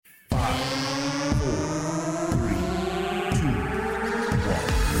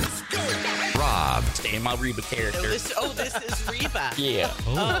name. I'll Reba character. This is Reba. Yeah.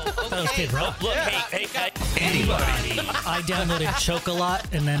 That was Kid Rock. Look, hey. Anybody. I downloaded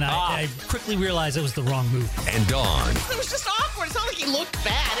Chocolat, and then I quickly realized it was the wrong movie. And Dawn. It was just awkward. It's not like he looked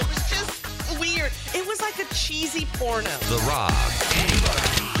bad. It was just weird. It was like a cheesy porno. The Rob,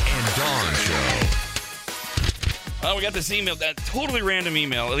 Anybody, and Dawn Show. Oh, we got this email, that totally random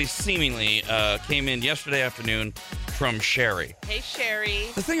email, at least seemingly, came in yesterday afternoon from Sherry. Hey, Sherry.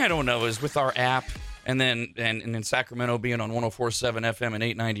 The thing I don't know is with our app and then in Sacramento being on 104.7 FM and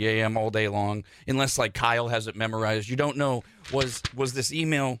 890 AM all day long, unless like Kyle has it memorized, you don't know was this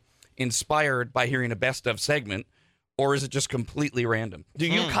email inspired by hearing a best of segment, or is it just completely random? Do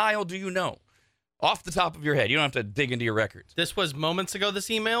you, Kyle, do you know? Off the top of your head. You don't have to dig into your records. This was moments ago, this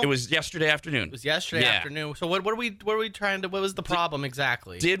email? It was yesterday afternoon. It was yesterday afternoon. So what are we trying to, what was the problem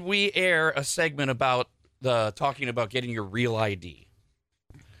exactly? Did we air a segment about talking about getting your real ID?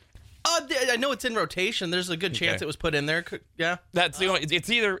 I know it's in rotation. There's a good chance it was put in there. Yeah. That's the only, it's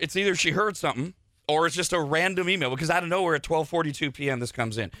either she heard something or it's just a random email, because out of nowhere at 12:42 p.m. this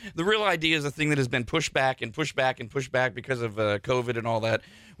comes in. The real ID is a thing that has been pushed back and pushed back and pushed back because of COVID and all that,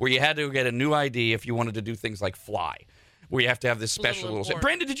 where you had to get a new ID if you wanted to do things like fly, where you have to have this special little...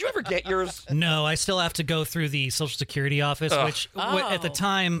 Brandon, did you ever get yours? No, I still have to go through the Social Security office, which at the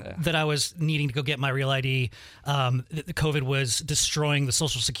time that I was needing to go get my real ID, the COVID was destroying the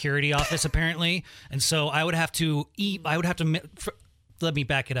Social Security office, apparently. And so I would have to let me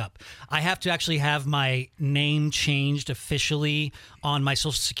back it up. I have to actually have my name changed officially on my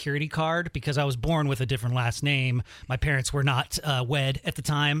Social Security card because I was born with a different last name. My parents were not wed at the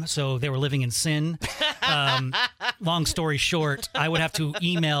time, so they were living in sin. Long story short, I would have to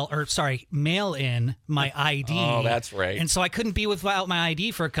mail in my ID. Oh, that's right. And so I couldn't be without my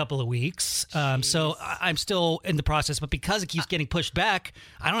ID for a couple of weeks. So I'm still in the process, but because it keeps getting pushed back,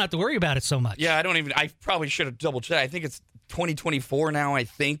 I don't have to worry about it so much. Yeah, I probably should have double checked. I think it's 2024 now, I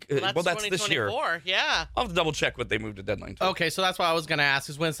think. Well, that's this year. Yeah. I'll have to double check what they moved the deadline to. Okay, so that's what I was going to ask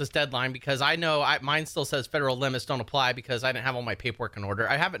is when's this deadline? Because I know mine still says federal limits don't apply because I didn't have all my paperwork in order.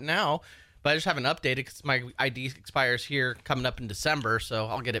 I have it now, but I just haven't updated because my ID expires here coming up in December, so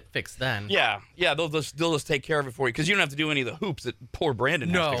I'll get it fixed then. Yeah, they'll just take care of it for you because you don't have to do any of the hoops that poor Brandon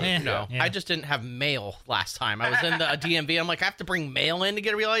has to go. No. Yeah. I just didn't have mail last time. I was in the DMV. I'm like, I have to bring mail in to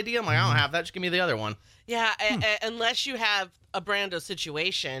get a real ID? I'm like, I don't have that. Just give me the other one. Yeah, unless you have a Brando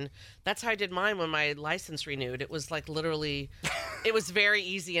situation. That's how I did mine when my license renewed. It was like literally, it was very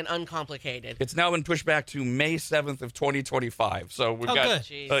easy and uncomplicated. It's now been pushed back to May 7th of 2025. So we've got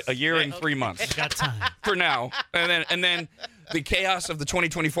a year and 3 months. Got time. For now. And then the chaos of the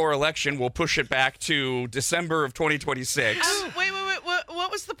 2024 election will push it back to December of 2026. Wait.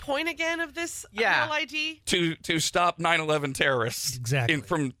 What was the point again of this real ID? To stop 9/11 terrorists. Exactly.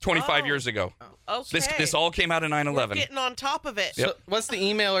 From 25 years ago. Okay. This all came out in 9/11. We're getting on top of it. Yep. So what's the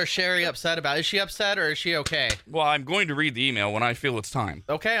emailer Sherry upset about? Is she upset or is she okay? Well, I'm going to read the email when I feel it's time.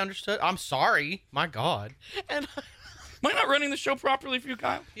 Okay, understood. I'm sorry. My God. And Am I not running the show properly for you,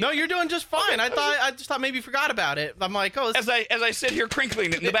 Kyle? No, you're doing just fine. I just thought maybe you forgot about it. I'm like, as I sit here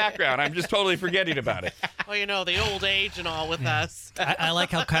crinkling it in the background, I'm just totally forgetting about it. well, the old age and all with us. I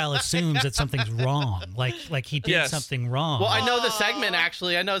like how Kyle assumes that something's wrong, like he did something wrong. Well, I know the segment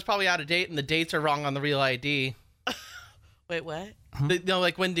actually. I know it's probably out of date, and the dates are wrong on the real ID. Wait, what?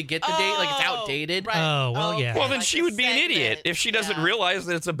 Like when to get the date, like it's outdated. Right. Oh, well, yeah. Well, then she would be an idiot if she doesn't realize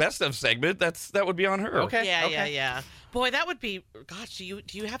that it's a best of segment. That would be on her. Okay. Yeah. Boy, that would be. Gosh, do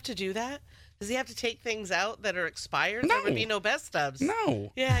you have to do that? Does he have to take things out that are expired? No. There would be no best ofs.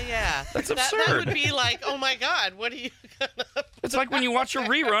 No. Yeah. That's That absurd. would be like, oh my God, what are you gonna? It's like when you watch a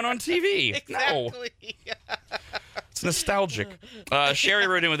rerun on TV. Exactly. No. It's nostalgic. Sherry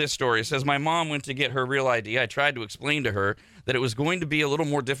wrote in with this story. It says, my mom went to get her real ID. I tried to explain to her that it was going to be a little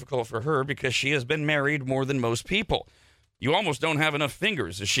more difficult for her because she has been married more than most people. You almost don't have enough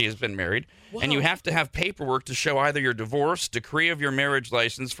fingers as she has been married. Whoa. And you have to have paperwork to show either your divorce, decree of your marriage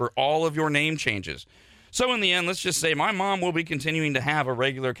license for all of your name changes. So in the end, let's just say my mom will be continuing to have a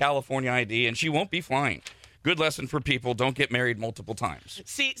regular California ID and she won't be flying. Good lesson for people. Don't get married multiple times.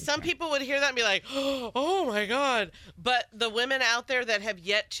 See, some people would hear that and be like, oh, my God. But the women out there that have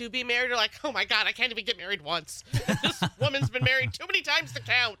yet to be married are like, oh, my God, I can't even get married once. This woman's been married too many times to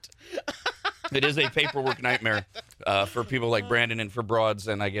count. It is a paperwork nightmare for people like Brandon and for broads,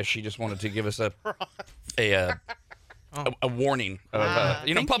 and I guess she just wanted to give us a a warning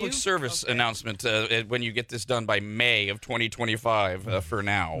of public you. service announcement when you get this done by May of 2025 for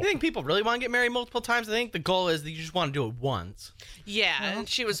now. I think people really want to get married multiple times. I think the goal is that you just want to do it once. Yeah, and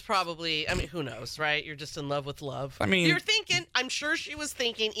she was probably, I mean, who knows, right? You're just in love with love. I mean- you're thinking, I'm sure she was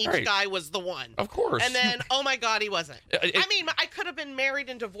thinking each Right. guy was the one. Of course. And then, oh my God, he wasn't. It- I mean, I could have been married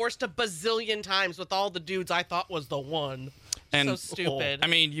and divorced a bazillion times with all the dudes I thought was the one. And- so stupid. I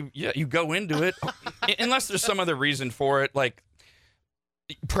mean, you go into it unless there's some other reason for it, like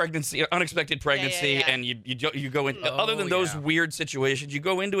pregnancy, unexpected pregnancy, yeah. and you go in. Other than those weird situations, you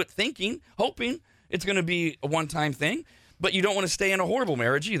go into it thinking, hoping it's going to be a one-time thing. But you don't want to stay in a horrible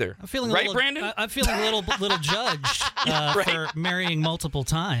marriage either. I'm feeling right, a little, Brandon? I'm feeling a little judged for marrying multiple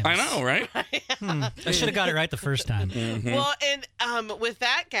times. I know, right? I should have got it right the first time. Well, and with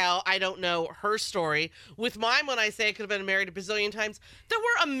that gal, I don't know her story. With mine, when I say I could have been married a bazillion times, there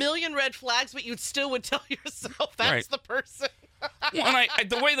were a million red flags, but you still would tell yourself that's Right. the person. Well, and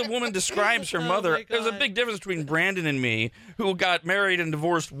the way the woman describes her mother, my there's a God. big difference between Brandon and me, who got married and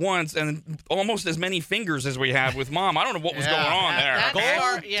divorced once, and almost as many fingers as we have with Mom. I don't know what was going on there. That's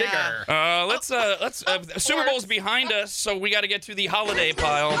hard, yeah. Let's Super Bowl's behind us, so we got to get to the holiday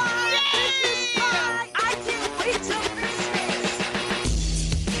pile. I can't wait till Christmas.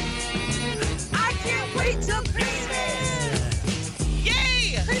 I can't wait till Christmas.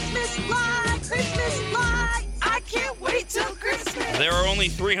 Yay! Christmas light, Christmas light. I can't wait till Christmas. There are only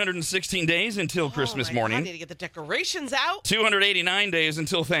 316 days until Christmas Oh my God, I morning. need to get the decorations out. 289 days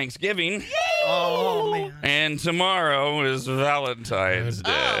until Thanksgiving. Oh, man. And tomorrow is Valentine's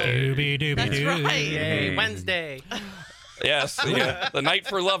Day. Doobie doobie That's doo. right. Yay, Wednesday. Yes, the night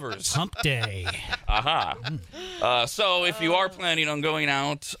for lovers. Hump day. Aha. So if you are planning on going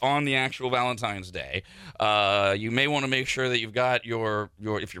out on the actual Valentine's Day, you may want to make sure that you've got your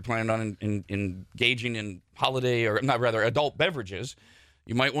if you're planning on engaging in holiday or not rather adult beverages,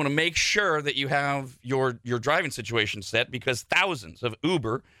 you might want to make sure that you have your driving situation set because thousands of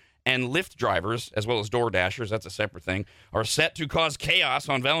Uber and Lyft drivers, as well as Door Dashers, that's a separate thing, are set to cause chaos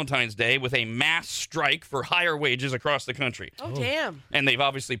on Valentine's Day with a mass strike for higher wages across the country. Oh, damn. And they've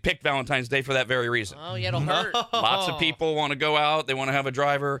obviously picked Valentine's Day for that very reason. Oh, yeah, it'll hurt. Lots of people want to go out. They want to have a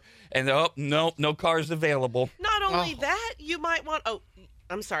driver. And, no cars available. Not only that, you might want. Oh,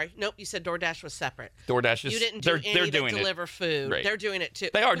 I'm sorry. Nope, you said DoorDash was separate. DoorDash is, You didn't do they're any that doing deliver food. Right. They're doing it too.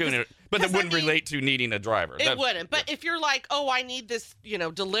 They are doing it, but that because, I wouldn't mean, relate to needing a driver. It wouldn't. But if you're like, oh, I need this,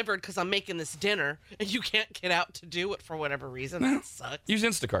 delivered because I'm making this dinner, and you can't get out to do it for whatever reason, that sucks. Use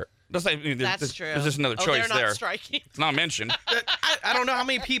Instacart. That's true. There's just another Oh, choice they're not there. striking. It's not mentioned. I don't know how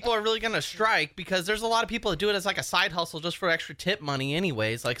many people are really going to strike because there's a lot of people that do it as like a side hustle just for extra tip money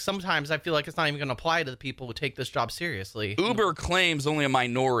anyways. Like sometimes I feel like it's not even going to apply to the people who take this job seriously. Uber claims only a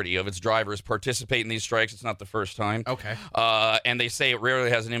minority of its drivers participate in these strikes. It's not the first time. Okay. And they say it rarely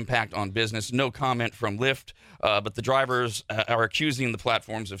has an impact on business. No comment from Lyft, but the drivers are accusing the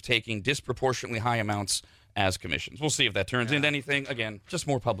platforms of taking disproportionately high amounts as commissions. We'll see if that turns into anything. Again, just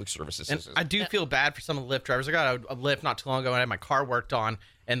more public services. And I do feel bad for some of the Lyft drivers. I got a Lyft not too long ago and I had my car worked on,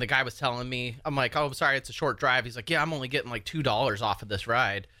 and the guy was telling me, I'm like, oh, I'm sorry, it's a short drive. He's like, yeah, I'm only getting like $2 off of this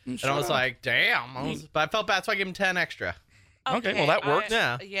ride. And I was like, damn. But I felt bad, so I gave him 10 extra. Okay, well, that worked.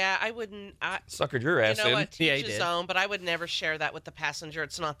 Yeah, I wouldn't. Suckered your ass You know in. what? Yeah, Teach he his did. own, but I would never share that with the passenger.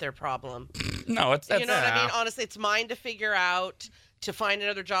 It's not their problem. No, it's You know what I Yeah. mean? Honestly, it's mine to figure out, to find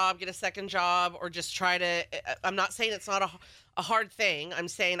another job, get a second job, or just try to. I'm not saying it's not a hard thing. I'm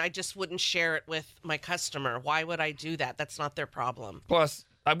saying I just wouldn't share it with my customer. Why would I do that? That's not their problem. Plus,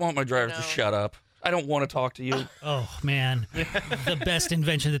 I want my driver to No. shut up. I don't want to talk to you. Oh man, the best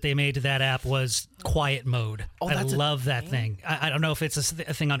invention that they made to that app was quiet mode. I love that thing. I don't know if it's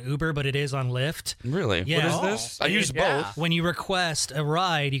a thing on Uber, but it is on Lyft. Really? Yeah. What is this? I use Yeah. both. When you request a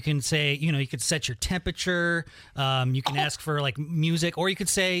ride, you can say, you could set your temperature, you can ask for like music, or you could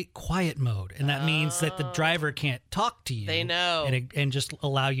say quiet mode, and that means that the driver can't talk to you. They know. and just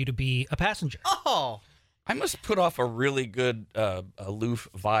allow you to be a passenger. Oh. I must put off a really good aloof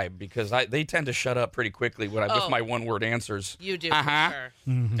vibe because they tend to shut up pretty quickly when with my one-word answers. You do, Uh-huh.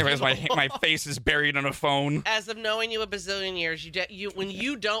 for sure. As my face is buried on a phone. As of knowing you a bazillion years, you when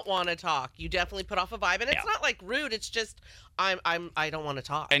you don't want to talk, you definitely put off a vibe, and it's Yeah. not like rude. It's just I don't want to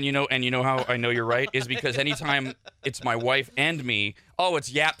talk. And you know how I know you're right is because anytime it's my wife and me,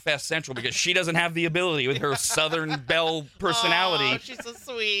 it's Yap Fest Central because she doesn't have the ability with her Southern Belle personality. Oh, she's so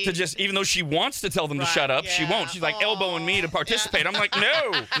sweet. To just, even though she wants to tell them to shut up, she won't. She's like elbowing me to participate. I'm like,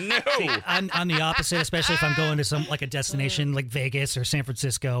 no. See, I'm the opposite, especially if I'm going to some like a destination like Vegas or San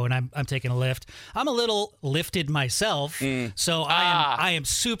Francisco and I'm taking a lift. I'm a little lifted myself, so I am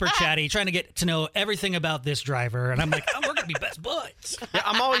super chatty, trying to get to know everything about this driver, and I'm like, we're gonna be best buds. Yeah,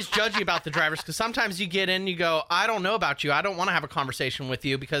 I'm always judgy about the drivers because sometimes you get in, you go, I don't know about you. I don't want to have a conversation with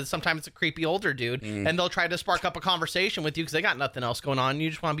you because sometimes it's a creepy older dude and they'll try to spark up a conversation with you because they got nothing else going on. You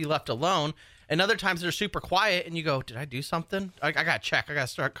just want to be left alone. And other times they're super quiet and you go, did I do something? I got to check. I got to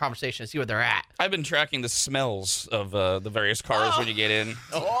start a conversation and see where they're at. I've been tracking the smells of the various cars when you get in.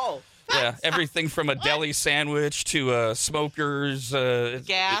 Oh. Yeah, everything from a deli sandwich to smokers.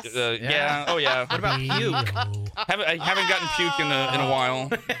 Gas. Yeah. Oh, yeah. What about puke? I haven't gotten puke in a while.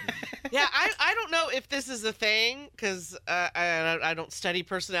 Yeah, I don't know if this is a thing because I don't study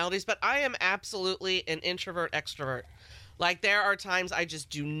personalities, but I am absolutely an introvert extrovert. Like there are times I just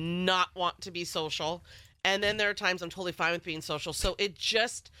do not want to be social, and then there are times I'm totally fine with being social. So it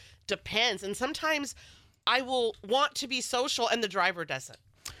just depends. And sometimes I will want to be social and the driver doesn't.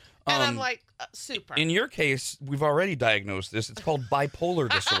 And I'm like, super. In your case, we've already diagnosed this. It's called bipolar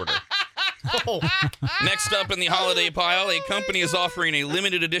disorder. Next up in the holiday pile, a company is offering a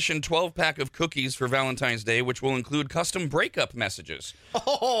limited edition 12-pack of cookies for Valentine's Day, which will include custom breakup messages.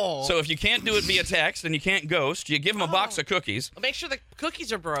 Oh. So if you can't do it via text and you can't ghost, you give them a box of cookies. Make sure the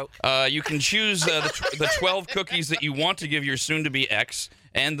cookies are broke. You can choose the 12 cookies that you want to give your soon-to-be ex,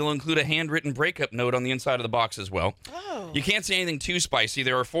 and they'll include a handwritten breakup note on the inside of the box as well. Oh. You can't say anything too spicy.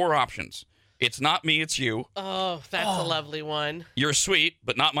 There are 4 options. It's not me, it's you. Oh, that's a lovely one. You're sweet,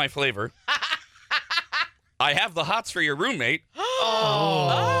 but not my flavor. I have the hots for your roommate.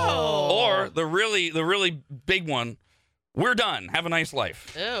 Or the really big one. We're done. Have a nice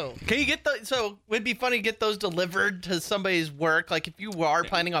life. Ew. Can you get those? So it'd be funny to get those delivered to somebody's work. Like if you are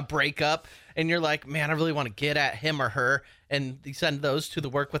planning a breakup and you're like, man, I really want to get at him or her, and you send those to the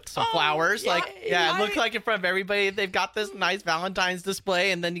work with some flowers. yeah, It looks like in front of everybody they've got this nice Valentine's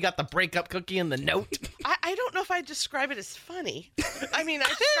display, and then you got the breakup cookie and the note. I don't know if I describe it as funny. I mean, I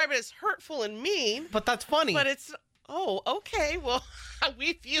describe it as hurtful and mean. But that's funny. But it's, okay. Well,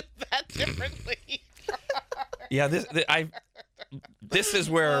 we view that differently. Yeah, this is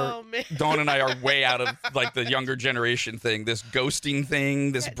where Dawn and I are way out of like the younger generation thing. This ghosting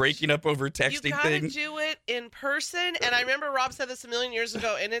thing, this breaking up over texting thing. You gotta do it in person. And I remember Rob said this a million years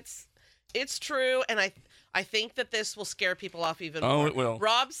ago, and it's true. And I think that this will scare people off even more. Oh, it will.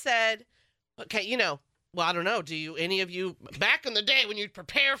 Rob said, okay, well, I don't know. Do you, any of you, back in the day when you'd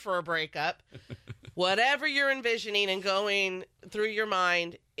prepare for a breakup, whatever you're envisioning and going through your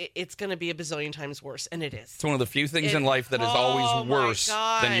mind, it's going to be a bazillion times worse, and it is. It's one of the few things in life that is always worse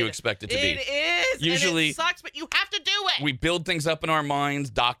than you expect it to be. It is. Usually, and it sucks, but you have to do it. We build things up in our minds,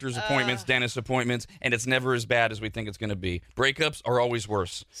 doctor's appointments, dentist appointments, and it's never as bad as we think it's going to be. Breakups are always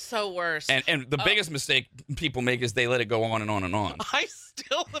worse. So worse. And the biggest mistake people make is they let it go on and on and on. I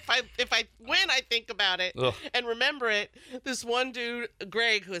still, when I think about it and remember it, this one dude,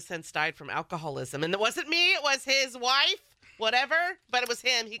 Greg, who has since died from alcoholism, and it wasn't me, it was his wife. Whatever, but it was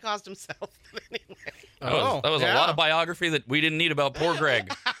him. He caused himself. Anyway. That was a lot of biography that we didn't need about poor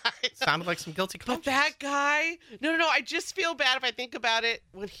Greg. Sounded like some guilty But conscience. that guy, no, I just feel bad if I think about it.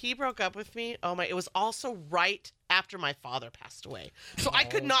 When he broke up with me, it was also right after my father passed away. So I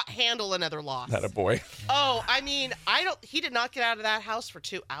could not handle another loss. That a boy. Oh, I mean, he did not get out of that house for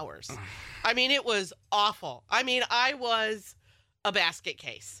 2 hours. I mean, it was awful. I mean, I was a basket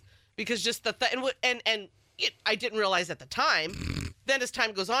case because just I didn't realize at the time. Then as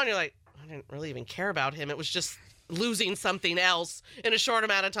time goes on, you're like, I didn't really even care about him. It was just losing something else in a short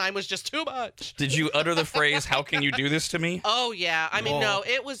amount of time was just too much. Did you utter the phrase, how can you do this to me? Oh, yeah. I mean, no,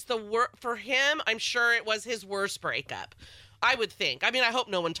 it was the worst. For him, I'm sure it was his worst breakup. I would think. I mean, I hope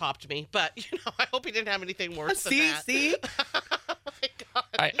no one topped me, but, I hope he didn't have anything worse than that. See? Oh, my God.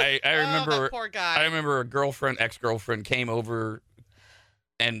 I remember, that poor guy. I remember a ex-girlfriend came over,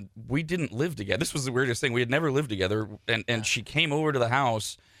 and we didn't live together. This was the weirdest thing. We had never lived together, and she came over to the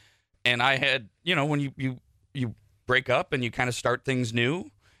house, and I had, when you break up and you kind of start things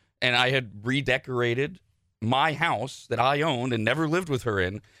new, and I had redecorated my house that I owned and never lived with her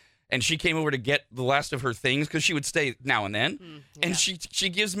in, and she came over to get the last of her things because she would stay now and then, and she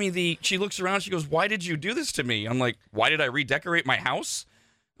gives me she looks around, she goes, "Why did you do this to me?" I'm like, "Why did I redecorate my house?"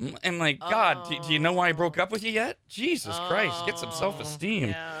 And like, God, do you know why I broke up with you yet? Jesus Christ, get some self-esteem.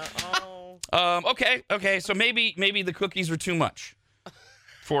 Yeah. Okay. So maybe the cookies are too much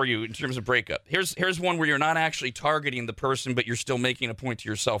for you in terms of breakup. Here's one where you're not actually targeting the person, but you're still making a point to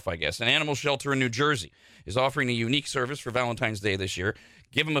yourself, I guess. An animal shelter in New Jersey is offering a unique service for Valentine's Day this year.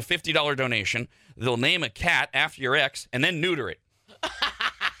 Give them a $50 donation. They'll name a cat after your ex and then neuter it.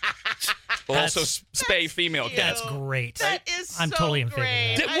 They'll also spay female cats. That's great. That is I'm so totally in favor of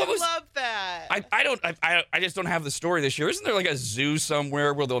great. that. I love that. I just don't have the story this year. Isn't there like a zoo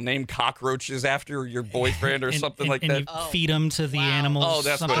somewhere where they'll name cockroaches after your boyfriend or something like that? And you feed them to the animals. Oh,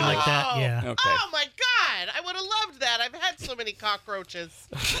 that's something what it like is. that. Yeah. Okay. Oh my God! I would have loved that. I've had so many cockroaches.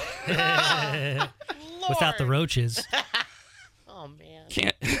 Without the Lord. roaches. Oh man.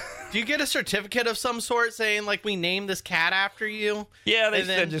 Can't. Do you get a certificate of some sort saying like we named this cat after you? Yeah, they And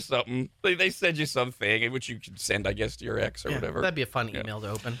then- send you something. They send you something, which you can send, I guess, to your ex or Yeah, whatever. That'd be a fun email to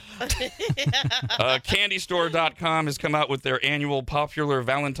open. CandyStore.com has come out with their annual popular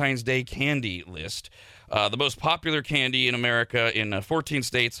Valentine's Day candy list. The most popular candy in America in 14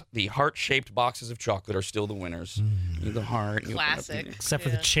 states, the heart-shaped boxes of chocolate are still the winners. The heart. you open up Classic. the- Except for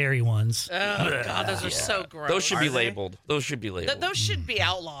the cherry ones. Oh God, those are so gross. Those should be Are they? labeled. Those should be labeled. Those should be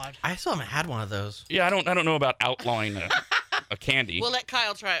outlawed. I still haven't had one of those. Yeah, I don't know about outlawing a candy. We'll let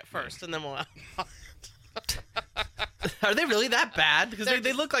Kyle try it first, and then we'll. Are they really that bad? Because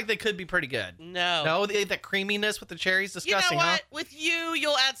they look like they could be pretty good. No. No, that creaminess with the cherries, You disgusting, know huh? what? With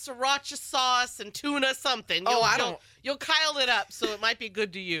you'll add sriracha sauce and tuna something. Oh, I You'll- don't- You'll Kyle it up, so it might be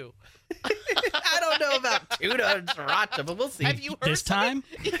good to you. I don't know about tuna and sriracha, but we'll see. Have you heard This time?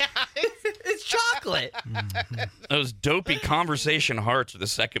 Yeah. It's chocolate. Those dopey conversation hearts are the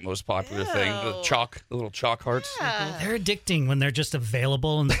second most popular thing. The little chalk hearts. They're addicting when they're just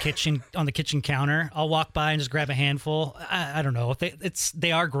available in the kitchen on the kitchen counter. I'll walk by and just grab a handful. I don't know.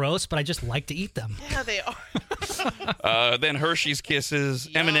 They are gross, but I just like to eat them. Yeah, they are. Then Hershey's Kisses,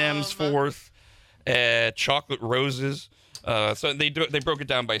 M&M's fourth, chocolate roses. So they broke it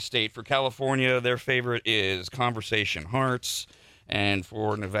down by state. For California, their favorite is Conversation Hearts. And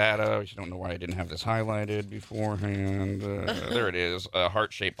for Nevada, I don't know why I didn't have this highlighted beforehand. There it is, a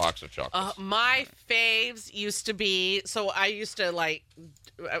heart-shaped box of chocolates. My faves used to be, so I used to like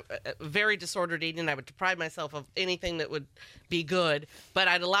very disordered eating. I would deprive myself of anything that would be good, but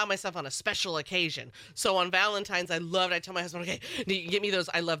I'd allow myself on a special occasion. So on Valentine's, I tell my husband, okay, you get me those.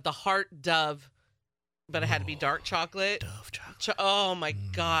 I love the Heart Dove, but it had to be dark chocolate. Dove chocolate. Oh my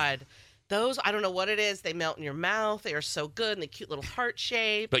God. Those, I don't know what it is. They melt in your mouth. They are so good, and the cute little heart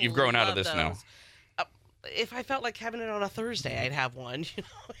shape. But you've grown out of Love this now. those. If I felt like having it on a Thursday, I'd have one. You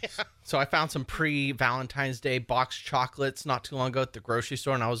know? Yeah. So I found some pre-Valentine's Day boxed chocolates not too long ago at the grocery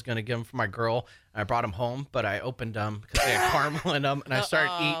store, and I was going to give them for my girl. I brought them home, but I opened them because they had caramel in them, and I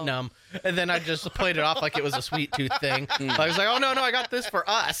started eating them. And then I just played it off like it was a sweet tooth thing. I was like, oh, no, I got this for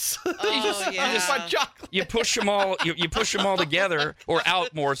us. You just want chocolate. You push them all. You push them all together or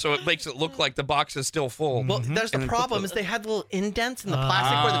out more, so it makes it look like the box is still full. Well, there's the And then put problem the- is they had little indents in the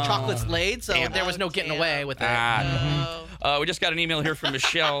plastic where the chocolate's laid, so there was no getting away with it. We just got an email here from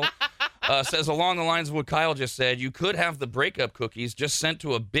Michelle. Says along the lines of what Kyle just said, you could have the breakup cookies just sent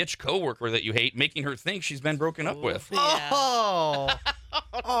to a bitch coworker that you hate, making her think she's been broken up with. Oh,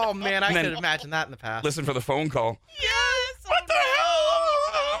 oh man, I And then- could imagine that in the past. Listen for the phone call. Yes. What the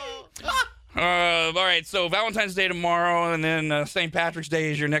hell? All right, so Valentine's Day tomorrow, and then St. Patrick's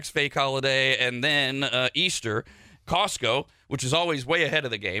Day is your next fake holiday, and then Easter. Costco, which is always way ahead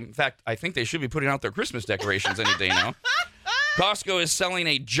of the game. In fact, I think they should be putting out their Christmas decorations any day now. Costco is selling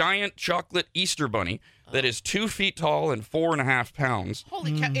a giant chocolate Easter bunny that is 2 feet tall and 4.5 pounds.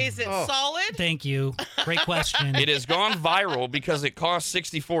 Holy cow. Is it solid? Thank you. Great question. It has gone viral because it costs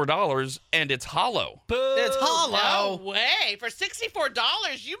 $64 and it's hollow. It's hollow. No way. For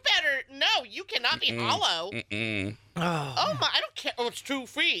 $64, you better. No, you cannot be hollow. Mm-mm. Oh my, I don't care. Oh, it's 2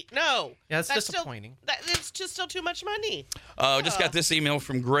 feet. No. Yeah, it's That's disappointing. It's just still too much money. Just got this email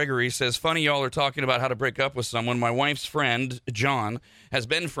from Gregory. Says, funny y'all are talking about how to break up with someone. My wife's friend, John, has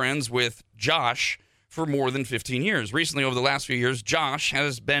been friends with Josh for more than 15 years. Recently, over the last few years, Josh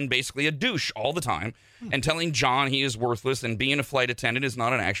has been basically a douche all the time and telling John he is worthless and being a flight attendant is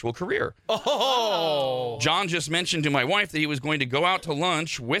not an actual career. Oh. John just mentioned to my wife that he was going to go out to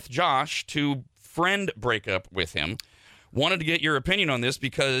lunch with Josh to friend break up with him. Wanted to get your opinion on this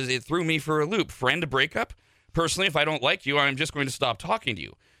because it threw me for a loop. Friend breakup? Personally, if I don't like you, I'm just going to stop talking to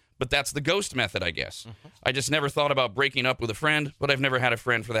you. But that's the ghost method, I guess. I just never thought about breaking up with a friend, but I've never had a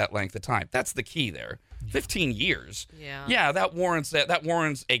friend for that length of time. That's the key there. 15 years. Yeah. Yeah, that warrants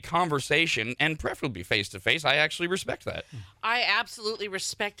a conversation, and preferably face to face. I actually respect that. I absolutely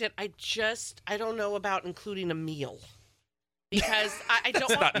respect it. I don't know about including a meal. because I don't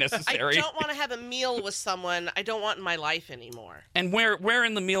want, not necessary. I don't want to have a meal with someone I don't want in my life anymore. And where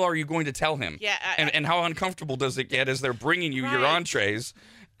in the meal are you going to tell him? Yeah, and how uncomfortable does it get as they're bringing you your Right. entrees,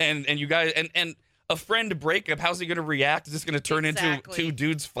 and you guys and a friend breakup? How's he going to react? Is this going to turn into Exactly. two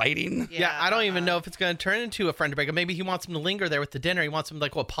dudes fighting? Yeah, I don't even know if it's going to turn into a friend breakup. Maybe he wants him to linger there with the dinner. He wants him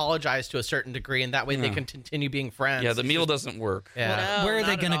to apologize to a certain degree, and that way they can continue being friends. Yeah, the meal doesn't work. Yeah. No, Where are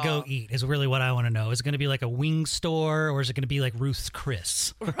they not going to at go all. eat is really what I want to know. Is it going to be like a wing store or is it going to be like Ruth's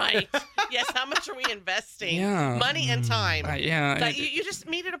Chris? Right. Yes, how much are we investing? Yeah. Money and time. Yeah. Like, you just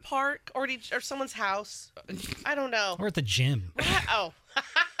meet at a park or someone's house. I don't know. Or at the gym? Oh,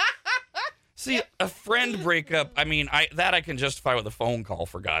 See, a friend breakup, I mean, I can justify with a phone call,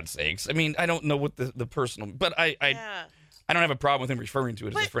 for God's sakes. I mean, I don't know what the personal, but I yeah. don't have a problem with him referring to it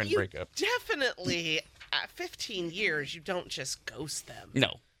as But a friend you breakup. definitely, at 15 years, you don't just ghost them.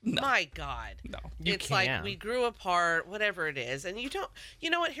 No. My God. No. You It's like can't. we grew apart, whatever it is. And you don't,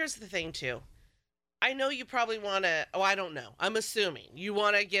 you know what? Here's the thing, too. I know you probably want to, I don't know. I'm assuming you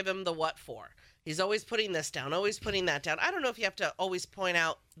want to give him the what for. He's always putting this down, always putting that down. I don't know if you have to always point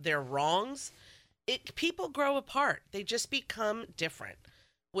out their wrongs. People grow apart. They just become different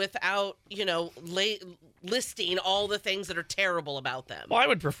without, listing all the things that are terrible about them. Well, I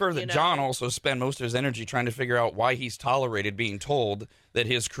would prefer that You know? John also spend most of his energy trying to figure out why he's tolerated being told that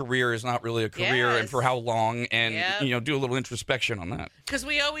his career is not really a career and for Yes. how long, and Yep. do a little introspection on that. Because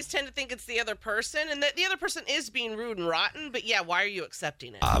we always tend to think it's the other person, and that the other person is being rude and rotten, but yeah, why are you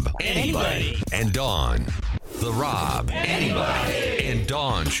accepting it? Anybody and Dawn. The Rob, Anybody and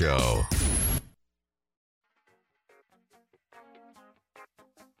Dawn Show.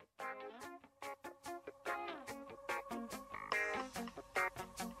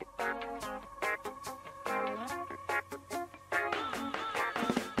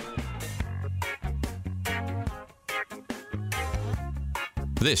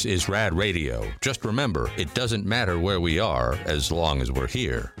 This is RAD Radio. Just remember, it doesn't matter where we are as long as we're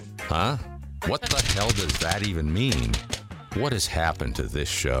here. Huh? What the hell does that even mean? What has happened to this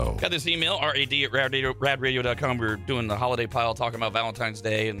show? Got this email, rad@radradio.com. We're doing the holiday pile, talking about Valentine's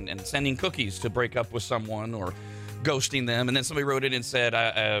Day and sending cookies to break up with someone or ghosting them. And then somebody wrote in and said,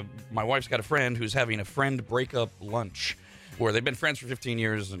 my wife's got a friend who's having a friend breakup lunch where they've been friends for 15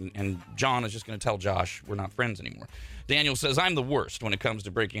 years, and John is just going to tell Josh we're not friends anymore. Daniel says, I'm the worst when it comes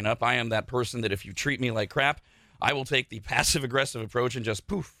to breaking up. I am that person that if you treat me like crap, I will take the passive-aggressive approach and just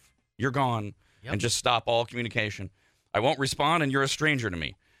poof, you're gone, and just stop all communication. I won't respond, and you're a stranger to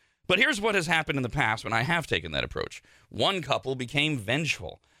me. But here's what has happened in the past when I have taken that approach. One couple became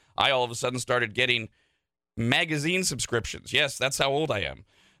vengeful. I all of a sudden started getting magazine subscriptions. Yes, that's how old I am.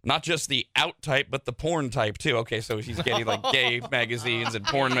 Not just the out type, but the porn type, too. Okay, so he's getting like gay magazines and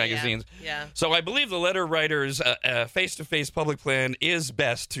porn magazines. Yeah. So I believe the letter writer's face-to-face public plan is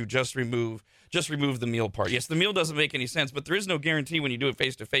best to just remove the meal part. Yes, the meal doesn't make any sense, but there is no guarantee when you do it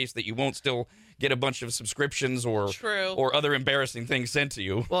face-to-face that you won't still get a bunch of subscriptions or other embarrassing things sent to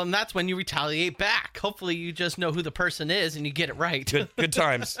you. Well, and that's when you retaliate back. Hopefully you just know who the person is and you get it right. Good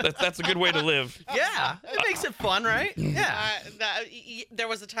times. That's a good way to live. Yeah, it makes it fun, right? Yeah. There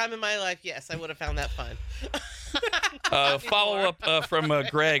was a time in my life, yes, I would have found that fun. Follow-up from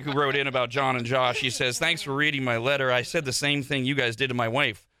Greg, who wrote in about John and Josh. He says, thanks for reading my letter. I said the same thing you guys did to my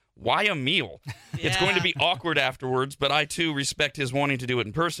wife. Why a meal? It's going to be awkward afterwards, but I, too, respect his wanting to do it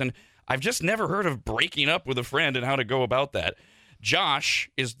in person. I've just never heard of breaking up with a friend and how to go about that.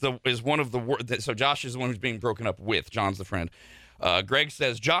 Josh is one of the so Josh is the one who's being broken up with. John's the friend. Greg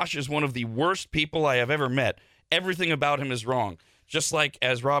says, Josh is one of the worst people I have ever met. Everything about him is wrong. Just like,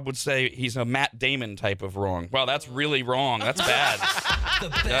 as Rob would say, he's a Matt Damon type of wrong. Wow, that's really wrong. That's bad. The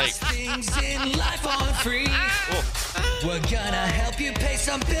best things in life are free. We're gonna help you pay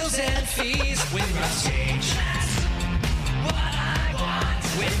some bills and fees. With Russ Change. That's what I want.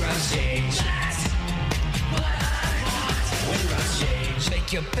 With Russ Change. That's what I want. With Russ Change.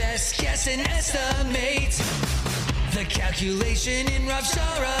 Make your best guess and estimate the calculation in rough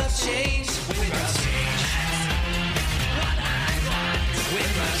star of change. With Russ Change. That's what I want.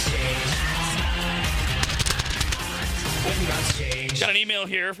 With Russ Change. Got an email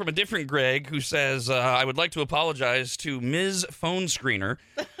here from a different Greg who says, I would like to apologize to Ms. Phone Screener.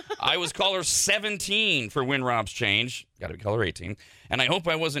 I was caller 17 for Win Rob's Change. Got to be caller 18. And I hope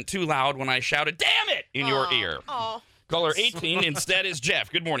I wasn't too loud when I shouted, damn it, in your ear. Caller 18 instead is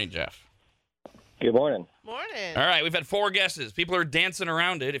Jeff. Good morning, Jeff. Good morning. Morning. All right, we've had 4 guesses. People are dancing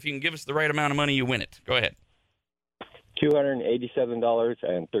around it. If you can give us the right amount of money, you win it. Go ahead.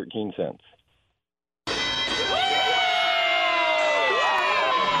 $287.13.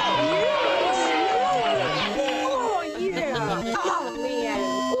 Oh, yeah.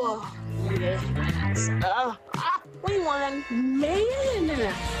 We won.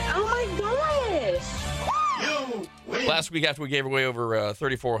 Man. Oh my gosh. Last week, after we gave away over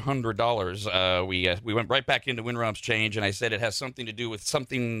 $3,400, we went right back into WinRomp's Change, and I said it has something to do with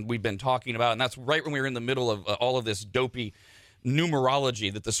something we've been talking about, and that's right when we were in the middle of all of this dopey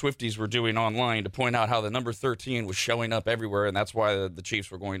numerology that the Swifties were doing online to point out how the number 13 was showing up everywhere, and that's why the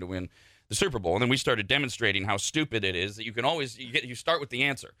Chiefs were going to win the Super Bowl. And then we started demonstrating how stupid it is that you can always you start with the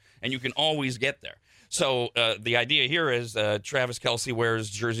answer, and you can always get there. So the idea here is Travis Kelce wears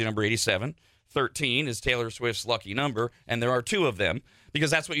jersey number 87. 13 is Taylor Swift's lucky number, and there are two of them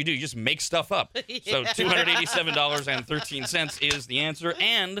because that's what you do. You just make stuff up. So $287.13 is the answer,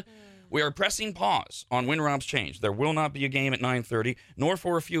 and we are pressing pause on WinRomp's Change. There will not be a game at 9:30, nor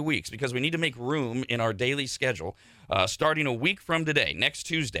for a few weeks, because we need to make room in our daily schedule. Starting a week from today, next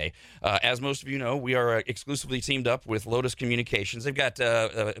Tuesday, as most of you know, we are exclusively teamed up with Lotus Communications. They've got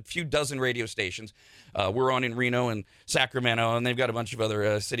a few dozen radio stations. We're on in Reno and Sacramento, and they've got a bunch of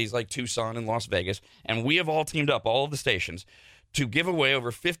other cities like Tucson and Las Vegas. And we have all teamed up, all of the stations, to give away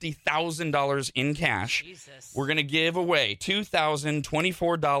over $50,000 in cash. Jesus. We're going to give away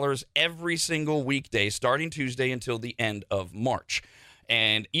 $2,024 every single weekday, starting Tuesday until the end of March.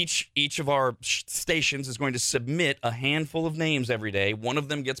 And each of our stations is going to submit a handful of names every day. One of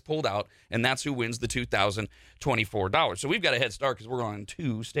them gets pulled out, and that's who wins the $2,024. So we've got a head start because we're on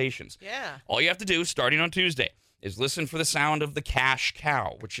 2 stations. Yeah. All you have to do, starting on Tuesday, is listen for the sound of the cash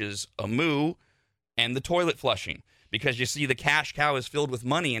cow, which is a moo and the toilet flushing. Because you see, the cash cow is filled with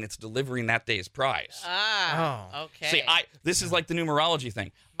money, and it's delivering that day's prize. Okay. See, this is like the numerology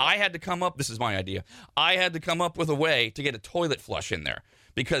thing. I had to come up, this is my idea, I had to come up with a way to get a toilet flush in there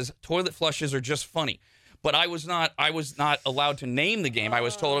because toilet flushes are just funny. But I was not allowed to name the game. I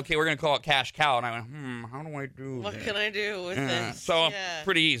was told, okay, we're going to call it Cash Cow. And I went, how do I do What this? can I do with this? So Yeah.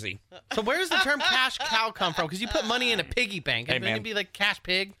 pretty easy. So where does the term cash cow come from? Because you put money in a piggy bank. Hey, Wouldn't man. it be like cash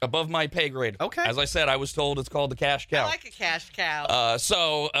pig? Above my pay grade. Okay. As I said, I was told it's called the Cash Cow. I like a cash cow.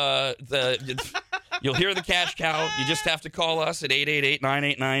 You'll hear the Cash Cow. You just have to call us at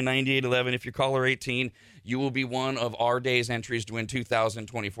 888-989-9811. If you're caller 18, you will be one of our day's entries to win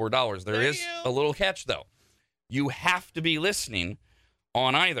 $2,024. There is a little catch, though. You have to be listening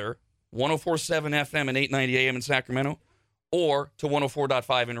on either 104.7 FM and 890 AM in Sacramento or to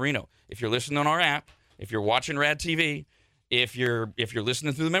 104.5 in Reno. If you're listening on our app, if you're watching RAD TV, if you're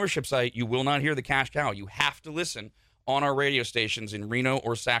listening through the membership site, you will not hear the Cash Cow. You have to listen on our radio stations in Reno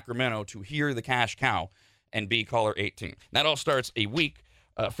or Sacramento to hear the Cash Cow and be caller 18. That all starts a week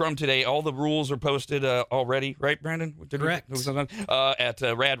from today. All the rules are posted already, right, Brandon? Correct. At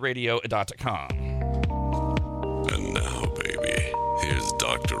radradio.com. And now, baby, here's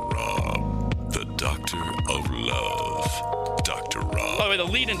Dr. Rob, the Doctor of Love. Dr. Rob. By the way, the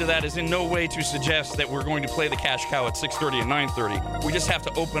lead into that is in no way to suggest that we're going to play the Cash Cow at 6:30 and 9:30. We just have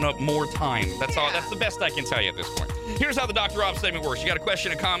to open up more time. That's all. That's the best I can tell you at this point. Here's how the Dr. Rob segment works. You got a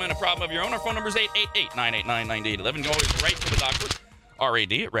question, a comment, a problem of your own. Our phone number is 888-989-9811. Go always right to the doctor.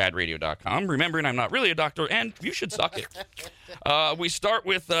 RAD at radradio.com. Remembering I'm not really a doctor, and you should suck it. We start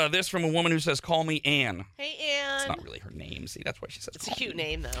with this from a woman who says, call me Ann. Hey, Ann. It's not really her name. See, that's why she says It's a cute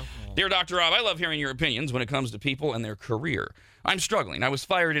name, though. Dear Dr. Rob, I love hearing your opinions when it comes to people and their career. I'm struggling. I was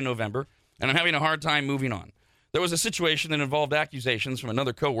fired in November, and I'm having a hard time moving on. There was a situation that involved accusations from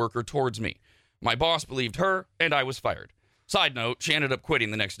another coworker towards me. My boss believed her, and I was fired. Side note, she ended up quitting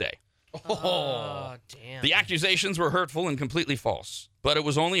the next day. Oh, damn. The accusations were hurtful and completely false, but it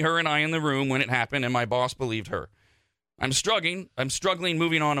was only her and I in the room when it happened, and my boss believed her. I'm struggling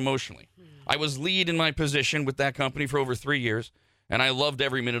moving on emotionally. I was lead in my position with that company for over 3 years, and I loved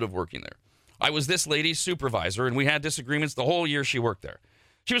every minute of working there. I was this lady's supervisor, and we had disagreements the whole year she worked there.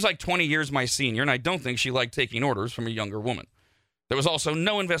 She was like 20 years my senior, and I don't think she liked taking orders from a younger woman. There was also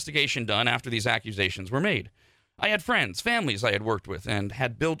no investigation done after these accusations were made. I had friends, families I had worked with and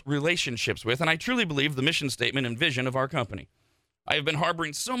had built relationships with, and I truly believe the mission statement and vision of our company. I have been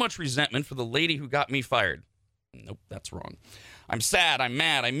harboring so much resentment for the lady who got me fired. Nope, that's wrong. I'm sad, I'm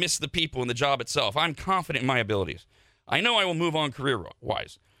mad, I miss the people and the job itself. I'm confident in my abilities. I know I will move on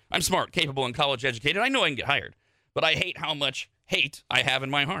career-wise. I'm smart, capable, and college-educated. I know I can get hired. But I hate how much hate I have in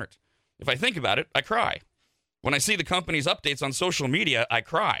my heart. If I think about it, I cry. When I see the company's updates on social media, I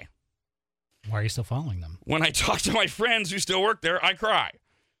cry. Why are you still following them? When I talk to my friends who still work there, I cry.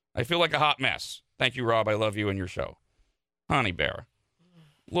 I feel like a hot mess. Thank you, Rob. I love you and your show. Honey Bear.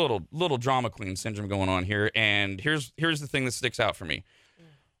 Little drama queen syndrome going on here. And here's the thing that sticks out for me.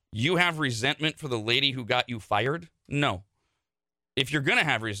 You have resentment for the lady who got you fired? No. If you're going to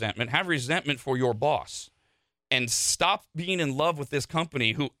have resentment for your boss. and stop being in love with this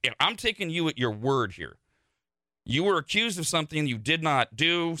company who I'm taking you at your word here. You were accused of something you did not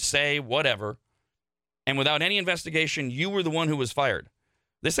do, say, whatever. And without any investigation, you were the one who was fired.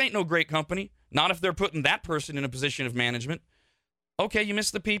 This ain't no great company. Not if they're putting that person in a position of management. Okay, you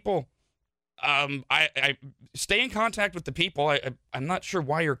missed the people. I stay in contact with the people. I'm not sure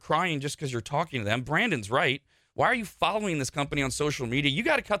why you're crying just because you're talking to them. Brandon's right. Why are you following this company on social media? You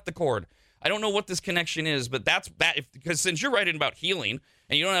got to cut the cord. I don't know what this connection is, but that's that. Because since you're writing about healing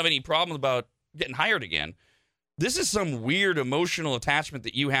and you don't have any problem about getting hired again, this is some weird emotional attachment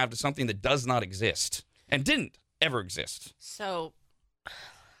that you have to something that does not exist and didn't ever exist. So,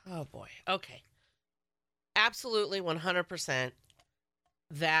 oh boy. Okay. Absolutely 100%.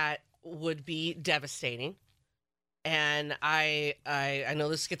 That would be devastating. And I know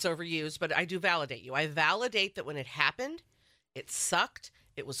this gets overused, but I do validate you. I validate that when it happened, it sucked.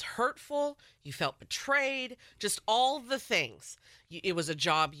 It was hurtful. You felt betrayed. Just all the things. It was a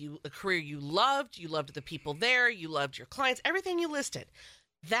job, a career you loved. You loved the people there. You loved your clients. Everything you listed.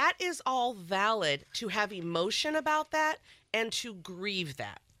 That is all valid to have emotion about that and to grieve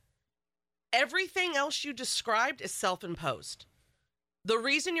that. Everything else you described is self-imposed. The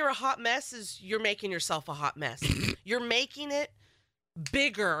reason you're a hot mess is you're making yourself a hot mess. You're making it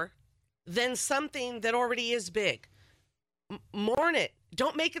bigger than something that already is big. Mourn it.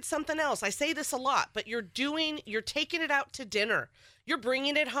 Don't make it something else. I say this a lot, but you're taking it out to dinner. You're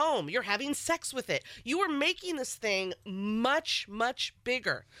bringing it home. You're having sex with it. You are making this thing much, much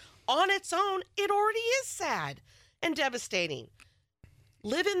bigger. On its own, it already is sad and devastating.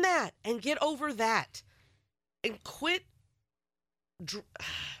 Live in that and get over that. And quit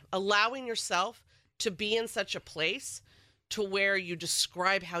allowing yourself to be in such a place to where you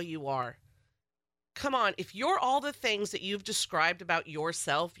describe how you are. Come on, if you're all the things that you've described about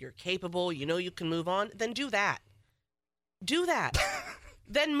yourself, you're capable, you know you can move on, then do that. Do that.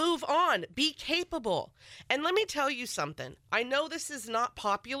 Then move on. Be capable. And let me tell you something. I know this is not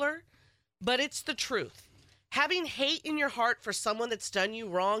popular, but it's the truth. Having hate in your heart for someone that's done you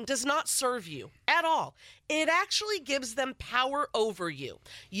wrong does not serve you at all. It actually gives them power over you.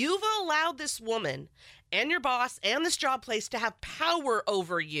 You've allowed this woman and your boss and this job place to have power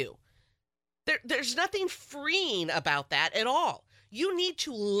over you. There's nothing freeing about that at all. You need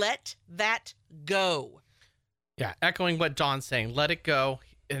to let that go. Yeah, echoing what Dawn's saying, let it go.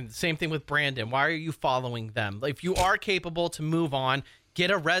 And same thing with Brandon. Why are you following them? If you are capable to move on, get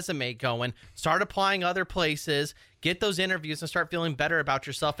a resume going, start applying other places, get those interviews and start feeling better about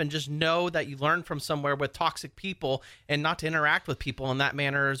yourself, and just know that you learned from somewhere with toxic people and not to interact with people in that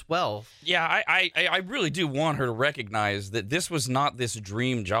manner as well. Yeah, I really do want her to recognize that this was not this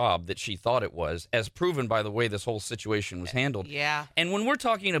dream job that she thought it was, as proven by the way this whole situation was handled. Yeah. And when we're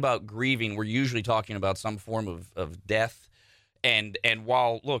talking about grieving, we're usually talking about some form of death. And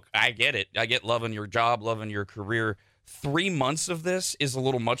while, look, I get it. I get loving your job, loving your career. 3 months of this is a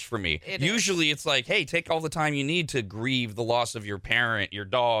little much for me. Usually it's like, hey, take all the time you need to grieve the loss of your parent, your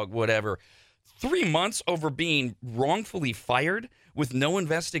dog, whatever. 3 months over being wrongfully fired with no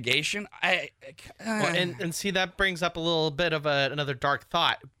investigation. And see, that brings up a little bit of another dark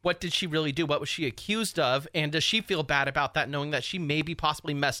thought. What did she really do? What was she accused of? And does she feel bad about that, knowing that she may be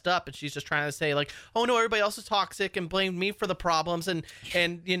possibly messed up and she's just trying to say like, oh no, everybody else is toxic and blamed me for the problems, and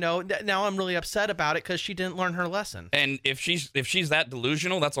you know, now I'm really upset about it because she didn't learn her lesson. And if she's that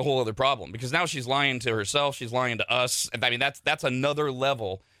delusional, that's a whole other problem, because now she's lying to herself, she's lying to us. I mean, that's another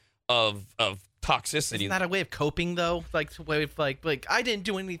level of toxicity. Isn't that a way of coping, though? Like a way of like I didn't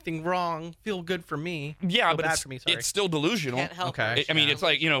do anything wrong. Feel good for me. Yeah, but it's still delusional. Can't help Okay. I mean, it's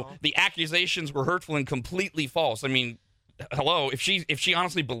like, you know, the accusations were hurtful and completely false. I mean, hello, if she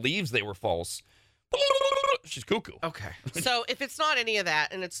honestly believes they were false, she's cuckoo. Okay. So if it's not any of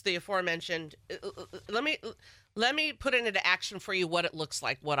that, and it's the aforementioned, let me put it into action for you what it looks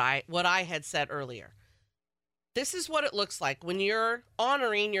like, what I had said earlier. This is what it looks like when you're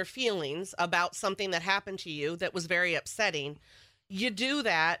honoring your feelings about something that happened to you that was very upsetting. You do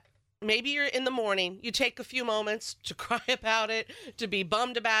that. Maybe you're in the morning. You take a few moments to cry about it, to be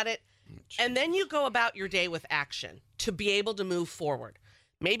bummed about it. And then you go about your day with action to be able to move forward.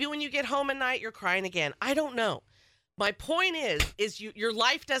 Maybe when you get home at night, you're crying again. I don't know. My point is your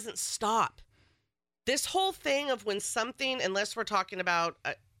life doesn't stop. This whole thing of when something, unless we're talking about...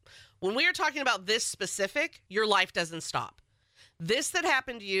 when we are talking about this specific, your life doesn't stop. This that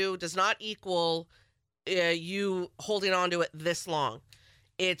happened to you does not equal you holding on to it this long.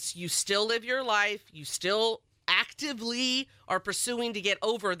 It's you still live your life. You still actively are pursuing to get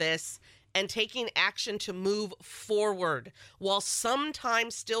over this and taking action to move forward while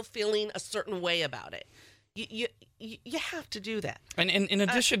sometimes still feeling a certain way about it. you have to do that. And in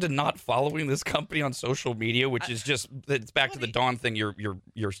addition to not following this company on social media, which is just it's back to the Dawn thing,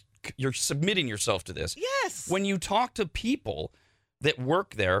 you're submitting yourself to this. Yes. When you talk to people that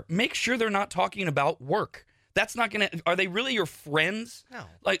work there, make sure they're not talking about work. That's not going to, are they really your friends? No.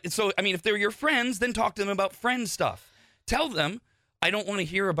 If they're your friends, then talk to them about friend stuff. Tell them, I don't want to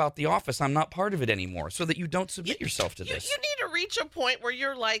hear about the office. I'm not part of it anymore, so that you don't submit yourself to this. You need to reach a point where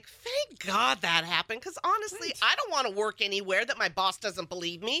you're like, thank God that happened, because honestly, I don't want to work anywhere that my boss doesn't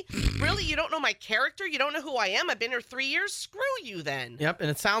believe me. Really, you don't know my character? You don't know who I am? I've been here 3 years? Screw you then. Yep,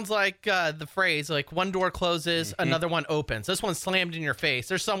 and it sounds like the phrase, like one door closes, another one opens. This one's slammed in your face.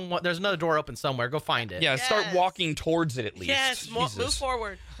 There's another door open somewhere. Go find it. Yeah, start walking towards it at least. Yes, move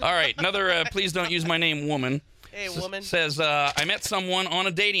forward. All right, another please don't use my name woman. Hey, woman. Says, I met someone on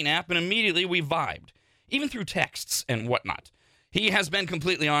a dating app and immediately we vibed, even through texts and whatnot. He has been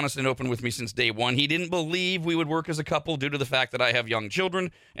completely honest and open with me since day one. He didn't believe we would work as a couple due to the fact that I have young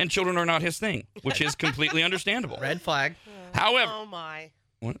children and children are not his thing, which is completely understandable. Red flag. However, Oh, my.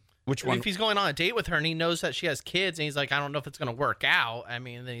 which one? If he's going on a date with her and he knows that she has kids and he's like, I don't know if it's going to work out. I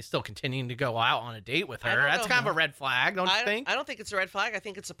mean, then he's still continuing to go out on a date with I her. don't That's know. kind of a red flag, don't you think? I don't think it's a red flag. I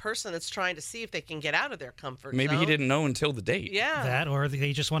think it's a person that's trying to see if they can get out of their comfort Maybe zone. he didn't know until the date. Yeah. That, or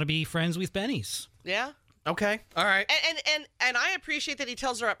they just want to be friends with bennies. Yeah. Okay. All right. And I appreciate that he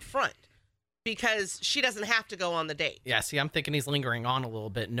tells her up front because she doesn't have to go on the date. Yeah, see, I'm thinking he's lingering on a little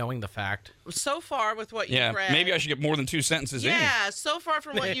bit, knowing the fact. So far with what Yeah, you've read. maybe I should get more than 2 sentences in. Yeah, so far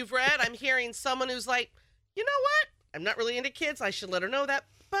from what you've read, I'm hearing someone who's like, you know what? I'm not really into kids. I should let her know that,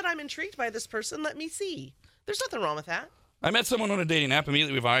 but I'm intrigued by this person. Let me see. There's nothing wrong with that. I met someone on a dating app.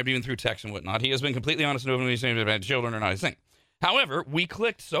 Immediately we vibed, even through text and whatnot. He has been completely honest and open with me saying that children are not his thing. However, we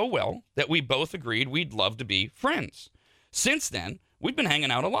clicked so well that we both agreed we'd love to be friends. Since then, we've been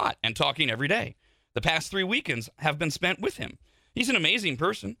hanging out a lot and talking every day. The past 3 weekends have been spent with him. He's an amazing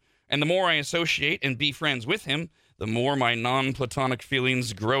person, and the more I associate and be friends with him, the more my non-platonic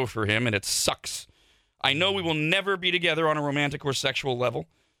feelings grow for him, and it sucks. I know we will never be together on a romantic or sexual level.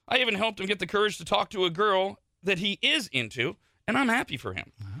 I even helped him get the courage to talk to a girl that he is into, and I'm happy for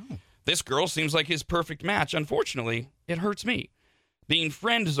him. Oh. This girl seems like his perfect match. Unfortunately, it hurts me. Being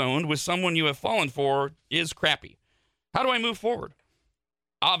friend-zoned with someone you have fallen for is crappy. How do I move forward?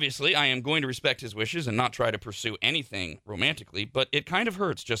 Obviously, I am going to respect his wishes and not try to pursue anything romantically, but it kind of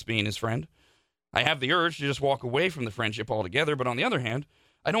hurts just being his friend. I have the urge to just walk away from the friendship altogether, but on the other hand,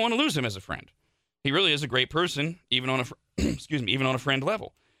 I don't want to lose him as a friend. He really is a great person, even on a even on a friend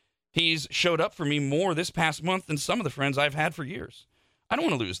level. He's showed up for me more this past month than some of the friends I've had for years. I don't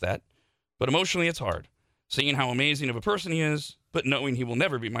want to lose that, but emotionally it's hard. Seeing how amazing of a person he is, but knowing he will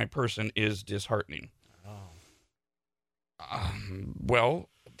never be my person is disheartening. Well,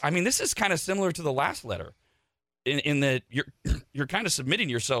 I mean, this is kind of similar to the last letter, in that you're kind of submitting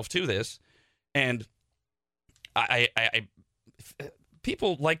yourself to this, and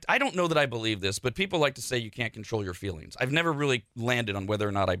people like, I don't know that I believe this, but people like to say you can't control your feelings. I've never really landed on whether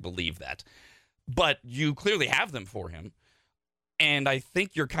or not I believe that, but you clearly have them for him, and I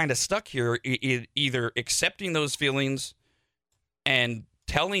think you're kind of stuck here, either accepting those feelings and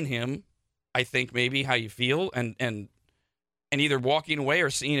telling him, I think maybe how you feel, and either walking away or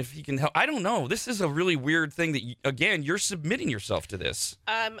seeing if he can help. I don't know. This is a really weird thing that, again, you're submitting yourself to this.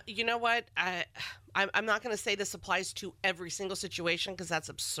 You know what? I'm not going to say this applies to every single situation because that's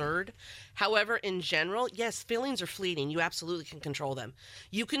absurd. However, in general, yes, feelings are fleeting. You absolutely can control them.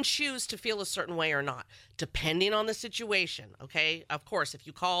 You can choose to feel a certain way or not, depending on the situation, okay? Of course, if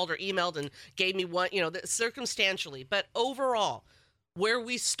you called or emailed and gave me one, circumstantially. But overall, where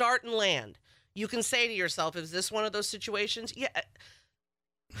we start and land, you can say to yourself, is this one of those situations? Yeah.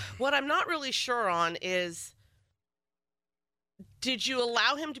 What I'm not really sure on is, did you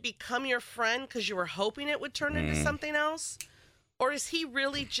allow him to become your friend because you were hoping it would turn into something else? Or is he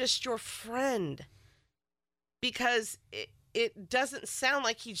really just your friend? Because it doesn't sound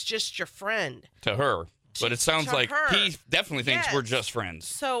like he's just your friend. To her. But it sounds like her. he definitely thinks we're just friends.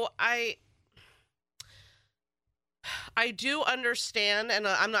 So I do understand, and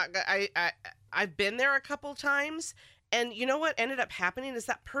I've been there a couple times, and you know what ended up happening is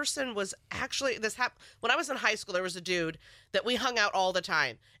that person was actually when I was in high school. There was a dude that we hung out all the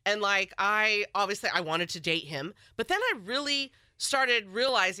time, and I wanted to date him, but then I really started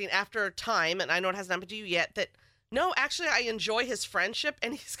realizing after a time, and I know it hasn't happened to you yet, that no, actually I enjoy his friendship,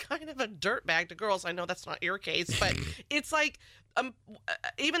 and he's kind of a dirtbag to girls. I know that's not your case, but it's like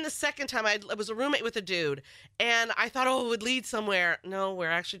even the second time I was a roommate with a dude, and I thought, oh, it would lead somewhere. No, we're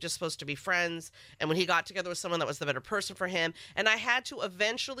actually just supposed to be friends. And when he got together with someone, that was the better person for him. And I had to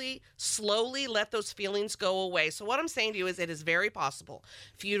eventually, slowly let those feelings go away. So what I'm saying to you is it is very possible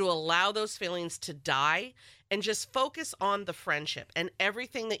for you to allow those feelings to die and just focus on the friendship and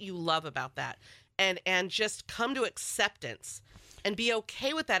everything that you love about that. And just come to acceptance and be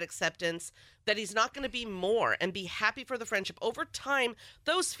okay with that acceptance that he's not going to be more, and be happy for the friendship. Over time,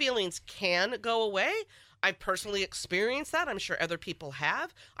 those feelings can go away. I've personally experienced that. I'm sure other people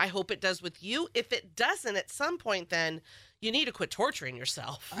have. I hope it does with you. If it doesn't at some point, then you need to quit torturing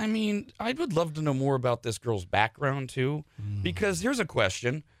yourself. I mean, I would love to know more about this girl's background, too, because here's a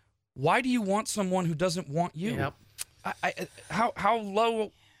question. Why do you want someone who doesn't want you? Yep. How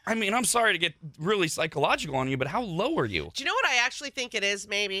low... I mean, I'm sorry to get really psychological on you, but how low are you? Do you know what I actually think it is,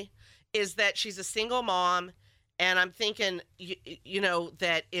 maybe? Is that she's a single mom, and I'm thinking, you know,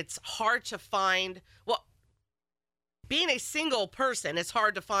 that it's hard to find... Well, being a single person, it's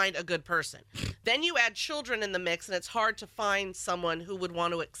hard to find a good person. Then you add children in the mix, and it's hard to find someone who would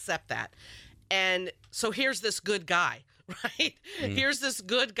want to accept that. And so here's this good guy, right? Here's this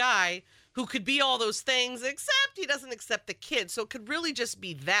good guy who could be all those things, except he doesn't accept the kids. So it could really just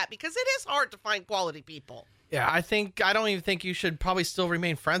be that, because it is hard to find quality people. Yeah, I don't even think you should probably still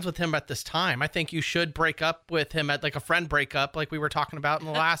remain friends with him at this time. I think you should break up with him at like a friend breakup, like we were talking about in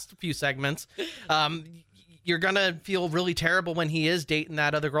the last few segments. You're going to feel really terrible when he is dating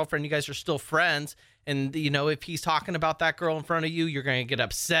that other girlfriend. You guys are still friends. And, you know, if he's talking about that girl in front of you, you're going to get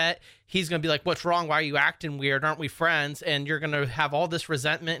upset. He's going to be like, what's wrong? Why are you acting weird? Aren't we friends? And you're going to have all this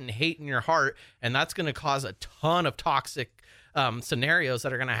resentment and hate in your heart. And that's going to cause a ton of toxic scenarios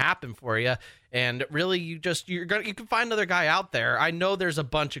that are going to happen for you. And really, you can find another guy out there. I know there's a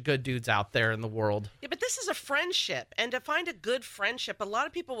bunch of good dudes out there in the world. Yeah, but this is a friendship. And to find a good friendship, a lot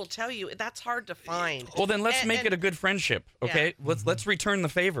of people will tell you that's hard to find. Well, then let's make it a good friendship, okay? Yeah. Let's return the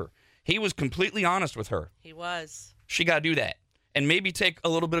favor. He was completely honest with her. He was. She got to do that. And maybe take a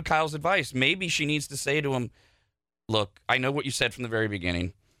little bit of Kyle's advice. Maybe she needs to say to him, look, I know what you said from the very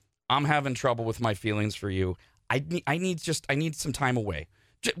beginning. I'm having trouble with my feelings for you. I need some time away.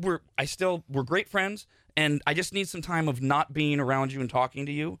 We're great friends, and I just need some time of not being around you and talking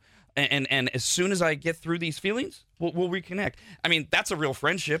to you. And as soon as I get through these feelings, we'll reconnect. I mean, that's a real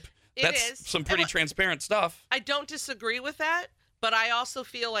friendship. That's some pretty transparent stuff. I don't disagree with that. But I also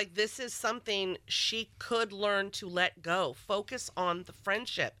feel like this is something she could learn to let go. Focus on the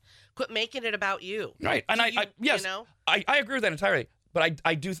friendship. Quit making it about you. Right. And yes, you know? I agree with that entirely. But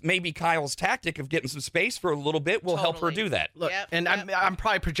I do, maybe Kyle's tactic of getting some space for a little bit will help her do that. Look, I'm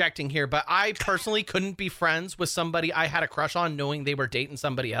probably projecting here, but I personally couldn't be friends with somebody I had a crush on knowing they were dating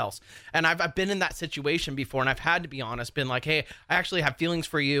somebody else. And I've been in that situation before, and I've had to be honest, been like, hey, I actually have feelings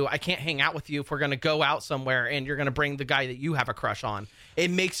for you. I can't hang out with you if we're going to go out somewhere and you're going to bring the guy that you have a crush on.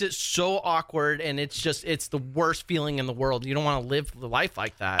 It makes it so awkward, and it's the worst feeling in the world. You don't want to live the life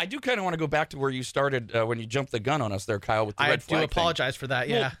like that. I do kind of want to go back to where you started when you jumped the gun on us there, Kyle, with the red flag. I do apologize for that,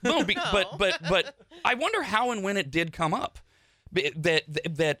 yeah. Well, but I wonder how and when it did come up.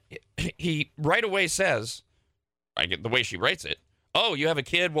 That he right away says, I get the way she writes it, oh, you have a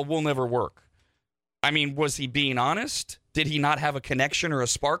kid? Well, we'll never work. I mean, was he being honest? Did he not have a connection or a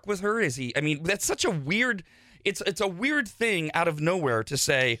spark with her? I mean, that's such a weird... It's a weird thing out of nowhere to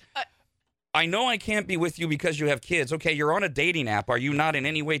say, I know I can't be with you because you have kids. Okay, you're on a dating app. Are you not in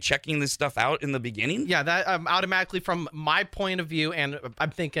any way checking this stuff out in the beginning? Yeah, that automatically from my point of view, and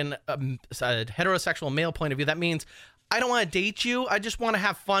I'm thinking a heterosexual male point of view, that means I don't want to date you. I just want to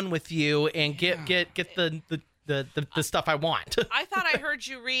have fun with you and get the stuff I want. I thought I heard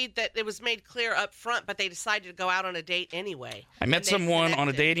you read that it was made clear up front, but they decided to go out on a date anyway. I met someone on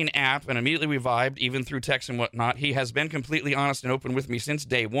a dating app, and immediately we vibed, even through text and whatnot. He has been completely honest and open with me since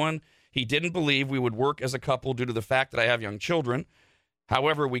day one. He didn't believe we would work as a couple due to the fact that I have young children.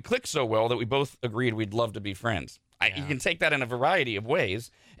 However, we clicked so well that we both agreed we'd love to be friends. You can take that in a variety of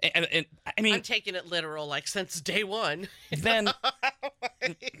ways. And I mean, I'm taking it literal, like since day one. Then,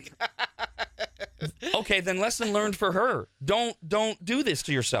 okay, then lesson learned for her. Don't do this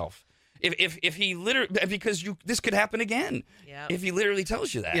to yourself. If he literally, because this could happen again. Yeah. If he literally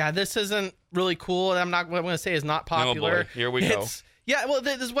tells you that. Yeah, this isn't really cool. What I'm going to say is not popular. Oh boy, here we go. Yeah, well,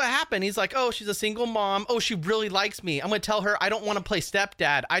 this is what happened. He's like, oh, she's a single mom. Oh, she really likes me. I'm going to tell her I don't want to play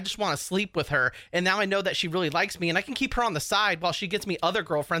stepdad. I just want to sleep with her. And now I know that she really likes me, and I can keep her on the side while she gets me other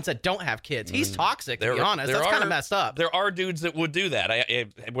girlfriends that don't have kids. He's toxic, to be honest. That's kind of messed up. There are dudes that would do that.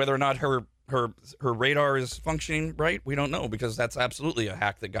 Whether or not her radar is functioning right, we don't know, because that's absolutely a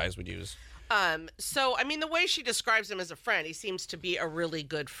hack that guys would use. So, I mean, the way she describes him as a friend, he seems to be a really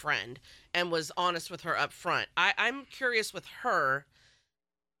good friend and was honest with her up front. I'm curious with her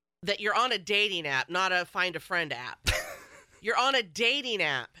that you're on a dating app, not a find a friend app. You're on a dating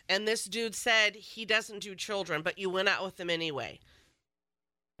app, and this dude said he doesn't do children, but you went out with him anyway.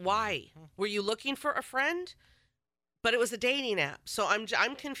 Why? Were you looking for a friend? But it was a dating app, so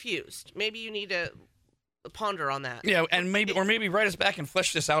I'm confused. Maybe you need to ponder on that. Yeah, and maybe write us back and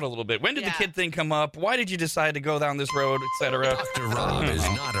flesh this out a little bit. When did the kid thing come up? Why did you decide to go down this road, etc.? Dr. Rob is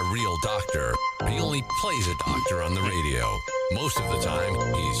not a real doctor. He only plays a doctor on the radio. Most of the time,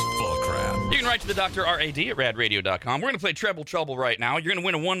 he's full of crap. You can write to the Dr. RAD at radradio.com. We're going to play Treble Trouble right now. You're going to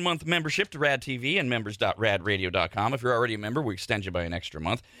win a 1-month membership to Rad TV and members.radradio.com. If you're already a member, we extend you by an extra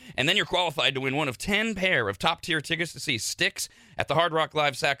month. And then you're qualified to win one of 10 pair of top-tier tickets to see Styx at the Hard Rock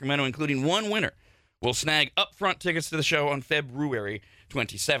Live Sacramento, including one winner. We'll snag upfront tickets to the show on February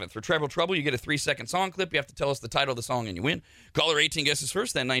 27th. For Treble Trouble, you get a 3-second song clip. You have to tell us the title of the song and you win. Caller 18 guesses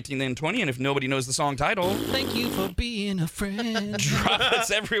first, then 19, then 20. And if nobody knows the song title... Thank you for being a friend. Drop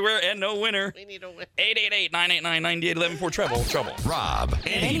it's everywhere and no winner. We need a win. 888-989-9811 for Treble Trouble. Rob,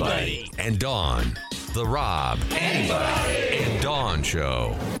 anybody, and Dawn. The Rob, anybody, and Dawn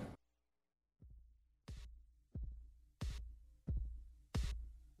Show.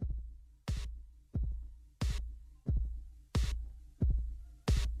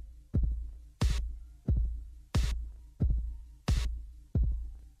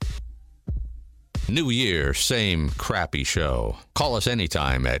 New year, same crappy show. Call us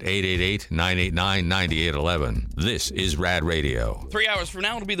anytime at 888-989-9811. This is Rad Radio. 3 hours from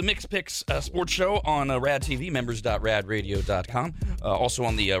now, it'll be the Mix Picks sports show on Rad TV, members.radradio.com. Also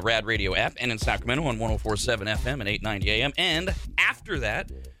on the Rad Radio app and in Sacramento on 104.7 FM and 890 AM. And after that,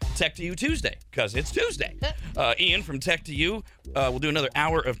 Tech to You Tuesday, because it's Tuesday. Ian from Tech to You will do another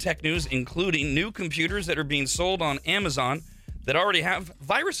hour of tech news, including new computers that are being sold on Amazon that already have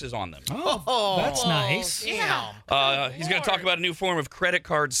viruses on them. Oh, that's nice. Yeah. He's going to talk about a new form of credit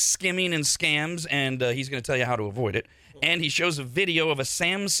card skimming and scams, and he's going to tell you how to avoid it. And he shows a video of a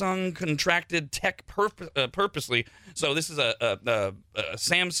Samsung contracted tech purposely. So this is a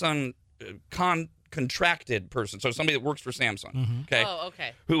Samsung contracted person, so somebody that works for Samsung, okay? Oh,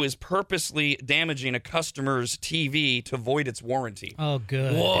 okay. Who is purposely damaging a customer's TV to void its warranty. Oh,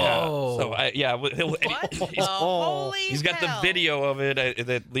 good. Whoa. Yeah. So Holy he's got the hell. video of it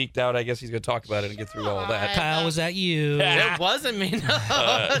that leaked out. I guess he's going to talk about it and get through all that. Kyle, was that you? It wasn't me.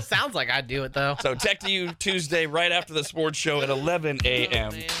 No. Sounds like I'd do it, though. So Tech to You Tuesday, right after the sports show at 11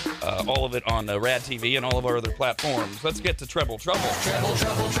 a.m. All of it on Rad TV and all of our other platforms. Let's get to Treble Trouble. Treble,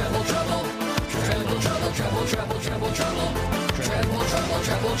 trouble, treble, trouble. Treble, trouble, trouble, trouble, trouble, trouble. Treble, trouble,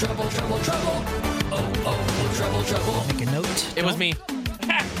 trouble, trouble, trouble, trouble. Oh, oh, trouble, trouble. Make a note. It was me.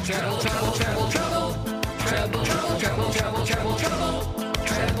 Treble, trouble, trouble, trouble. Treble, trouble, trouble, trouble, trouble, trouble.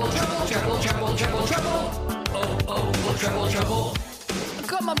 Treble, trouble, trouble, trouble, trouble, trouble. Oh, oh, trouble, trouble.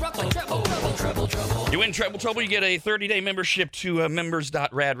 Come on, rock the treble, treble, treble, treble. You win Treble Trouble, you get a 30-day membership to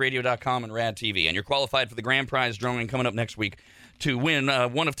members.radradio.com and Rad TV. And you're qualified for the grand prize drawing coming up next week to win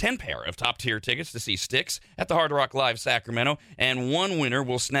one of 10 pair of top-tier tickets to see Styx at the Hard Rock Live Sacramento. And one winner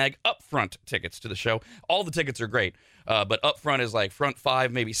will snag upfront tickets to the show. All the tickets are great, but upfront is like front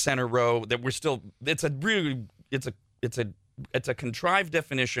 5, maybe center row. That we're still. It's a contrived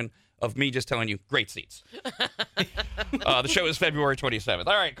definition of me just telling you great seats. The show is February 27th.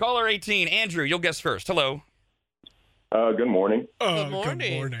 All right, caller 18, Andrew, you'll guess first. Hello. Good morning. Good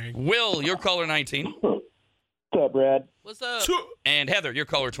morning. Will, you're caller 19. What's up, Brad? What's up? And Heather, you're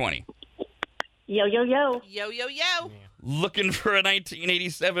caller 20. Yo, yo, yo. Yo, yo, yo. Looking for a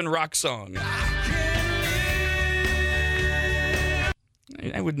 1987 rock song.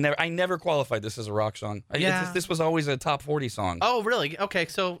 I never qualified this as a rock song. This was always a top 40 song. Oh, really? Okay,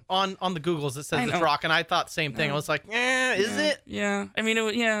 so on the Googles it says it's rock, and I thought same thing. I was like, is it? Yeah. I mean,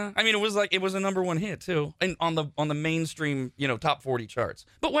 it was like it was a number one hit too, and on the mainstream, top 40 charts.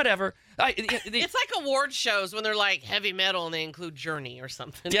 But whatever. It's like award shows when they're like heavy metal and they include Journey or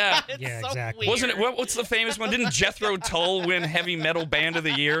something. Yeah. It's Yeah, so exactly. weird. Wasn't it? What's the famous one? Didn't Jethro Tull win Heavy Metal Band of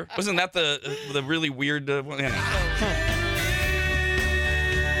the Year? Wasn't that the really weird one? Anyway.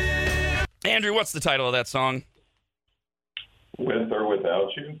 Andrew, what's the title of that song? With or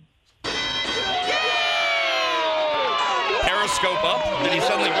without you? Periscope up? Did he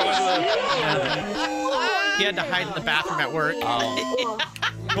suddenly go into He had to hide in the bathroom at work.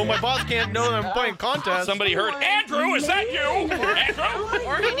 Well, my boss can't know that I'm playing contest. Somebody heard, Andrew, is that you? Andrew?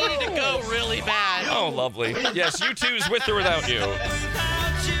 Or he needed to go really bad. Oh, lovely. Yes, you two's With or Without You.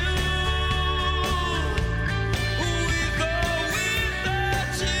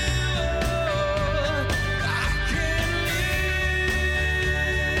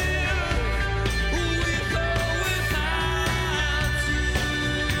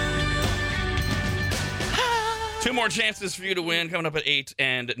 more chances for you to win coming up at 8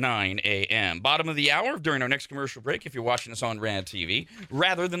 and 9 a.m. Bottom of the hour during our next commercial break, if you're watching us on RAD TV,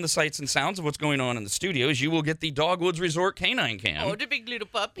 rather than the sights and sounds of what's going on in the studios, you will get the Dogwoods Resort Canine Cam. Oh, the big little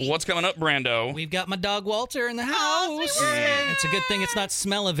puppy. What's coming up, Brando? We've got my dog Walter in the house. Oh, sweet Walter. It's a good thing it's not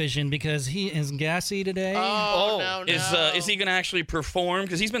smell-o-vision because he is gassy today. Oh, no. Is he going to actually perform?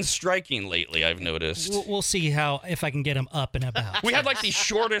 Because he's been striking lately, I've noticed. We'll see if I can get him up and about. We had like the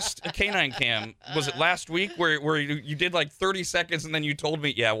shortest canine cam. Was it last week where you did like 30 seconds and then you told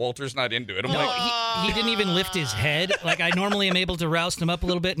me, yeah, Walter's not into it. I'm No, like, he didn't even lift his head. Like I normally am able to roust him up a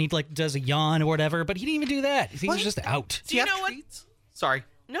little bit, and he like does a yawn or whatever. But he didn't even do that. He was just out. Do you know have what? treats? Sorry.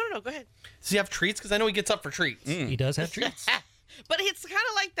 No, go ahead. Does he have treats? Because I know he gets up for treats. He does have treats. But it's kind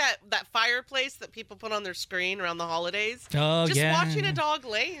of like that fireplace that people put on their screen around the holidays. Oh, Just yeah. watching a dog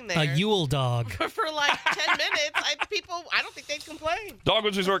laying there. A Yule dog. For like 10 minutes, I don't think they'd complain.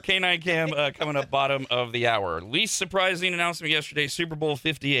 Dogwoods Resort Canine Cam coming up bottom of the hour. Least surprising announcement yesterday, Super Bowl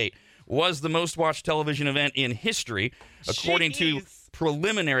 58 was the most watched television event in history, according to Jeez.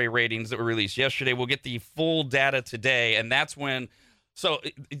 preliminary ratings that were released yesterday. We'll get the full data today, and that's when... So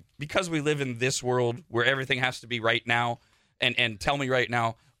because we live in this world where everything has to be right now, and tell me right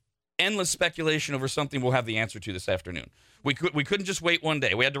now, endless speculation over something we'll have the answer to this afternoon. We couldn't just wait one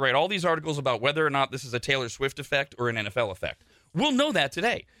day. We had to write all these articles about whether or not this is a Taylor Swift effect or an NFL effect. We'll know that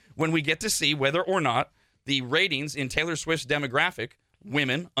today when we get to see whether or not the ratings in Taylor Swift's demographic,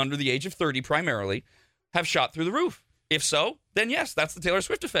 women under the age of 30 primarily, have shot through the roof. If so, then yes, that's the Taylor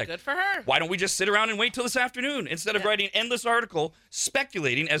Swift effect. Good for her. Why don't we just sit around and wait till this afternoon instead of writing endless article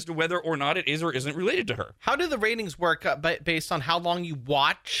speculating as to whether or not it is or isn't related to her? How do the ratings work based on how long you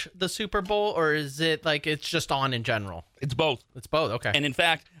watch the Super Bowl, or is it like it's just on in general? It's both. It's both, okay. And in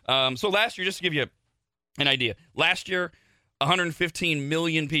fact, so last year, just to give you an idea, last year, 115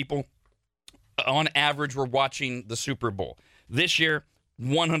 million people on average were watching the Super Bowl. This year,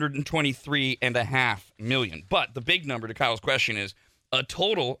 123.5 million. But the big number to Kyle's question is a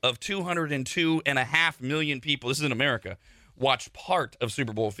total of 202.5 million people, this is in America, watched part of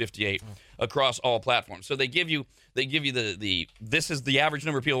Super Bowl 58 across all platforms. So they give you the this is the average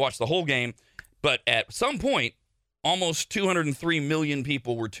number of people who watch the whole game, but at some point, almost 203 million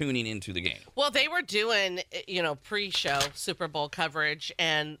people were tuning into the game. Well, they were doing, pre-show Super Bowl coverage,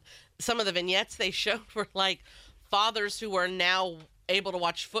 and some of the vignettes they showed were like fathers who are now able to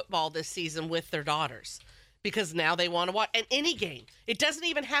watch football this season with their daughters because now they want to watch and any game. It doesn't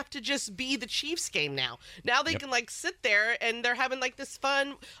even have to just be the Chiefs game now. Now they can sit there and they're having this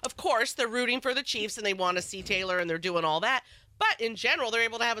fun. Of course, they're rooting for the Chiefs and they want to see Taylor and they're doing all that. But in general, they're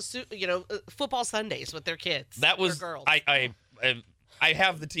able to have football Sundays with their kids. That was their girls. I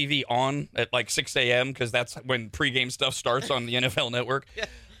have the TV on at 6 a.m. because that's when pregame stuff starts on the NFL Network. Yeah.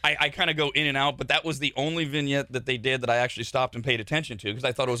 I kind of go in and out, but that was the only vignette that they did that I actually stopped and paid attention to because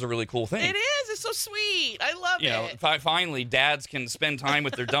I thought it was a really cool thing. It is. It's so sweet. I love it. Finally, dads can spend time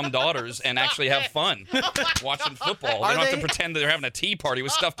with their dumb daughters and actually have fun watching football. They don't have to pretend that they're having a tea party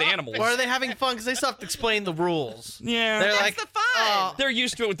with stuffed animals. Or are they having fun because they still have to explain the rules? Yeah. They're That's like, the fun. They're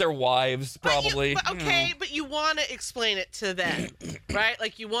used to it with their wives, probably. But you want to explain it to them, right?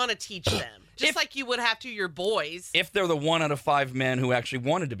 Like you want to teach them. Just like you would have to your boys. If they're the 1 out of 5 men who actually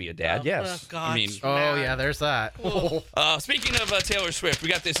wanted to be a dad, yes. Oh, gosh. I mean, yeah, there's that. speaking of Taylor Swift, we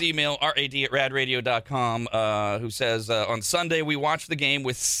got this email, rad@radradio.com, who says, on Sunday, we watched the game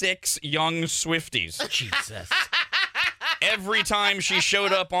with 6 young Swifties. Jesus. Every time she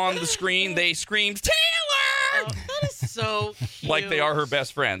showed up on the screen, they screamed, Taylor! That is so cute. Like they are her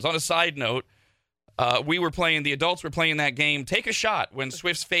best friends. On a side note, the adults were playing that game, Take a Shot, when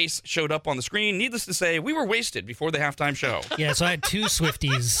Swift's face showed up on the screen. Needless to say, we were wasted before the halftime show. Yeah, so I had 2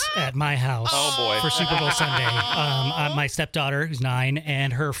 Swifties at my house for Super Bowl Sunday. My stepdaughter, who's 9,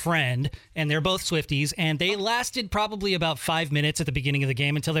 and her friend, and they're both Swifties, and they lasted probably about 5 minutes at the beginning of the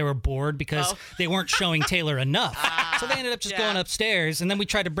game until they were bored because they weren't showing Taylor enough. So they ended up just going upstairs, and then we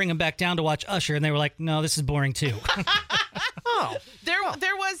tried to bring them back down to watch Usher, and they were like, no, this is boring too.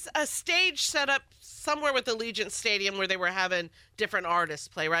 There was a stage set up somewhere with Allegiant Stadium where they were having different artists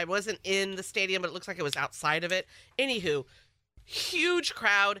play, right? It wasn't in the stadium, but it looks like it was outside of it. Anywho, huge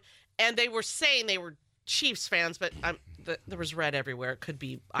crowd, and they were saying they were Chiefs fans, but there was red everywhere. It could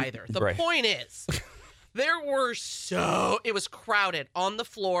be either. The point is, it was crowded on the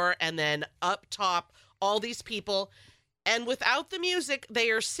floor and then up top, all these people. And without the music,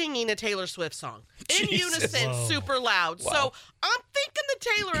 they are singing a Taylor Swift song in unison, super loud. Wow. So I'm thinking the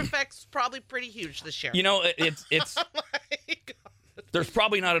Taylor effect's probably pretty huge this year. It's there's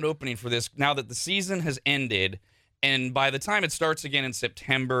probably not an opening for this now that the season has ended, and by the time it starts again in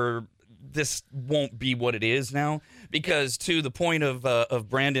September, this won't be what it is now, because to the point of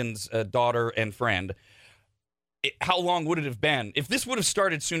Brandon's daughter and friend, how long would it have been if this would have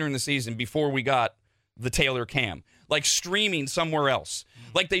started sooner in the season before we got the Taylor cam, like streaming somewhere else,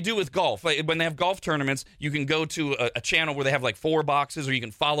 like they do with golf? Like when they have golf tournaments, you can go to a channel where they have like 4 boxes, or you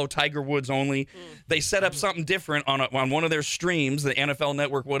can follow Tiger Woods only. They set up something different on one of their streams, the NFL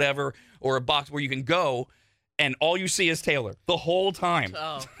Network, whatever, or a box where you can go, and all you see is Taylor the whole time.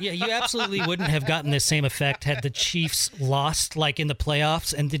 Oh. Yeah, you absolutely wouldn't have gotten the same effect had the Chiefs lost, like in the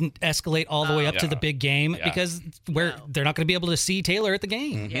playoffs, and didn't escalate all the way up to the big game, because they're not going to be able to see Taylor at the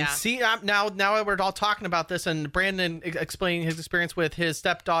game. Yeah. See, now we're all talking about this, and Brandon explaining his experience with his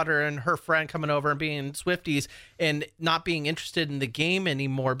stepdaughter and her friend coming over and being Swifties and not being interested in the game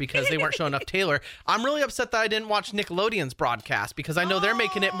anymore because they weren't showing enough Taylor. I'm really upset that I didn't watch Nickelodeon's broadcast, because I know they're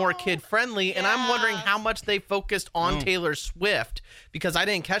making it more kid-friendly, and I'm wondering how much they focused on Taylor Swift, because I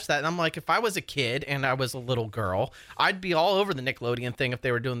didn't catch that. And I'm like, if I was a kid and I was a little girl, I'd be all over the Nickelodeon thing if they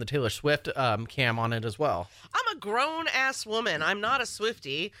were doing the Taylor Swift cam on it as well. I'm a grown-ass woman. I'm not a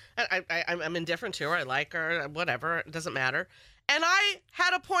Swiftie. I'm indifferent to her. I like her. Whatever. It doesn't matter. And I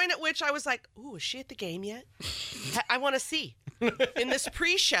had a point at which I was like, ooh, is she at the game yet? I want to see. In this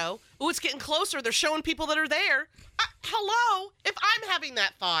pre-show, ooh, it's getting closer. They're showing people that are there. Hello? If I'm having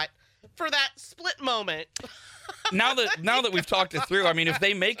that thought for that split moment. Now that we've talked it through, I mean, if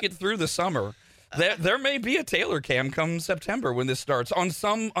they make it through the summer, there may be a Taylor cam come September when this starts on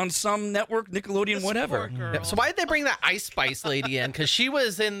some network, Nickelodeon, whatever. Yeah, so why did they bring that Ice Spice lady in? Because she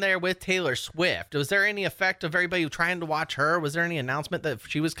was in there with Taylor Swift. Was there any effect of everybody trying to watch her? Was there any announcement that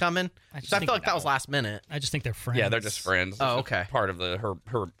she was coming? I feel like that was last minute. I just think they're friends. Yeah, they're just friends. Oh, okay. Part of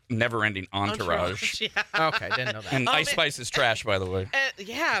her never-ending entourage. Yeah. Okay, didn't know that. And Ice Spice is trash, by the way.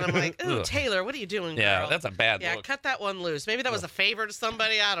 Yeah, and I'm like, ooh, Taylor, what are you doing, girl? Yeah, that's a bad Yeah, look. cut that one loose. Maybe that was a favor to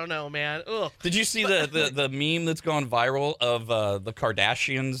somebody. I don't know, man. Ugh. Did you see the meme that's gone viral of the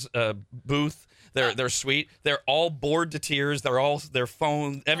Kardashians booth? They're sweet. They're all bored to tears. They're all their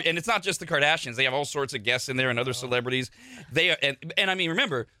phone, and it's not just the Kardashians. They have all sorts of guests in there and other celebrities. They and I mean,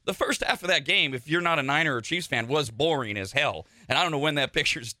 remember the first half of that game, if you're not a Niner or Chiefs fan, was boring as hell. And I don't know when that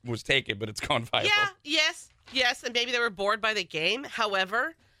picture was taken, but it's gone viral. Yeah, yes, and maybe they were bored by the game.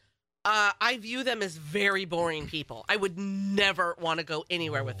 However, I view them as very boring people. I would never want to go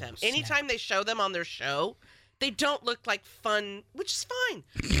anywhere with them. Anytime they show them on their show, they don't look like fun, which is fine.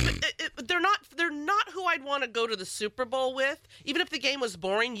 But they're not who I'd want to go to the Super Bowl with. Even if the game was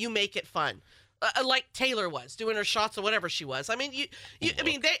boring, you make it fun. Like Taylor was doing her shots or whatever she was. I mean,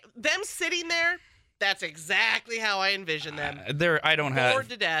 them sitting there. That's exactly how I envision them. I don't Bored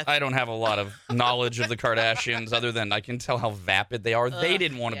to death. I don't have a lot of knowledge of the Kardashians other than I can tell how vapid they are. They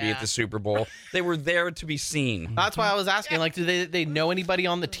didn't want to be at the Super Bowl. They were there to be seen. That's why I was asking, like, do they know anybody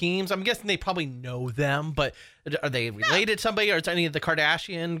on the teams? I'm guessing they probably know them, but are they related to somebody, or is any of the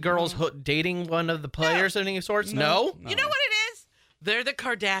Kardashian girls dating one of the players of any sorts? No? You know what it is? They're the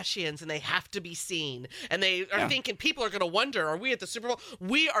Kardashians, and they have to be seen. And they are thinking people are going to wonder, are we at the Super Bowl?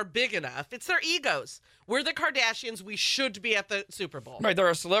 We are big enough. It's their egos. We're the Kardashians. We should be at the Super Bowl. Right. There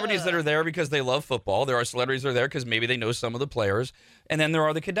are celebrities that are there because they love football. There are celebrities that are there because maybe they know some of the players. And then there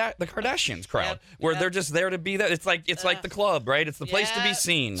are the Kardashians crowd, where they're just there to be there. It's like the club, right? It's the place to be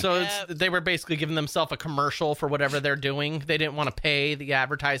seen. So they were basically giving themselves a commercial for whatever they're doing. They didn't want to pay the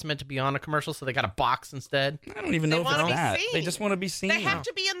advertisement to be on a commercial, so they got a box instead. I don't even know if it's that. Seen. They just want to be seen. They have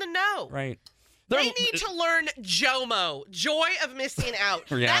to be in the know. Right. They need to learn JOMO, joy of missing out.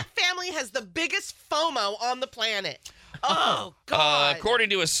 Yeah. That family has the biggest FOMO on the planet. Oh, God. According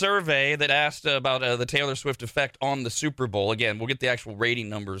to a survey that asked about the Taylor Swift effect on the Super Bowl, again, we'll get the actual rating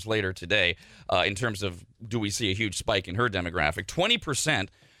numbers later today in terms of do we see a huge spike in her demographic. 20%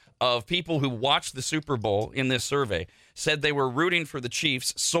 of people who watched the Super Bowl in this survey said they were rooting for the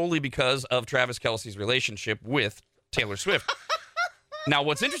Chiefs solely because of Travis Kelce's relationship with Taylor Swift. Now,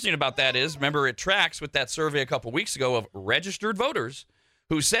 what's interesting about that is, remember, it tracks with that survey a couple weeks ago of registered voters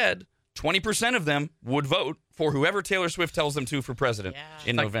who said 20% of them would vote for whoever Taylor Swift tells them to for president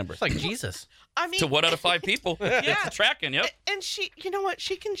in November. It's like Jesus. I mean, to 1 out of 5 people. It's tracking, yep. And she, you know what?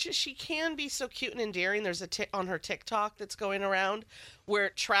 She can be so cute and endearing. There's on her TikTok that's going around where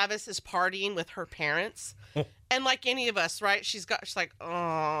Travis is partying with her parents. And like any of us, right? She's like,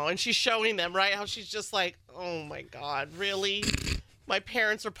 oh, and she's showing them, right? How she's just like, oh my God, really? My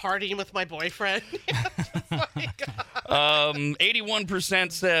parents are partying with my boyfriend.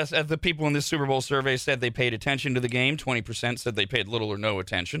 81% says the people in this Super Bowl survey said they paid attention to the game. 20% said they paid little or no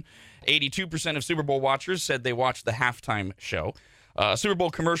attention. 82% of Super Bowl watchers said they watched the halftime show. Super Bowl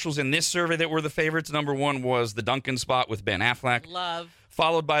commercials in this survey that were the favorites. Number 1 was the Dunkin' spot with Ben Affleck. Love.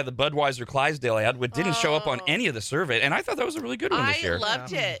 followed by the Budweiser Clydesdale ad, which didn't show up on any of the survey. And I thought that was a really good one this year. I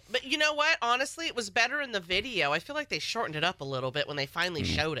loved it. But you know what? Honestly, it was better in the video. I feel like they shortened it up a little bit when they finally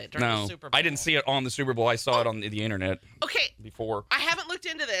showed it during the Super Bowl. I didn't see it on the Super Bowl. I saw it on the internet. Okay. Before. I haven't looked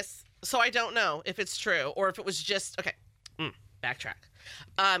into this, so I don't know if it's true or if it was just okay.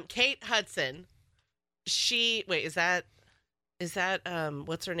 Backtrack. Kate Hudson. Is that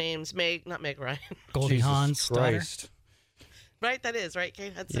what's her name's not Meg Ryan. Goldie Hawn's daughter. Right, that is right,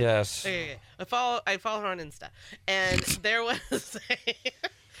 Kate Hudson. Yes. Okay. I follow her on Insta, and there was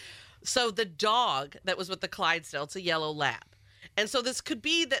so the dog that was with the Clydesdale. It's a yellow lab, and so this could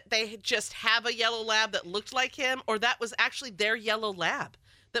be that they just have a yellow lab that looked like him, or that was actually their yellow lab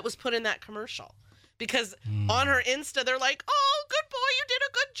that was put in that commercial. Because on her Insta, they're like, "Oh, good boy, you did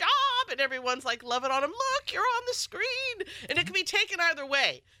a good job," and everyone's like loving on him. Look, you're on the screen, and it could be taken either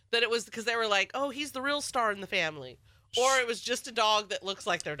way. That it was because they were like, "Oh, he's the real star in the family." Or it was just a dog that looks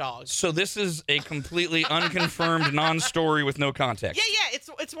like their dog. So this is a completely unconfirmed non-story with no context. Yeah,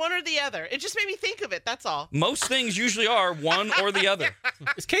 it's one or the other. It just made me think of it, that's all. Most things usually are one or the other.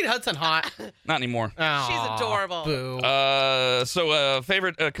 Is Kate Hudson hot? Not anymore. She's adorable. Boo.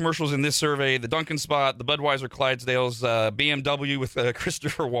 Favorite commercials in this survey, the Dunkin' Spot, the Budweiser Clydesdales, BMW with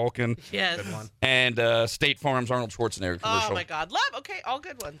Christopher Walken. Yes. Good one. And State Farm's Arnold Schwarzenegger commercial. Oh, my God. Love. Okay, all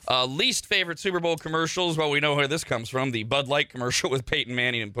good ones. Least favorite Super Bowl commercials, well, we know where this comes from. The Bud Light commercial with Peyton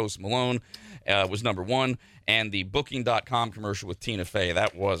Manning and Post Malone was number one. And the Booking.com commercial with Tina Fey.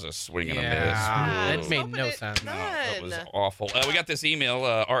 That was a swing and a miss. That made no sense. No, that was awful. We got this email,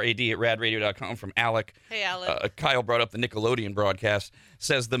 rad@radradio.com from Alec. Hey, Alec. Kyle brought up the Nickelodeon broadcast.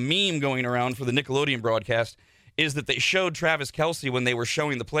 Says the meme going around for the Nickelodeon broadcast is that they showed Travis Kelce when they were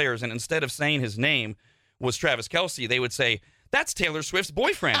showing the players, and instead of saying his name was Travis Kelce, they would say, "That's Taylor Swift's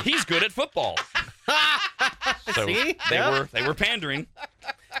boyfriend. He's good at football." So See? They were pandering.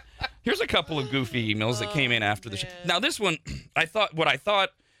 Here's a couple of goofy emails that came in after the show. Now, this one, I thought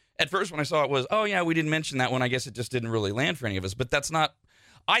at first when I saw it was, oh, yeah, we didn't mention that one. I guess it just didn't really land for any of us. But that's not,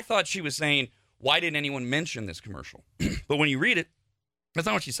 I thought she was saying, why didn't anyone mention this commercial? But when you read it, that's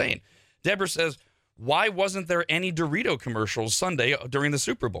not what she's saying. Deborah says, why wasn't there any Dorito commercials Sunday during the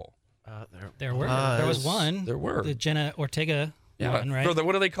Super Bowl? There were. There was one. There were. The Jenna Ortega one, right?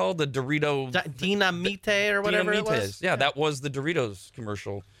 What are they called? The Dorito... Dinamite or whatever it was? Yeah, that was the Doritos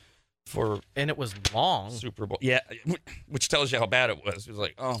commercial and it was long. Super Bowl. Yeah, which tells you how bad it was. It was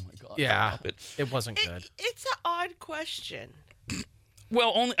like, oh, my God. Yeah, it wasn't good. It's an odd question.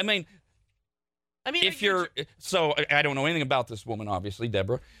 Well, I mean, if you're... So, I don't know anything about this woman, obviously,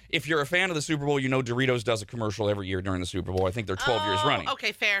 Deborah. If you're a fan of the Super Bowl, you know Doritos does a commercial every year during the Super Bowl. I think they're 12 years running.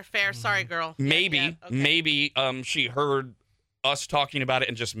 Okay, fair. Sorry, girl. Maybe she heard us talking about it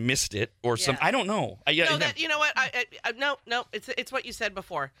and just missed it or some. I don't know. You know what? No. It's what you said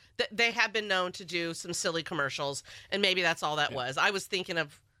before. They have been known to do some silly commercials, and maybe that's all that was. I was thinking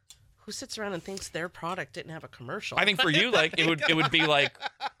of who sits around and thinks their product didn't have a commercial. I think for you, like it would be like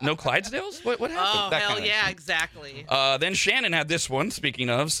no Clydesdales. What happened? Oh, that hell kind of yeah, thing. Exactly. Then Shannon had this one. Speaking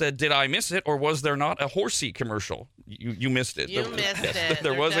of, said, "Did I miss it, or was there not a horsey commercial?" You missed it. You missed it.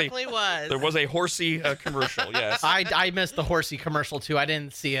 There definitely was. There was a horsey commercial. Yes. I missed the horsey commercial too. I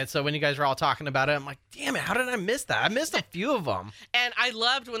didn't see it. So when you guys were all talking about it, I'm like, damn it, how did I miss that? I missed a few of them. And I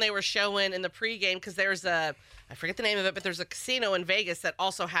loved when they were showing in the pregame because there's I forget the name of it, but there's a casino in Vegas that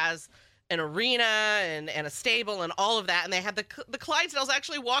also has an arena and a stable and all of that, and they had the Clydesdales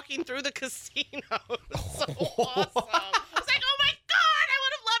actually walking through the casino. It was so awesome. I was like, oh my God, I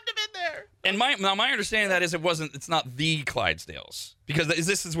would have loved to have been there. And my understanding of that is it's not the Clydesdales. Because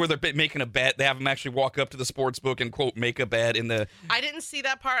this is where they're making a bet. They have them actually walk up to the sports book and, quote, make a bet in the... I didn't see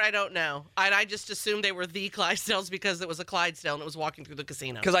that part. I don't know. I just assumed they were the Clydesdales because it was a Clydesdale and it was walking through the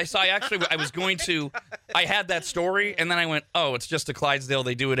casino. Because I was going to... I had that story, and then I went, oh, it's just a Clydesdale.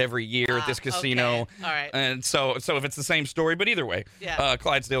 They do it every year at this casino. Okay. All right. And so if it's the same story, but either way,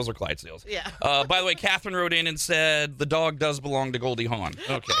 Clydesdales are Clydesdales. Yeah. By the way, Catherine wrote in and said, the dog does belong to Goldie Hawn.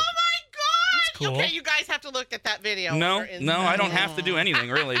 Okay. Oh, my God! Cool. Okay, you guys have to look at that video. No, I don't have to do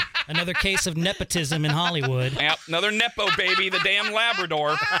anything, really. Another case of nepotism in Hollywood. Yep, another Nepo baby, the damn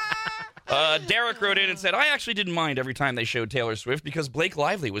Labrador. Derek wrote in and said, I actually didn't mind every time they showed Taylor Swift because Blake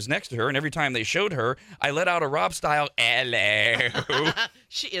Lively was next to her, and every time they showed her, I let out a Rob-style, hello.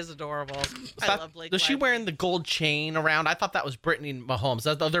 She is adorable. I love Blake Was she Lively. wearing the gold chain around? I thought that was Brittany Mahomes.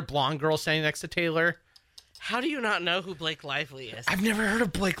 That's the other blonde girl standing next to Taylor. How do you not know who Blake Lively is? I've never heard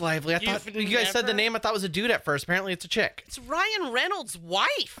of Blake Lively. I thought you guys said the name. I thought it was a dude at first. Apparently, it's a chick. It's Ryan Reynolds'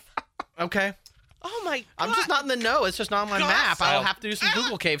 wife. Okay. Oh, my God. I'm just not in the know. It's just not on my map. I'll have to do some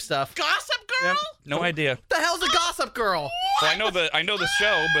Google Cave stuff. Gossip Girl? Yep. No idea. The hell's a Gossip Girl? Well, I know the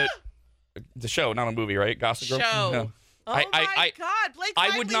show, but the show, not a movie, right? Gossip Girl. Show. No. Oh my God, Blake I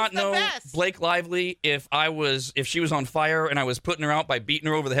Lively's would not the know best. Blake Lively if she was on fire and I was putting her out by beating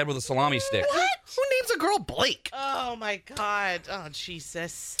her over the head with a salami stick. What? Who names a girl Blake? Oh my God. Oh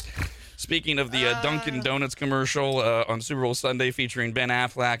Jesus. Speaking of the Dunkin' Donuts commercial on Super Bowl Sunday featuring Ben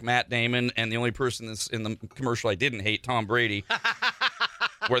Affleck, Matt Damon, and the only person that's in the commercial I didn't hate, Tom Brady,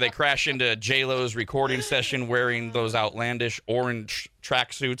 where they crash into J-Lo's recording session wearing those outlandish orange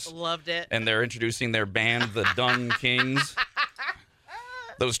tracksuits. Loved it. And they're introducing their band, the Dun Kings.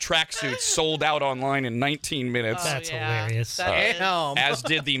 Those tracksuits sold out online in 19 minutes. That's hilarious. Damn. As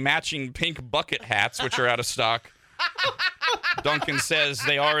did the matching pink bucket hats, which are out of stock. Duncan says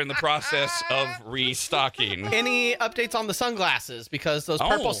they are in the process of restocking. Any updates on the sunglasses? Because those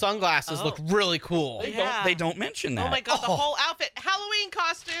purple sunglasses look really cool. They don't mention that. Oh my God, the whole outfit. Halloween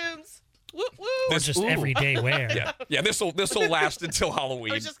costumes. Woo woo. Or just everyday wear. Yeah, this will last until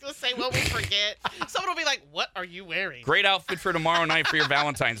Halloween. I was just gonna say, what we forget. Someone will be like, "What are you wearing?" Great outfit for tomorrow night for your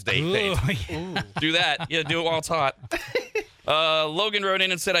Valentine's Day date. Do that. Yeah, do it while it's hot. Logan wrote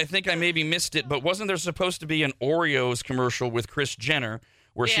in and said, I think I maybe missed it, but wasn't there supposed to be an Oreos commercial with Kris Jenner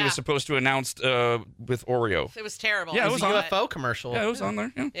where she was supposed to announce with Oreo? It was terrible. Yeah, It was a UFO commercial. Yeah, it was on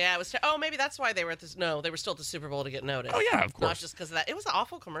there. Yeah, it was. Maybe that's why they were at this. No, they were still at the Super Bowl to get noticed. Oh, yeah, of course. Not just because of that. It was an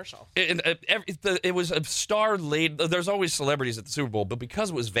awful commercial. It was a star laid. There's always celebrities at the Super Bowl, but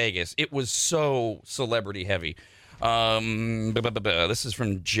because it was Vegas, it was so celebrity heavy. This is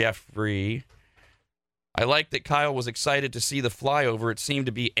from Jeffrey. I like that Kyle was excited to see the flyover. It seemed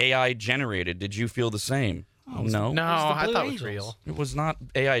to be AI generated. Did you feel the same? No. No, I thought it was real. It was not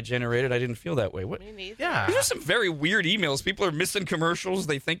AI generated. I didn't feel that way. What? Me neither. Yeah. These are some very weird emails. People are missing commercials.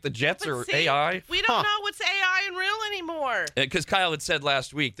 They think the jets are See, AI. We don't know what's AI and real anymore. Because Kyle had said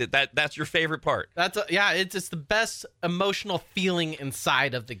last week that's your favorite part. It's the best emotional feeling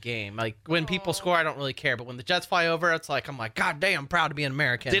inside of the game. Like when people score, I don't really care, but when the Jets fly over, it's like I'm like, God damn, I'm proud to be an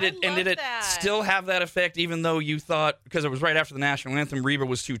American. Did it still have that effect, even though you thought, because it was right after the national anthem, Reba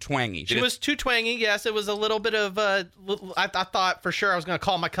was too twangy? She was too twangy. Yes, it was a little bit of. I thought for sure I was going to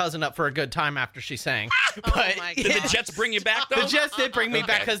call my cousin up for a good time after she sang. But did the Jets bring you back though? The Jets did bring me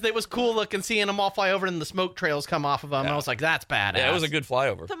back because it was cool looking seeing them all fly over and the smoke trails come off of them. I was like, that's badass. Yeah, it was a good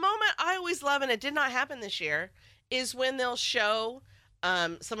flyover. The moment I always love, and it did not happen this year, is when they'll show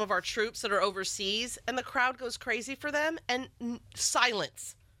some of our troops that are overseas and the crowd goes crazy for them and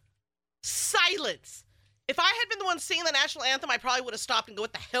silence. Silence. If I had been the one singing the national anthem, I probably would have stopped and go,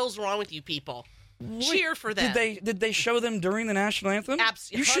 what the hell's wrong with you people? Cheer for them. Did they show them during the national anthem?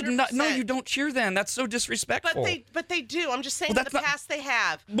 Absolutely. You should not. No, you don't cheer then. That's so disrespectful. But they do. I'm just saying in the past they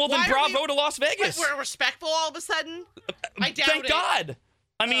have. Well, then bravo to Las Vegas. We're respectful all of a sudden. I doubt Thank it. God.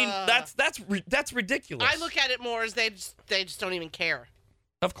 I mean, that's ridiculous. I look at it more as they just don't even care.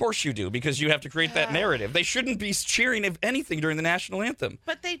 Of course you do, because you have to create that narrative. They shouldn't be cheering if anything during the national anthem.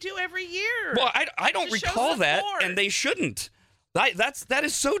 But they do every year. Well, I don't recall that, and they shouldn't. That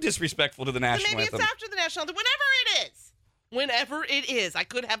is so disrespectful to the national maybe anthem. Maybe it's after the national anthem. Whenever it is. I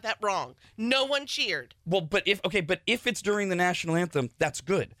could have that wrong. No one cheered. Well, but if it's during the national anthem, that's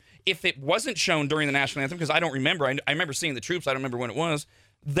good. If it wasn't shown during the national anthem, because I don't remember, I remember seeing the troops, I don't remember when it was,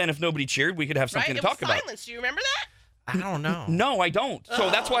 then if nobody cheered, we could have something to talk about. Silence. Do you remember that? I don't know. No, I don't. So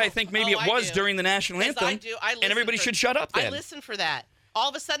that's why I think maybe it was during the national anthem. I do. And everybody should shut up then. I listen for that. All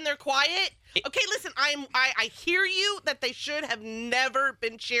of a sudden they're quiet. Okay, listen, I hear you that they should have never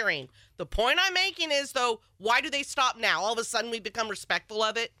been cheering. The point I'm making is, though, why do they stop now? All of a sudden we become respectful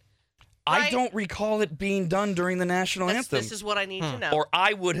of it? Right? I don't recall it being done during the national anthem. This is what I need to know. Or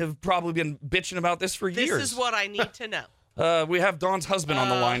I would have probably been bitching about this for years. This is what I need to know. We have Dawn's husband on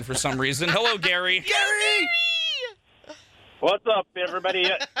the line for some reason. Hello, Gary. Gary! What's up, everybody?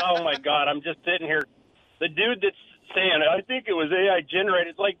 Oh, my God, I'm just sitting here. The dude that's saying, I think it was AI generated.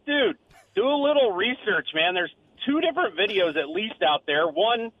 It's like, dude, do a little research, man. There's two different videos at least out there.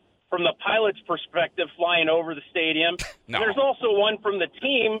 One from the pilot's perspective flying over the stadium. No. And there's also one from the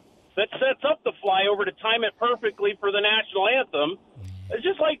team that sets up the flyover to time it perfectly for the national anthem. It's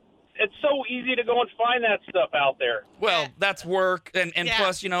just like, it's so easy to go and find that stuff out there. Well, that's work, and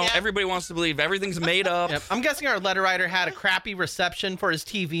plus, everybody wants to believe everything's made up. Yep. I'm guessing our letter writer had a crappy reception for his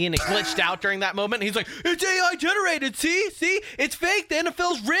TV, and it glitched out during that moment. And he's like, it's AI generated, see? It's fake. The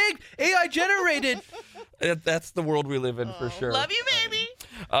NFL's rigged. AI generated. That's the world we live in for sure. Love you, baby.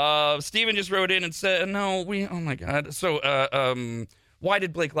 Steven just wrote in and said, oh my God. So, why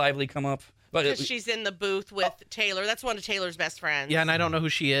did Blake Lively come up? But Because she's in the booth with Taylor. That's one of Taylor's best friends. Yeah, and I don't know who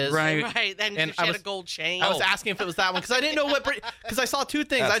she is. Right. Right. Then And she I had was- a gold chain. I was asking if it was that one because I didn't know what. Because I saw two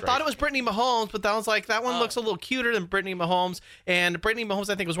things. That's I thought right. it was Brittany Mahomes, but I was like, that one looks a little cuter than Brittany Mahomes. And Brittany Mahomes,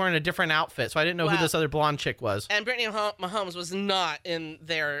 I think, was wearing a different outfit, so I didn't know who Wow. this other blonde chick was. And Brittany Mahomes was not in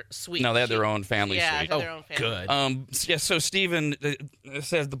their suite. No, they had their own family Yeah, suite. they had their own family. Good. Yeah, so Steven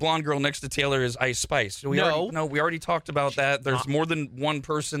says the blonde girl next to Taylor is Ice Spice. We No. we already talked about that. There's more than one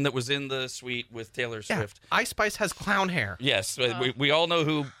person that was in the suite with Taylor Yeah, Swift. Ice Spice has clown hair. Yes, we all know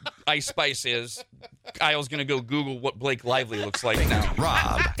who Ice Spice is. Kyle's going to go Google what Blake Lively looks like now.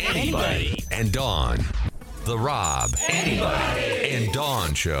 Rob, anybody, and Dawn. The Rob, anybody, and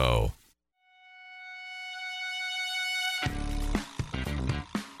Dawn Show.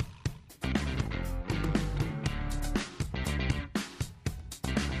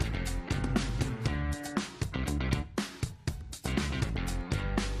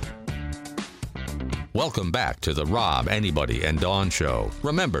 Welcome back to the Rob, Anybody, and Dawn Show.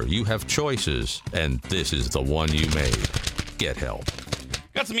 Remember, you have choices, and this is the one you made. Get help.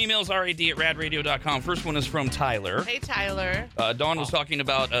 Got some emails, rad@radradio.com. First one is from Tyler. Hey, Tyler. Dawn was talking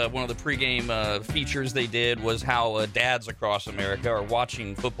about one of the pregame features they did was how dads across America are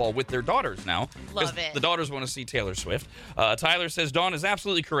watching football with their daughters now. Love it. The daughters want to see Taylor Swift. Tyler says, Dawn is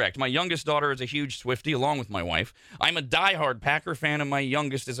absolutely correct. My youngest daughter is a huge Swiftie, along with my wife. I'm a diehard Packer fan, and my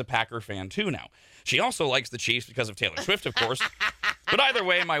youngest is a Packer fan, too, now. She also likes the Chiefs because of Taylor Swift, of course. But either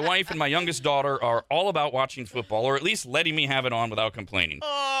way, my wife and my youngest daughter are all about watching football, or at least letting me have it on without complaining.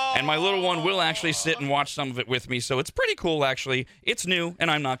 And my little one will actually sit and watch some of it with me, so it's pretty cool, actually. It's new, and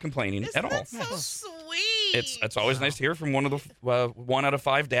I'm not complaining at all. So sweet. It's always nice to hear from one of the 1 out of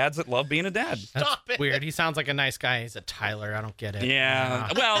 5 dads that love being a dad. Stop it. Weird. He sounds like a nice guy. He's a Tyler. I don't get it. Yeah.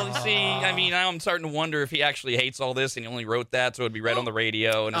 Well, see, I mean, now I'm starting to wonder if he actually hates all this and he only wrote that so it'd be read on the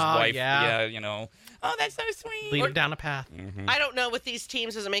radio and his wife, yeah. you know. Oh, that's so sweet. Lead him down a path. I don't know with these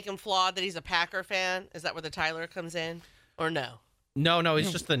teams, does it make him flawed that he's a Packer fan? Is that where the Tyler comes in? Or no? No,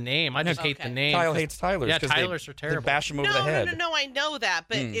 it's just the name. I just hate the name. Kyle hates Tylers. Yeah, 'cause Tylers they, are terrible. They bash him over the head. No, I know that.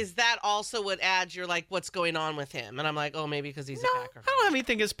 But is that also what adds you're like, what's going on with him? And I'm like, oh, maybe because he's a Packer fan. I don't have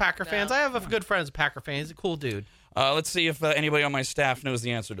anything against Packer fans. I have a good friend who's a Packer fan. He's a cool dude. Let's see if anybody on my staff knows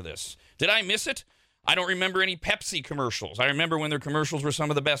the answer to this. Did I miss it? I don't remember any Pepsi commercials. I remember when their commercials were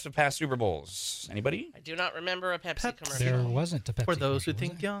some of the best of past Super Bowls. Anybody? I do not remember a Pepsi commercial. There wasn't a Pepsi For those who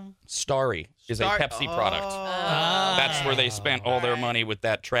commercial, think young. Starry is a Pepsi product. That's where they spent all their money with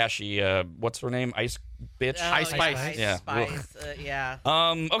that trashy, what's her name? Ice bitch? Oh, Ice Spice. Ice Yeah. Spice. Yeah.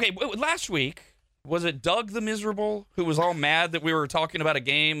 Okay, last week, was it Doug the Miserable who was all mad that we were talking about a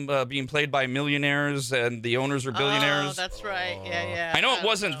game being played by millionaires and the owners are billionaires? Oh, that's right. Yeah. I know it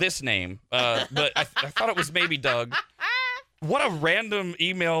wasn't this name, but I thought it was maybe Doug. What a random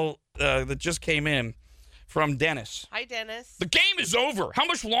email that just came in from Dennis. Hi, Dennis. The game is over. How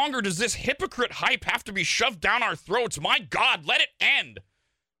much longer does this hypocrite hype have to be shoved down our throats? My God, let it end.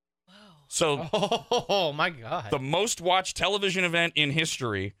 Wow. So, Oh, my God. the most watched television event in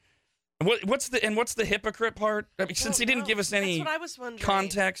history. What's the hypocrite part? I mean, since he didn't give us any That's what I was wondering.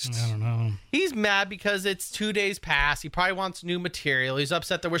 context. I don't know. He's mad because it's 2 days past. He probably wants new material. He's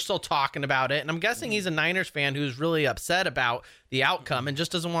upset that we're still talking about it. And I'm guessing he's a Niners fan who's really upset about the outcome and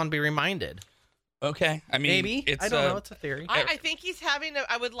just doesn't want to be reminded. Okay, I mean, Maybe. it's, I don't know. It's a theory. I think he's having.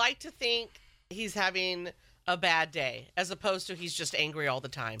 I would like to think he's having a bad day, as opposed to he's just angry all the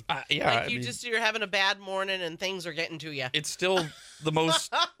time. yeah, Like you're having a bad morning and things are getting to you. It's still the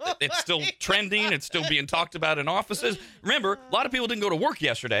most. It's still trending. It's still being talked about in offices. Remember, a lot of people didn't go to work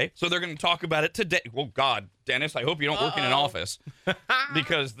yesterday, so they're going to talk about it today. Well, God, Dennis, I hope you don't work in an office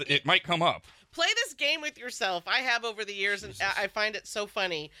because it might come up. Play this game with yourself. I have over the years, and I find it so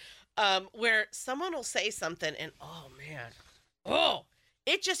funny, where someone will say something, and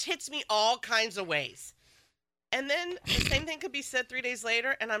it just hits me all kinds of ways. And then the same thing could be said 3 days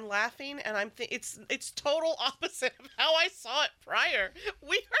later, and I'm laughing, and it's total opposite of how I saw it prior.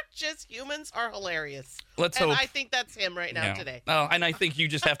 We are just humans are hilarious. Let's and hope. I think that's him right now today. Oh, and I think you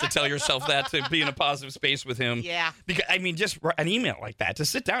just have to tell yourself that to be in a positive space with him. Yeah. Because I mean, just an email like that, to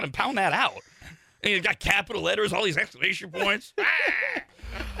sit down and pound that out. And you got capital letters, all these exclamation points.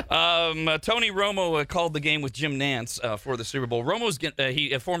 Tony Romo called the game with Jim Nantz for the Super Bowl. Romo's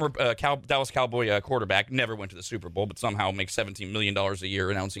a former Dallas Cowboy quarterback, never went to the Super Bowl, but somehow makes $17 million a year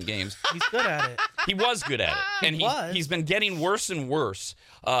announcing games. He's good at it. He was good at it, and he's been getting worse and worse.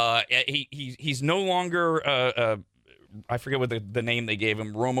 He's no longer. I forget what the name they gave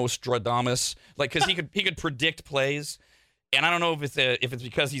him, Romo Stradamus, like because he could predict plays. And I don't know if it's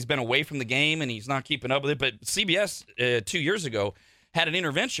because he's been away from the game and he's not keeping up with it. But CBS 2 years ago had an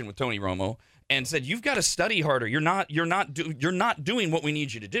intervention with Tony Romo and said, "You've got to study harder. You're not doing what we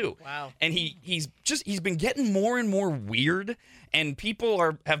need you to do." Wow. And he's been getting more and more weird, and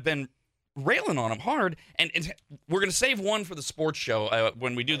people have been railing on him hard. And we're going to save one for the sports show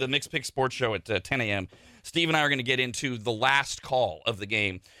when we do the Mixed Pick Sports Show at 10 a.m. Steve and I are going to get into the last call of the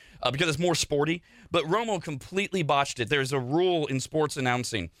game because it's more sporty. But Romo completely botched it. There's a rule in sports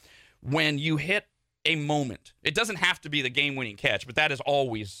announcing when you hit a moment. It doesn't have to be the game-winning catch, but that is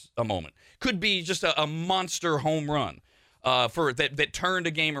always a moment. Could be just a monster home run that turned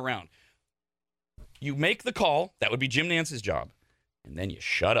a game around. You make the call. That would be Jim Nance's job. And then you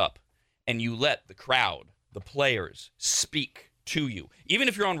shut up. And you let the crowd, the players, speak to you. Even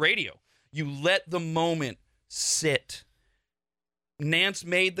if you're on radio, you let the moment sit. Nance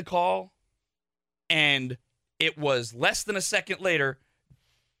made the call, and it was less than a second later.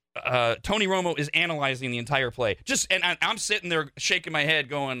 Tony Romo is analyzing the entire play. And I'm sitting there shaking my head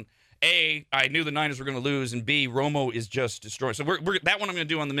going, A, I knew the Niners were going to lose, and B, Romo is just destroyed. So that one I'm going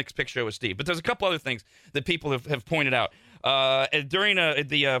to do on the Mixed Pick Show with Steve. But there's a couple other things that people have pointed out. During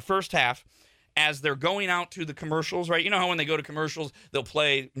the first half, as they're going out to the commercials, right? You know how when they go to commercials, they'll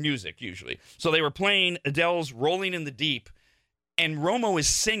play music usually. So they were playing Adele's Rolling in the Deep, and Romo is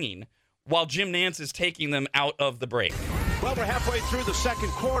singing while Jim Nance is taking them out of the break. Well, we're halfway through the second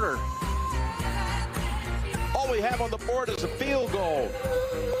quarter. All we have on the board is a field goal.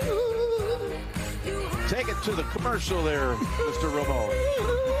 Take it to the commercial there, Mr. Romo.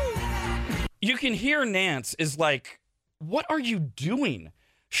 You can hear Nance is like, what are you doing?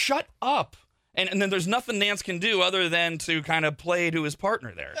 Shut up. And then there's nothing Nance can do other than to kind of play to his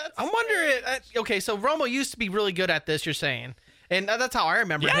partner there. I wonder, okay, so Romo used to be really good at this, you're saying. And that's how I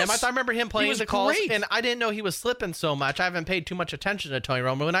remember him. I remember him playing the calls, and I didn't know he was slipping so much. I haven't paid too much attention to Tony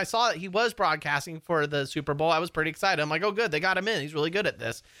Romo. When I saw that he was broadcasting for the Super Bowl, I was pretty excited. I'm like, oh, good, they got him in. He's really good at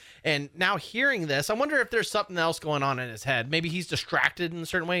this. And now hearing this, I wonder if there's something else going on in his head. Maybe he's distracted in a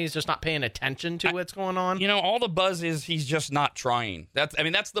certain way. He's just not paying attention to what's going on. You know, all the buzz is he's just not trying. That's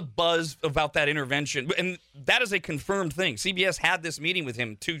the buzz about that intervention. And that is a confirmed thing. CBS had this meeting with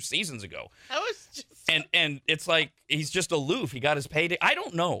him 2 seasons ago. I was just... And it's like he's just aloof. He got his payday. I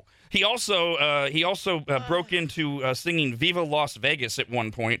don't know. He also broke into singing "Viva Las Vegas" at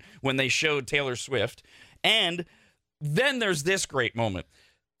one point when they showed Taylor Swift. And then there's this great moment.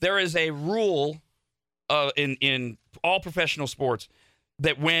 There is a rule in all professional sports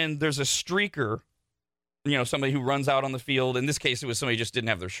that when there's a streaker, you know, somebody who runs out on the field. In this case, it was somebody who just didn't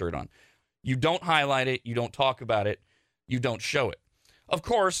have their shirt on. You don't highlight it. You don't talk about it. You don't show it. Of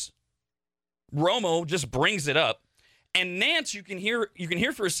course, Romo just brings it up, and Nance, you can hear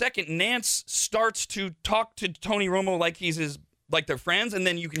for a second, Nance starts to talk to Tony Romo like they're friends, and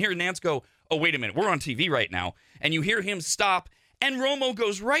then you can hear Nance go, "Oh, wait a minute, we're on TV right now," and you hear him stop, and Romo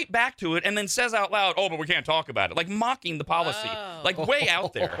goes right back to it, and then says out loud, "Oh, but we can't talk about it," like mocking the policy, like way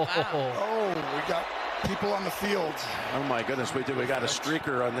out there. Oh, we got people on the field. Oh my goodness, we do. We got a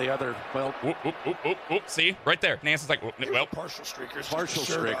streaker on the other. Well, see right there. Nance is like, well, partial streakers. Partial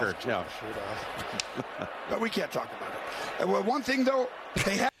streaker. Yeah. But we can't talk about it. Well, one thing though,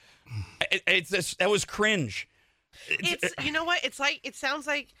 they have. That was cringe. It's you know what? It sounds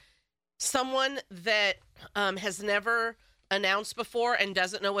like someone that has never announced before and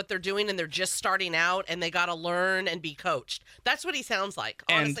doesn't know what they're doing, and they're just starting out and they got to learn and be coached. That's what he sounds like.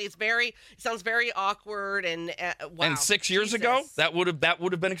 Honestly, it sounds very awkward and wow. And 6 years ago, that would have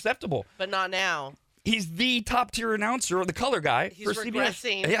been acceptable. But not now. He's the top tier announcer, the color guy for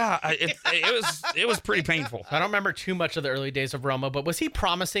regressing. CBS. Yeah, it was pretty painful. I don't remember too much of the early days of Romo, but was he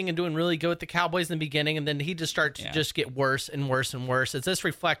promising and doing really good with the Cowboys in the beginning, and then he just started to just get worse and worse and worse? Is this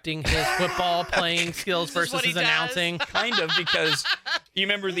reflecting his football playing skills versus his announcing? Kind of, because you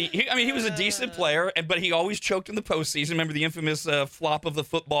remember he was a decent player, but he always choked in the postseason. Remember the infamous flop of the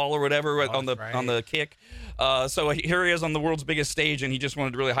football or whatever on the kick. So here he is on the world's biggest stage, and he just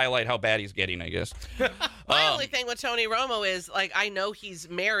wanted to really highlight how bad he's getting, I guess. My only thing with Tony Romo is, like, I know he's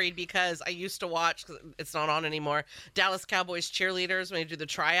married because I used to watch, cause it's not on anymore, Dallas Cowboys cheerleaders when they do the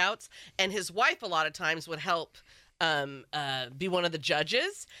tryouts, and his wife a lot of times would help be one of the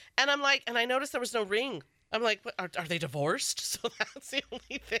judges, and I'm like, and I noticed there was no ring. I'm like, what, are they divorced? So that's the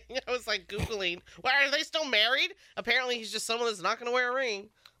only thing I was like Googling. Well, are they still married? Apparently he's just someone that's not going to wear a ring.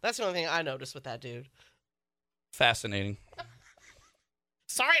 That's the only thing I noticed with that dude. Fascinating.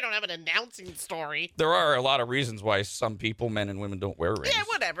 Sorry I don't have an announcing story. There are a lot of reasons why some people, men and women, don't wear rings. Yeah,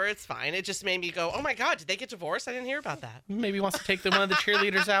 whatever. It's fine. It just made me go, oh my God, did they get divorced? I didn't hear about that. Maybe he wants to take one of the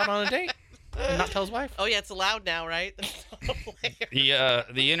cheerleaders out on a date and not tell his wife. Oh, yeah, it's allowed now, right?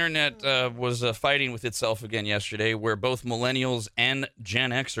 The internet was fighting with itself again yesterday, where both millennials and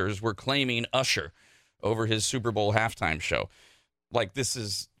Gen Xers were claiming Usher over his Super Bowl halftime show. Like, this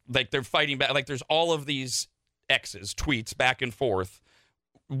is, like, they're fighting back. Like, there's all of these X's, tweets back and forth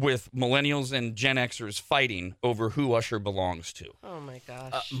with millennials and Gen Xers fighting over who Usher belongs to. Oh, my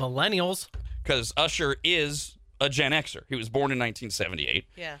gosh. Millennials? Because Usher is a Gen Xer. He was born in 1978.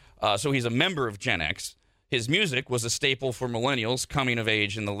 Yeah. So he's a member of Gen X. His music was a staple for millennials coming of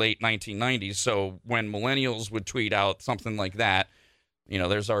age in the late 1990s. So when millennials would tweet out something like that, you know,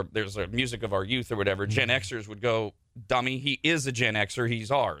 there's our music of our youth or whatever, Gen Xers would go, dummy, he is a Gen Xer,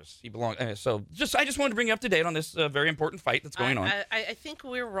 he's ours. He belongs. So I just wanted to bring you up to date on this very important fight that's going on. I think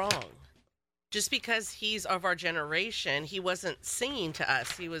we're wrong. Just because he's of our generation, he wasn't singing to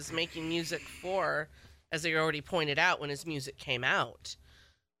us. He was making music for, as they already pointed out, when his music came out.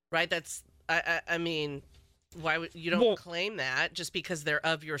 Right? That's, I mean, why would you don't claim that just because they're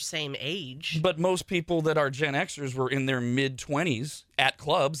of your same age? But most people that are Gen Xers were in their mid-20s at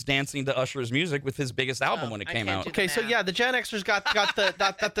clubs dancing to Usher's music with his biggest album when it came out. Okay, so yeah, the Gen Xers got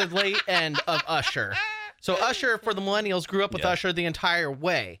the late end of Usher. So Usher, for the millennials, grew up with Usher the entire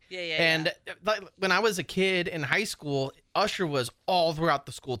way. And when I was a kid in high school, Usher was all throughout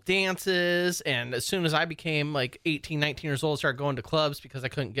the school dances. And as soon as I became like 18, 19 years old, started going to clubs because I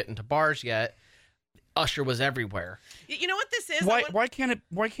couldn't get into bars yet, Usher was everywhere. You know what this is? Why can't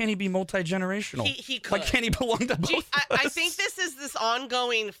he be multi-generational? He could. Why can't he belong to both? I think this is this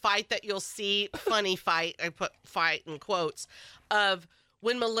ongoing fight that you'll see, funny fight, I put fight in quotes, of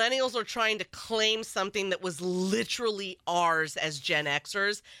when millennials are trying to claim something that was literally ours as Gen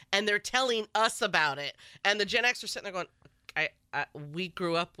Xers, and they're telling us about it. And the Gen Xers are sitting there going, we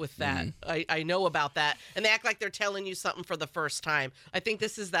grew up with that. I know about that. And they act like they're telling you something for the first time. I think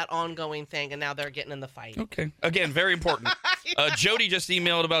this is that ongoing thing, and now they're getting in the fight. Okay. Again, very important. Jody just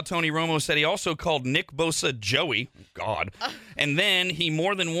emailed about Tony Romo, said he also called Nick Bosa Joey. God. And then he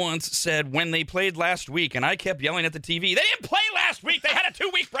more than once said, when they played last week, and I kept yelling at the TV, they didn't play last week. They had a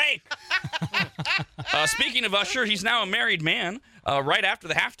 2-week break. Speaking of Usher, he's now a married man. Right after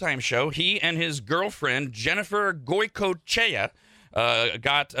the halftime show, he and his girlfriend, Jennifer Goycochea,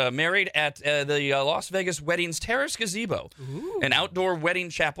 got married at the Las Vegas Weddings Terrace Gazebo, an outdoor wedding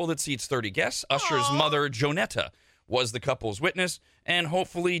chapel that seats 30 guests. Usher's mother, Jonetta, was the couple's witness, and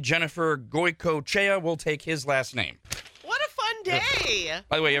hopefully Jennifer Goycochea will take his last name. What a fun day!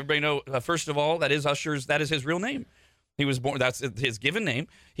 By the way, everybody know, first of all, that is his real name. He was born, that's his given name.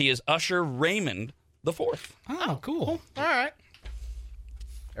 He is Usher Raymond the Fourth. Oh, cool. All right.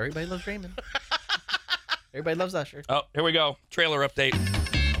 Everybody loves Raymond. Everybody loves Usher. Oh, here we go. Trailer update.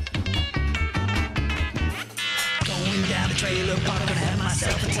 Going down the trailer park, gonna have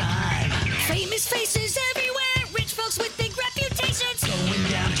myself a time. Famous faces everywhere, rich folks with big reputations.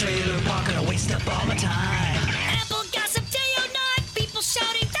 Going down the trailer park, gonna waste up all my time. Apple gossip day or night, people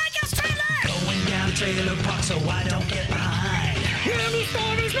shouting, that guy's trailer. Going down the trailer park, so I don't get behind. Many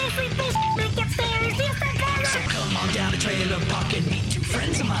stories, mostly bullshit, get stories, So come on down the trailer park and meet two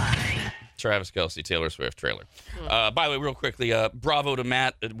friends of mine. Travis Kelce, Taylor Swift trailer. By the way, real quickly, bravo to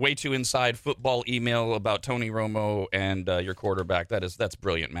Matt. Way too inside football email about Tony Romo and your quarterback. That's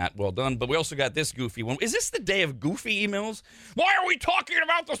brilliant, Matt. Well done. But we also got this goofy one. Is this the day of goofy emails? Why are we talking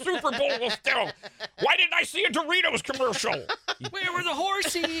about the Super Bowl still? Why didn't I see a Doritos commercial? Where were the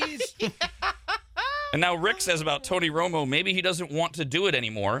horses? And now Rick says about Tony Romo, maybe he doesn't want to do it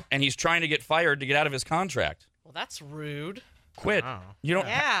anymore, and he's trying to get fired to get out of his contract. Well, that's rude. Quit. You don't.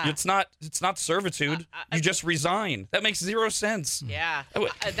 Yeah. It's not servitude. You just resign. That makes zero sense. Yeah.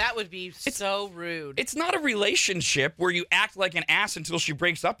 That would be so rude. It's not a relationship where you act like an ass until she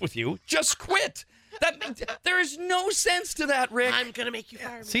breaks up with you. Just quit. There is no sense to that, Rick. I'm gonna make you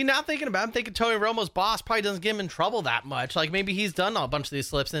fire me. See, now thinking about it, I'm thinking Tony Romo's boss probably doesn't get him in trouble that much. Like maybe he's done a bunch of these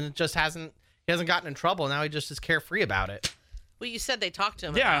slips and it just hasn't gotten in trouble. Now he just is carefree about it. Well, you said they talked to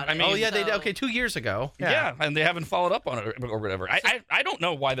him. Yeah, about I mean, it, they did. Okay, 2 years ago. Yeah, and they haven't followed up on it or whatever. I don't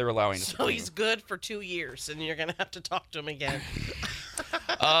know why they're allowing it. So he's good for 2 years, and you're gonna have to talk to him again.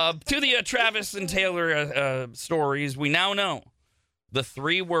 To the Travis and Taylor stories, we now know the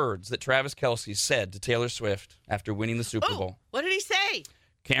 3 words that Travis Kelce said to Taylor Swift after winning the Super Bowl. What did he say?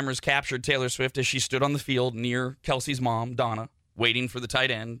 Cameras captured Taylor Swift as she stood on the field near Kelce's mom, Donna, waiting for the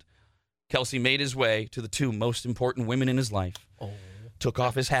tight end. Kelce made his way to the 2 most important women in his life, took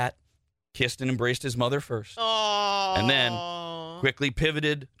off his hat, kissed and embraced his mother first, and then quickly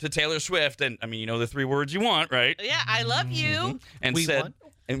pivoted to Taylor Swift. And, I mean, you know the 3 words you want, right? Yeah, I love you. And We said, won?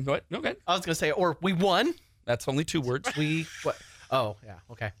 and what? Okay. I was going to say, or we won. That's only 2 words. We, what? Oh, yeah,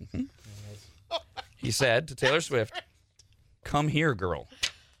 okay. He said to Taylor Swift, Come here, girl.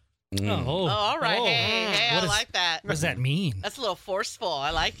 Oh, all right. Hey, I like that. What does that mean? That's a little forceful.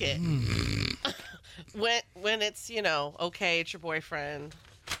 I like it. When it's, okay, it's your boyfriend,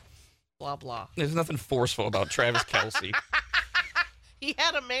 blah, blah. There's nothing forceful about Travis Kelce. He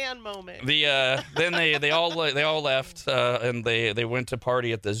had a man moment. Then they all left and they went to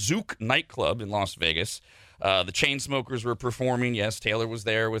party at the Zouk nightclub in Las Vegas. The Chainsmokers were performing. Yes, Taylor was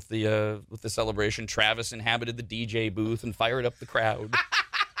there with the celebration. Travis inhabited the DJ booth and fired up the crowd.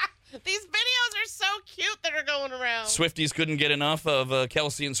 These videos are so cute that are going around. Swifties couldn't get enough of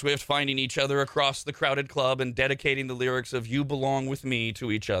Kelce and Swift finding each other across the crowded club and dedicating the lyrics of "You Belong With Me"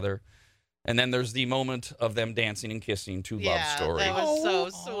 to each other. And then there's the moment of them dancing and kissing to Love Story. That was so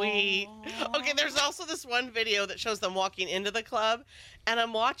sweet. Okay, there's also this one video that shows them walking into the club, and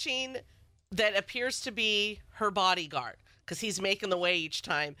I'm watching that appears to be her bodyguard because he's making the way each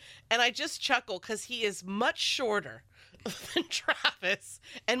time. And I just chuckle because he is much shorter than Travis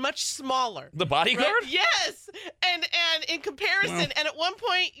and much smaller. The bodyguard? Right? Yes. And in comparison, and at one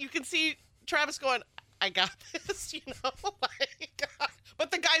point you can see Travis going, I got this, like, but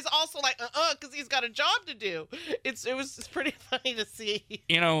the guy's also like, because he's got a job to do. It's pretty funny to see.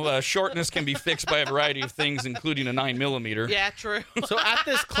 Shortness can be fixed by a variety of things, including a 9mm. Yeah, true. So at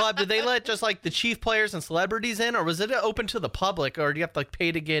this club, did they let just like the chief players and celebrities in, or was it open to the public, or do you have to like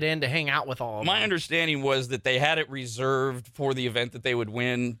pay to get in to hang out with all of them? My understanding was that they had it reserved for the event that they would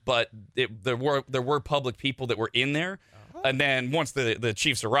win, but there were public people that were in there. And then once the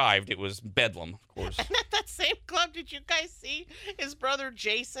Chiefs arrived, it was bedlam, of course. And at that same club, did you guys see his brother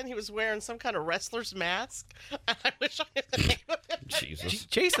Jason? He was wearing some kind of wrestler's mask. I wish I knew the name of him. Jesus.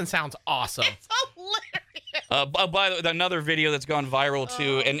 Jason sounds awesome. It's hilarious. By the way, another video that's gone viral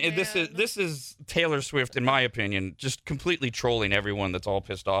too, this is Taylor Swift, in my opinion, just completely trolling everyone that's all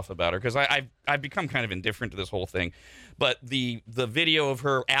pissed off about her, because I've become kind of indifferent to this whole thing. But the video of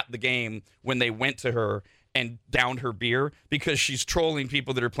her at the game when they went to her and downed her beer, because she's trolling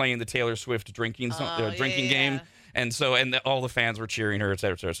people that are playing the Taylor Swift drinking game. And so, all the fans were cheering her, et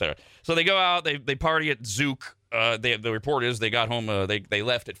cetera, et cetera, et cetera. So they go out, they party at Zouk. The report is they got home, they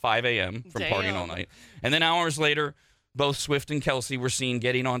left at 5 a.m. from partying all night. And then hours later, both Swift and Kelce were seen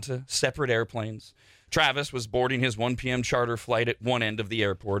getting onto separate airplanes. Travis was boarding his 1 p.m. charter flight at one end of the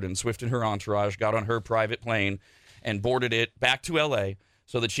airport, and Swift and her entourage got on her private plane and boarded it back to L.A.,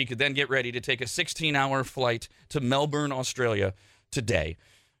 so that she could then get ready to take a 16-hour flight to Melbourne, Australia today.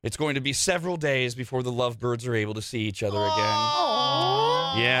 It's going to be several days before the lovebirds are able to see each other again.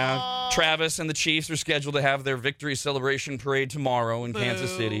 Aww. Yeah, Travis and the Chiefs are scheduled to have their victory celebration parade tomorrow in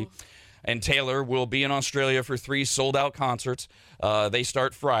Kansas City. And Taylor will be in Australia for 3 sold-out concerts. They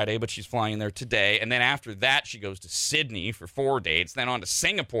start Friday, but she's flying there today. And then after that, she goes to Sydney for 4 dates, then on to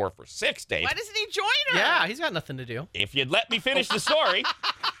Singapore for 6 dates. Why doesn't he join her? Yeah, he's got nothing to do. If you'd let me finish the story.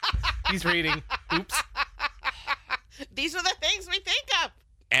 He's reading. Oops. These are the things we think of.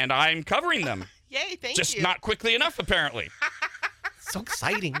 And I'm covering them. Yay, thank you. Just not quickly enough, apparently. So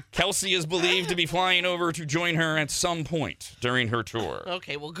exciting. Kelce is believed to be flying over to join her at some point during her tour.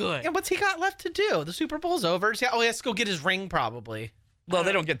 Okay, well, good. Yeah, what's he got left to do? The Super Bowl's over. He has to go get his ring, probably. Well,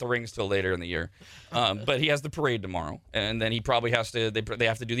 they don't get the rings till later in the year, but he has the parade tomorrow, and then he probably has to. They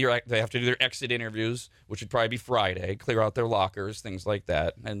have to do their exit interviews, which would probably be Friday. Clear out their lockers, things like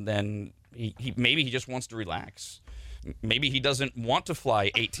that, and then he maybe he just wants to relax. Maybe he doesn't want to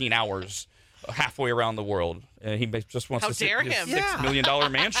fly 18 hours halfway around the world. He just wants to sit in his $6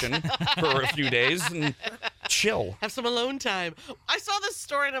 million mansion for a few days and chill. Have some alone time. I saw this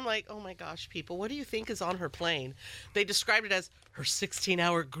story and I'm like, oh my gosh, people, what do you think is on her plane? They described it as her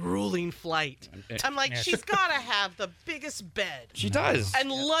 16-hour grueling flight. I'm like, she's got to have the biggest bed. She does. And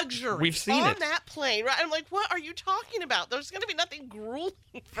luxury. We've seen on it. that plane. Right? I'm like, what are you talking about? There's going to be nothing grueling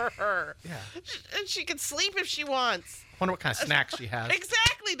for her. Yeah. And she can sleep if she wants. Wonder what kind of snacks she has.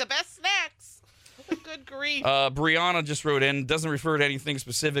 Exactly. The best snacks. Good grief. Brianna just wrote in, doesn't refer to anything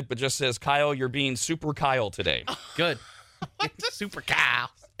specific, but just says, Kyle, you're being super Kyle today. Good. Super Kyle.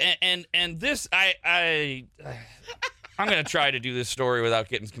 And this, I'm going to try to do this story without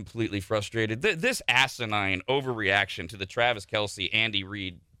getting completely frustrated. This asinine overreaction to the Travis Kelce, Andy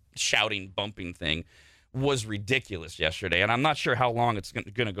Reid shouting, bumping thing was ridiculous yesterday, and I'm not sure how long it's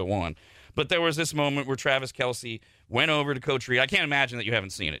going to go on. But there was this moment where Travis Kelce went over to Coach Reid. I can't imagine that you haven't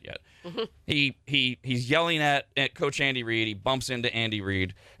seen it yet. Mm-hmm. He's yelling at Coach Andy Reid. He bumps into Andy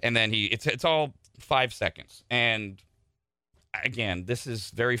Reid, and then it's all 5 seconds. And again, this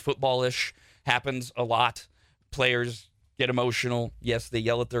is very footballish. Happens a lot. Players get emotional. Yes, they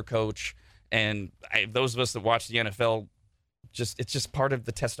yell at their coach. And those of us that watch the NFL, it's just part of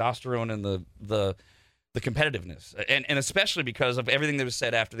the testosterone and the competitiveness, and especially because of everything that was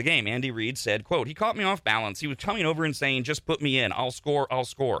said after the game. Andy Reid said, quote, he caught me off balance. He was coming over and saying, just put me in. I'll score.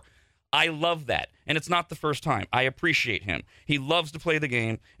 I love that, and it's not the first time. I appreciate him. He loves to play the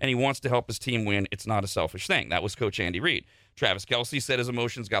game, and he wants to help his team win. It's not a selfish thing. That was Coach Andy Reid. Travis Kelce said his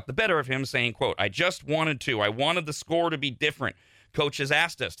emotions got the better of him, saying, quote, I wanted the score to be different. Coach has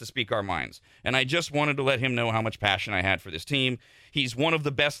asked us to speak our minds, and I just wanted to let him know how much passion I had for this team. He's one of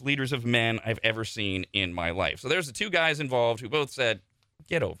the best leaders of men I've ever seen in my life. So there's the two guys involved who both said,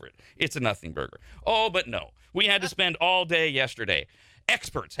 get over it. It's a nothing burger. Oh, but no. We had to spend all day yesterday.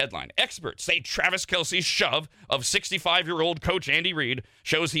 Experts say Travis Kelce's shove of 65-year-old Coach Andy Reid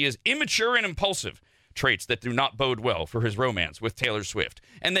shows he is immature and impulsive, traits that do not bode well for his romance with Taylor Swift.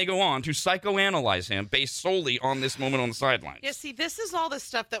 And they go on to psychoanalyze him based solely on this moment on the sidelines. Yeah, see, this is all the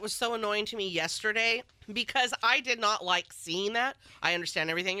stuff that was so annoying to me yesterday because I did not like seeing that. I understand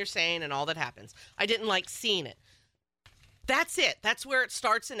everything you're saying and all that happens. I didn't like seeing it. That's it. That's where it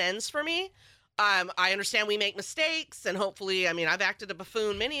starts and ends for me. I understand we make mistakes, and hopefully, I mean, I've acted a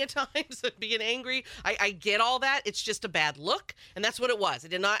buffoon many a times being angry. I get all that. It's just a bad look, and that's what it was. It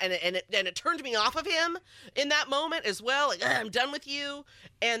did not, and it turned me off of him in that moment as well. Like, I'm done with you.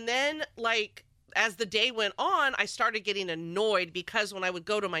 And then, like, as the day went on, I started getting annoyed because when I would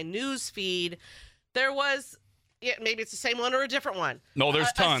go to my news feed, there was, yeah, maybe it's the same one or a different one. No,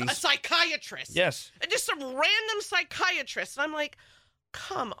 there's tons. A psychiatrist. Yes. And just some random psychiatrist. And I'm like,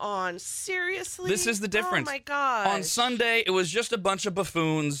 come on, seriously? This is the difference. Oh, my God. On Sunday, it was just a bunch of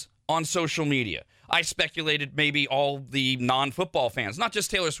buffoons on social media. I speculated maybe all the non-football fans, not just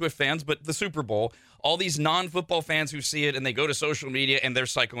Taylor Swift fans, but the Super Bowl, all these non-football fans who see it and they go to social media and they're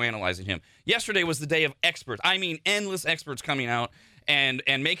psychoanalyzing him. Yesterday was the day of experts. I mean, endless experts coming out and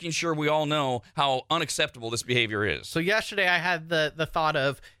making sure we all know how unacceptable this behavior is. So yesterday I had the thought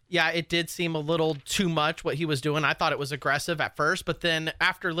of, yeah, it did seem a little too much what he was doing. I thought it was aggressive at first, but then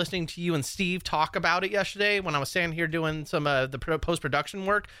after listening to you and Steve talk about it yesterday, when I was standing here doing some of the post-production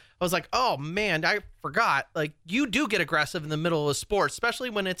work, I was like, oh man, I forgot. Like, you do get aggressive in the middle of sports, especially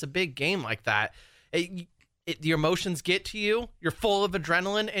when it's a big game like that. Your emotions get to you. You're full of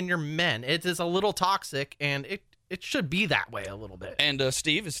adrenaline and you're men. It is a little toxic, and it should be that way a little bit. And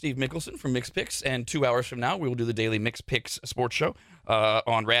Steve is Steve Mickelson from Mix Picks, and 2 hours from now, we will do the daily Mix Picks sports show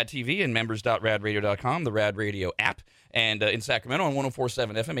on RAD TV and members.radradio.com, the RAD Radio app, and in Sacramento on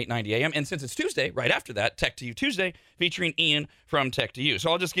 104.7 FM, 890 AM. And since it's Tuesday, right after that, Tech to You Tuesday, featuring Ian from Tech to You. So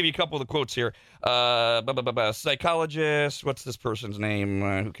I'll just give you a couple of the quotes here. Psychologist, what's this person's name?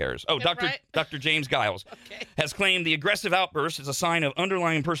 Who cares? Oh, Dr. James Giles has claimed the aggressive outburst is a sign of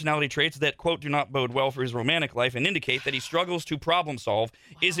underlying personality traits that, quote, do not bode well for his romantic life and indicate that he struggles to problem solve,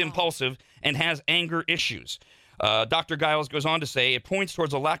 is impulsive, and has anger issues. Dr. Giles goes on to say it points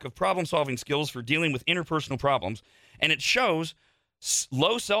towards a lack of problem-solving skills for dealing with interpersonal problems, and it shows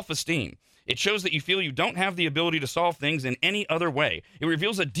low self-esteem. It shows that you feel you don't have the ability to solve things in any other way. It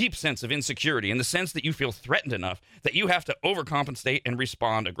reveals a deep sense of insecurity in the sense that you feel threatened enough that you have to overcompensate and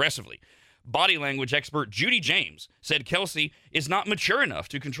respond aggressively. Body language expert Judy James said Kelce is not mature enough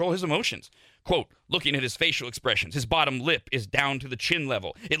to control his emotions. Quote, looking at his facial expressions, his bottom lip is down to the chin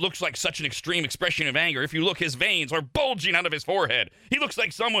level. It looks like such an extreme expression of anger. If you look, his veins are bulging out of his forehead. He looks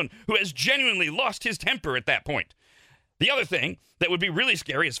like someone who has genuinely lost his temper at that point. The other thing that would be really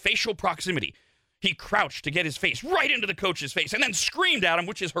scary is facial proximity. He crouched to get his face right into the coach's face and then screamed at him,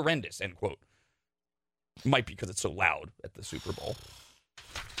 which is horrendous, end quote. Might be because it's so loud at the Super Bowl.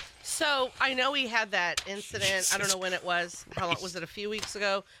 So I know he had that incident. I don't know when it was. How long was it? A few weeks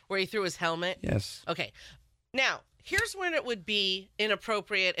ago, where he threw his helmet. Yes. Okay. Now here's when it would be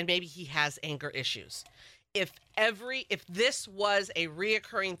inappropriate, and maybe he has anger issues. If this was a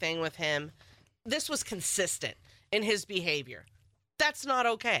reoccurring thing with him, this was consistent in his behavior. That's not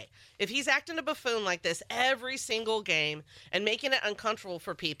okay. If he's acting a buffoon like this every single game and making it uncomfortable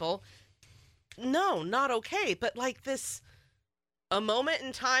for people, no, not okay. But like this. A moment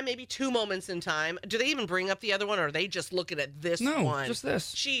in time, maybe 2 moments in time. Do they even bring up the other one, or are they just looking at this one? No, just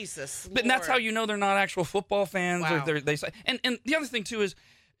this. Jesus, But that's how you know they're not actual football fans. Wow. Or and the other thing, too, is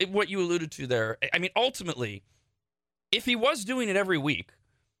what you alluded to there. I mean, ultimately, if he was doing it every week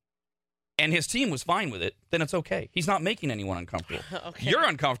and his team was fine with it, then it's okay. He's not making anyone uncomfortable. Okay. You're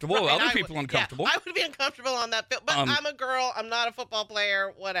uncomfortable. Right, Other people uncomfortable. Yeah, I would be uncomfortable on that field, but I'm a girl. I'm not a football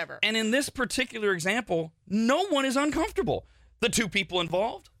player, whatever. And in this particular example, no one is uncomfortable. The 2 people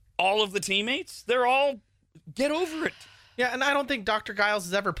involved, all of the teammates, they're all, get over it. Yeah, and I don't think Dr. Giles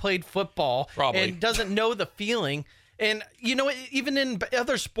has ever played football. Probably. And doesn't know the feeling. And, you know, even in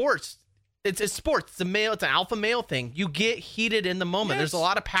other sports, It's sports. It's an alpha male thing. You get heated in the moment. Yes. There's a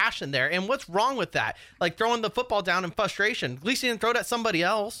lot of passion there. And what's wrong with that? Like throwing the football down in frustration. At least you didn't throw it at somebody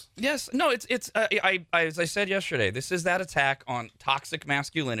else. Yes. No, it's as I said yesterday, this is that attack on toxic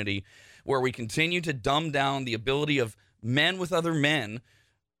masculinity where we continue to dumb down the ability of men with other men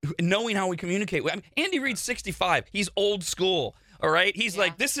knowing how we communicate. I mean, Andy Reid's 65. He's old school. All right? He's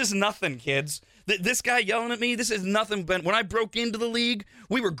like, this is nothing, kids. This guy yelling at me, this is nothing. But when I broke into the league,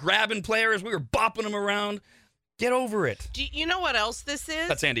 we were grabbing players. We were bopping them around. Get over it. Do you know what else this is?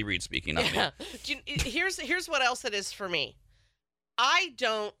 That's Andy Reid speaking, not me. Here's what else it is for me. I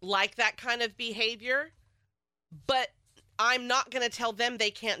don't like that kind of behavior, but I'm not going to tell them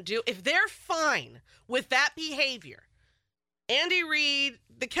they can't do. If they're fine with that behavior, Andy Reid,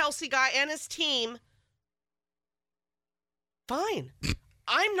 the Kelsey guy, and his team, fine.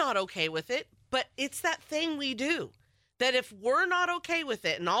 I'm not okay with it. But it's that thing we do that if we're not okay with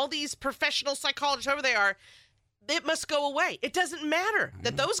it and all these professional psychologists, whoever they are, it must go away. It doesn't matter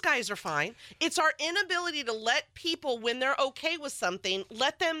that those guys are fine. It's our inability to let people, when they're okay with something,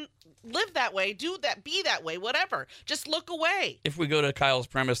 let them live that way, do that, be that way, whatever. Just look away. If we go to Kyle's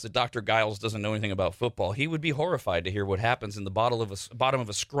premise that Dr. Giles doesn't know anything about football, he would be horrified to hear what happens in the bottom of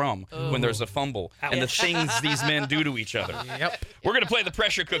a scrum when there's a fumble and the things these men do to each other. Yep. We're going to play the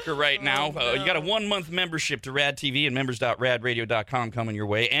pressure cooker right now. You got a 1-month membership to RAD TV and members.radradio.com coming your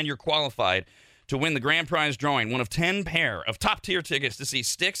way, and you're qualified to win the grand prize drawing, one of 10 pair of top-tier tickets to see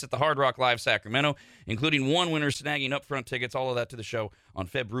Styx at the Hard Rock Live Sacramento, including one winner snagging upfront tickets, all of that to the show on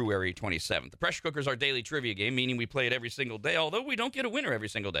February 27th. The pressure cooker is our daily trivia game, meaning we play it every single day, although we don't get a winner every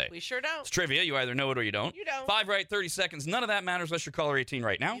single day. We sure don't. It's trivia. You either know it or you don't. You don't. 5 right, 30 seconds. None of that matters unless you're caller 18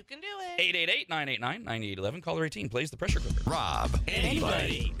 right now. You can do it. 888-989-9811. Caller 18 plays the pressure cooker. Rob,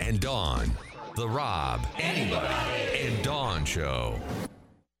 anybody, and Dawn. The Rob, anybody, and Dawn Show.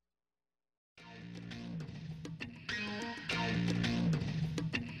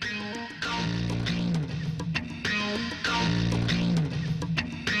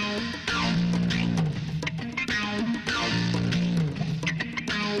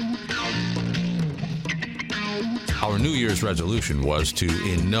 Our New Year's resolution was to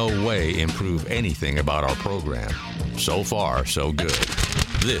in no way improve anything about our program. So far, so good.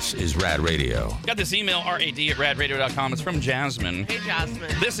 This is RAD Radio. Got this email, rad@radradio.com. It's from Jasmine. Hey,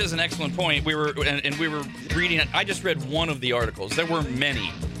 Jasmine. This is an excellent point. We were reading it. I just read one of the articles. There were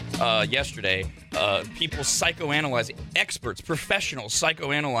many yesterday. People psychoanalyzing, experts, professionals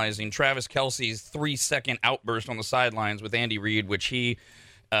psychoanalyzing Travis Kelce's 3-second outburst on the sidelines with Andy Reid, which he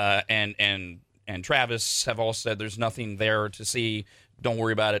and Travis have all said there's nothing there to see. Don't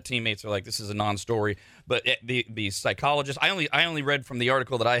worry about it. Teammates are like, this is a non-story. But the psychologist, I only read from the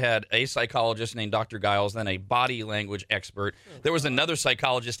article that I had a psychologist named Dr. Giles, then a body language expert. There was another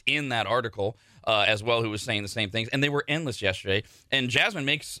psychologist in that article as well who was saying the same things, and they were endless yesterday. And Jasmine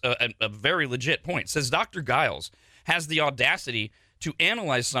makes a very legit point. Says Dr. Giles has the audacity to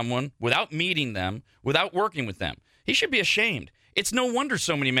analyze someone without meeting them, without working with them. He should be ashamed. It's no wonder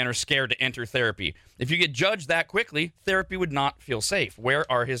so many men are scared to enter therapy. If you get judged that quickly, therapy would not feel safe. Where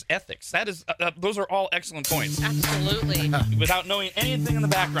are his ethics? That is, those are all excellent points. Absolutely. Without knowing anything in the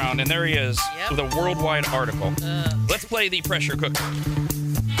background, and there he is with a worldwide article. Let's play the pressure cooker.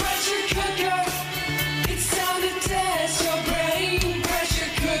 Pressure cooker, it's time to test your brain.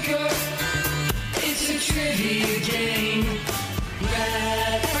 Pressure cooker, it's a trivia game.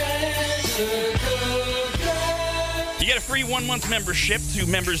 Red pressure cooker. You get a free 1-month membership to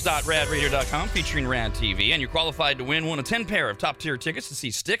members.radradio.com featuring RAD TV, and you're qualified to win one of 10 pair of top-tier tickets to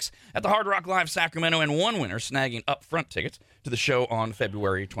see Styx at the Hard Rock Live Sacramento, and one winner snagging upfront tickets to the show on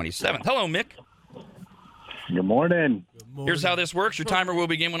February 27th. Hello, Mick. Good morning. Here's how this works. Your timer will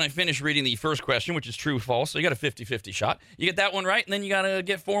begin when I finish reading the first question, which is true or false. So you got a 50-50 shot. You get that one right, and then you got to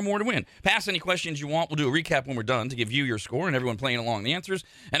get 4 more to win. Pass any questions you want. We'll do a recap when we're done to give you your score and everyone playing along the answers.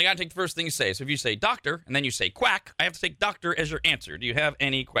 And I got to take the first thing you say. So if you say doctor and then you say quack, I have to take doctor as your answer. Do you have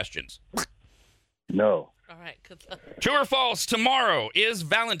any questions? No. All right. Good luck. True or false? Tomorrow is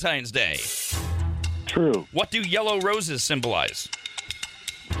Valentine's Day. True. What do yellow roses symbolize?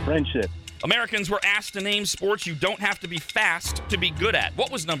 Friendship. Americans were asked to name sports you don't have to be fast to be good at.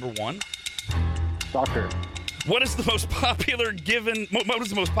 What was number 1? Soccer. What is the most popular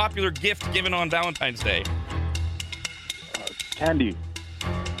gift given on Valentine's Day? Candy.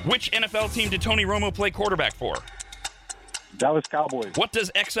 Which NFL team did Tony Romo play quarterback for? Dallas Cowboys. What does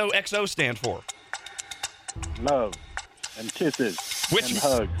XOXO stand for? Love and kisses and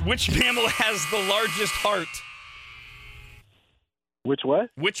hugs. Which mammal has the largest heart? Which what?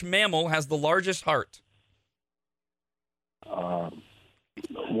 Which mammal has the largest heart?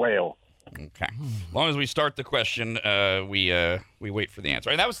 Whale. Okay. As long as we start the question, we wait for the answer.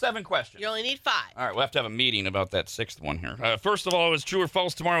 All right, that was 7 questions. You only need 5. All right, we'll have to have a meeting about that 6th one here. First of all, is true or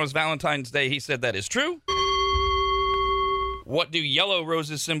false? Tomorrow is Valentine's Day. He said that is true. What do yellow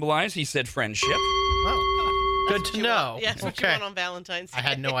roses symbolize? He said friendship. Oh, good to know. Yes, what you want on Valentine's Day. I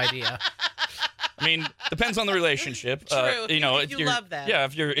had no idea. I mean, depends on the relationship. True. You know, if you love them. Yeah,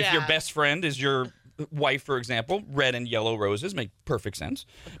 if your best friend is your wife, for example, red and yellow roses make perfect sense.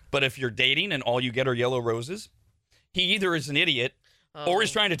 But if you're dating and all you get are yellow roses, he either is an idiot or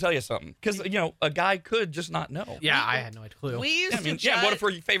he's trying to tell you something. Because, you know, a guy could just not know. Yeah, I had no clue. We used to judge... what if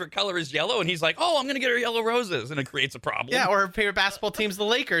her favorite color is yellow and he's like, oh, I'm going to get her yellow roses, and it creates a problem. Yeah, or her favorite basketball team's the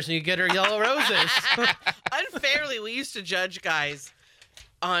Lakers and you get her yellow roses. Unfairly, we used to judge guys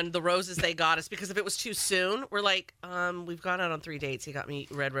on the roses they got us because if it was too soon, we're like, we've gone out on 3 dates. He got me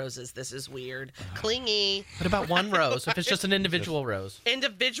red roses. This is weird. Clingy. What about one rose? If it's just an individual rose?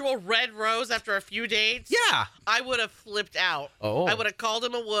 Individual red rose after a few dates? Yeah. I would have flipped out. Oh. I would have called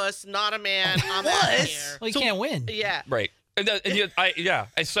him a wuss, not a man. I'm out here. Well, you can't win. Yeah. Right.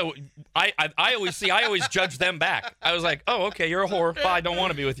 So I always judge them back. I was like, oh, okay, you're a whore. Bye, I don't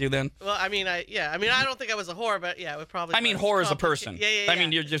want to be with you then. Well, I don't think I was a whore, but yeah, it probably. Whore is a person. Yeah. I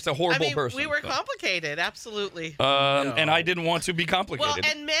mean, you're just a horrible person. We were complicated, absolutely. And I didn't want to be complicated. Well,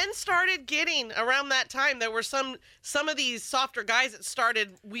 and men started getting around that time. There were some of these softer guys that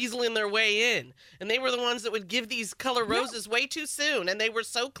started weaseling their way in, and they were the ones that would give these color roses way too soon, and they were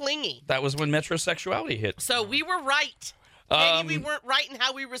so clingy. That was when metrosexuality hit. So we were right. Maybe we weren't right in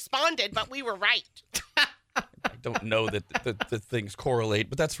how we responded, but we were right. I don't know that the things correlate,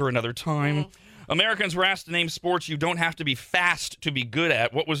 but that's for another time. Americans were asked to name sports you don't have to be fast to be good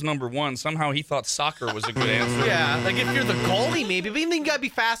at. What was number 1? Somehow he thought soccer was a good answer. Yeah, like if you're the goalie, maybe, but even you gotta be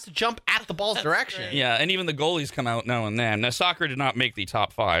fast to jump at the ball's direction. Right. Yeah, and even the goalies come out now and then. Now, soccer did not make the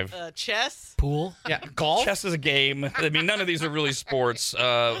top 5. Chess? Pool? Yeah, golf? Chess is a game. I mean, none of these are really sports.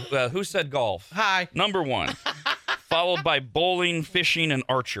 Who said golf? Hi. Number 1. Followed by bowling, fishing, and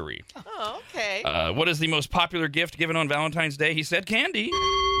archery. Oh, okay. What is the most popular gift given on Valentine's Day? He said candy.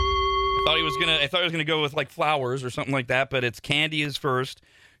 I thought he was gonna go with like flowers or something like that, but it's candy is first,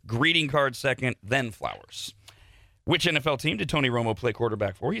 greeting card second, then flowers. Which NFL team did Tony Romo play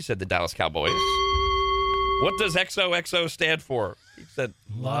quarterback for? He said the Dallas Cowboys. What does XOXO stand for? He said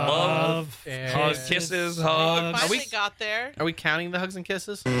love, hugs, kisses, hugs. Finally got there. Are we counting the hugs and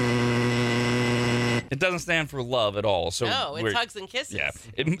kisses? It doesn't stand for love at all. So no, it's hugs and kisses. Yeah.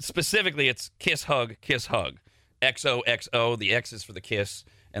 Specifically, it's kiss, hug, kiss, hug. XOXO, the X is for the kiss,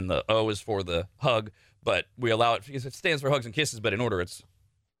 and the O is for the hug. But we allow it because it stands for hugs and kisses, but in order it's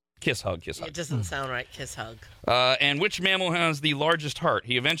kiss, hug, kiss, hug. It doesn't sound right, kiss, hug. And which mammal has the largest heart?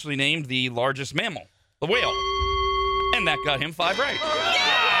 He eventually named the largest mammal, the whale. And that got him 5 right.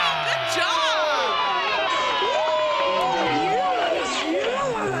 Yeah! Good job!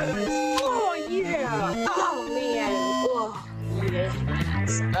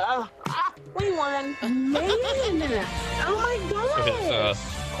 We won. Man. Oh my God.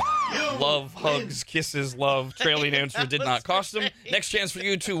 His love, hugs, kisses, love, trailing answer did not cost him. Next chance for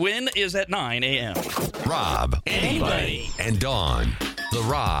you to win is at 9 a.m. Rob, anybody, and Dawn. The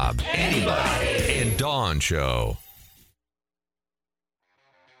Rob, anybody, and Dawn Show.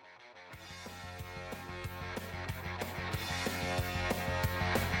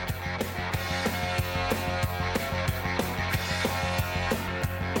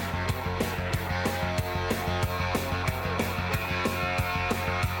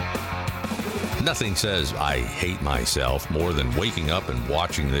 Nothing says I hate myself more than waking up and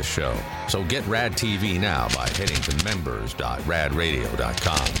watching this show. So get RAD TV now by heading to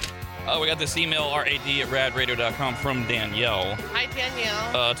members.radradio.com. We got this email, rad@radradio.com, from Danielle. Hi,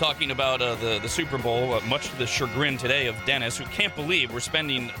 Danielle. Talking about the Super Bowl, much to the chagrin today of Dennis, who can't believe we're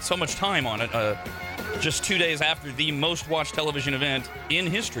spending so much time on it just 2 days after the most watched television event in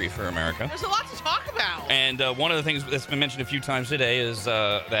history for America. There's a lot to talk about. And one of the things that's been mentioned a few times today is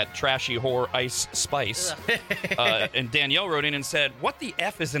that trashy whore Ice Spice. And Danielle wrote in and said, what the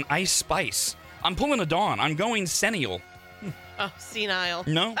F is an Ice Spice? I'm pulling a Dawn. I'm going senile. Oh, senile.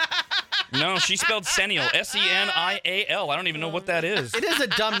 No. No, she spelled senile. Senial. I don't even know what that is. It is a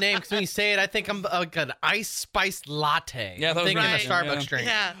dumb name because when you say it, I think I'm like an ice spiced latte. Yeah, that was thinking right. a Starbucks drink.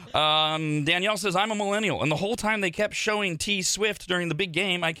 Yeah. Danielle says, I'm a millennial. And the whole time they kept showing T Swift during the big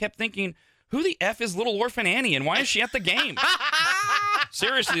game, I kept thinking, who the F is Little Orphan Annie and why is she at the game?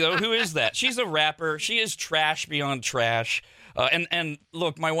 Seriously, though, who is that? She's a rapper. She is trash beyond trash. And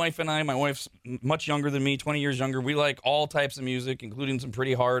look, my wife and I, my wife's much younger than me, 20 years younger. We like all types of music, including some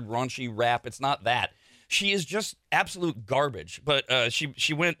pretty hard, raunchy rap. It's not that. She is just absolute garbage. But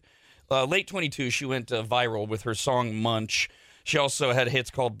she went Late 22, she went viral with her song Munch. She also had hits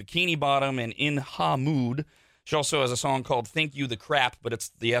called Bikini Bottom and In Ha Mood. She also has a song called Thank You the Crap, but it's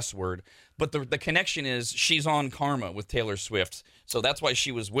the S word. But the connection is she's on Karma with Taylor Swift. So that's why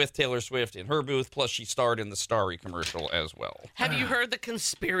she was with Taylor Swift in her booth, plus she starred in the Starry commercial as well. Have you heard the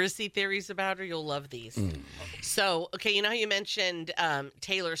conspiracy theories about her? You'll love these. So, okay, you know how you mentioned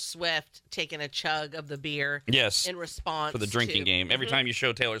Taylor Swift taking a chug of the beer Yes. in response For the drinking game. Every time you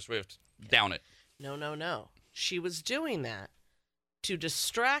show Taylor Swift, down it. No. She was doing that to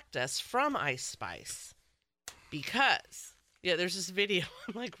distract us from Ice Spice because, there's this video.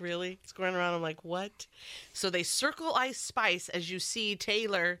 I'm like, really? It's going around. I'm like, what? So they circle Ice Spice as you see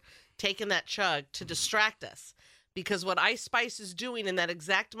Taylor taking that chug to distract us because what Ice Spice is doing in that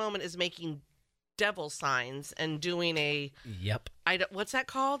exact moment is making devil signs and doing a... Yep. What's that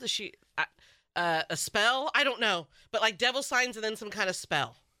called? Is she... a spell? I don't know. But like devil signs and then some kind of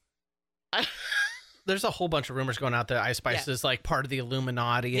spell. There's a whole bunch of rumors going out that Ice Spice is like part of the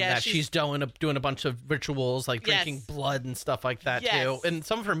Illuminati and that she's doing a bunch of rituals like drinking blood and stuff like that too. And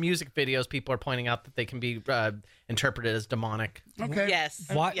some of her music videos, people are pointing out that they can be interpreted as demonic. Okay. Yes.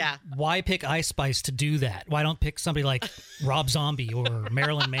 Why pick Ice Spice to do that? Why don't pick somebody like Rob Zombie or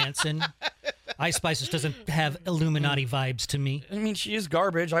Marilyn Manson? Ice Spice just doesn't have Illuminati vibes to me. I mean, she is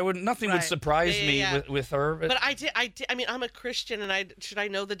garbage. Nothing would surprise me with her. But I did. I mean, I'm a Christian, and should I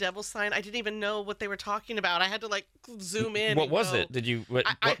know the devil sign? I didn't even know what they were talking about. I had to like zoom in. What was it? Did you?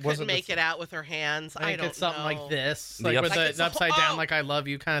 I couldn't make it out with her hands. I don't it's something know. like this, like with the upside down, like I love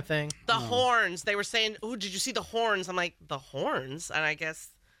you kind of thing. The horns. They were saying, "Oh, did you see the horns?" I'm like, the horns, and I guess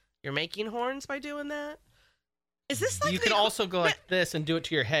you're making horns by doing that. Is this like you can also go like this and do it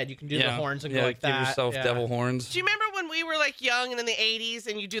to your head? You can do the horns and go like that. Give yourself devil horns. Do you remember when we were like young and in the 80s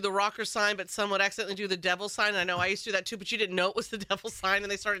and you do the rocker sign, but some would accidentally do the devil sign? And I know I used to do that too, but you didn't know it was the devil sign,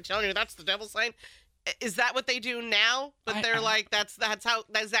 and they started telling you that's the devil sign. Is that what they do now? But they're like, that's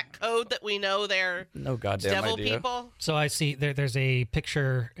that code that we know they're no goddamn devil idea. people. So I see there's a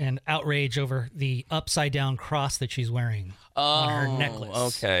picture and outrage over the upside down cross that she's wearing on her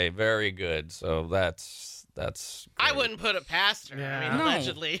necklace. Okay, very good. So that's. I wouldn't put it past her. Yeah. I mean,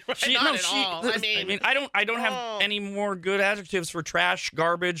 allegedly, right? Not at all. I mean, I don't have any more good adjectives for trash,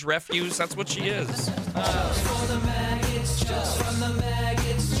 garbage, refuse. That's what she is. Just for the maggots, just from the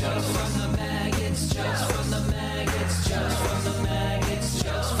maggots, just from the maggots, just from the maggots, just from the maggots,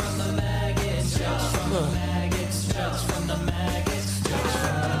 just from the maggots, just from the maggots, just from the maggots, just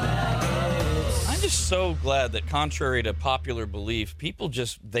from the maggots. I'm just so glad that, contrary to popular belief, people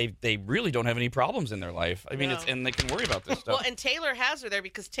just they really don't have any problems in their life. I mean, and they can worry about this stuff. Well, and Taylor has her there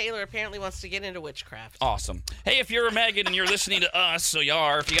because Taylor apparently wants to get into witchcraft. Awesome. Hey, if you're a maggot and you're listening to us, so you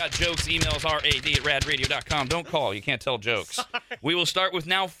are. If you got jokes, emails rad@radradio.com. Don't call. You can't tell jokes. Sorry. We will start with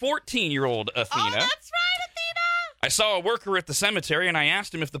now 14-year-old Athena. Oh, that's right, Athena. I saw a worker at the cemetery, and I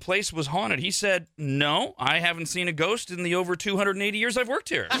asked him if the place was haunted. He said, no, I haven't seen a ghost in the over 280 years I've worked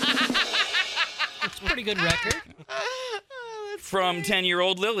here. It's a pretty good record. From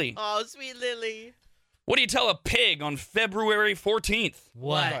 10-year-old Lily. Oh, sweet Lily. What do you tell a pig on February 14th?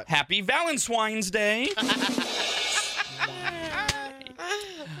 What? Happy Valentine's Day.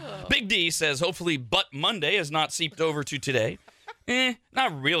 Big D says, hopefully Butt Monday has not seeped over to today.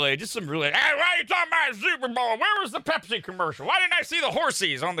 Not really. Just some really... Hey, why are you talking about Super Bowl? Where was the Pepsi commercial? Why didn't I see the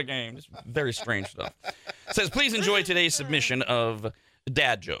horsies on the game? Just very strange stuff. Says, please enjoy today's submission of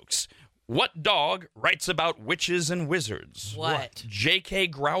dad jokes. What dog writes about witches and wizards? What? J.K.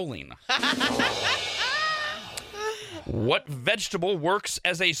 Growling. What vegetable works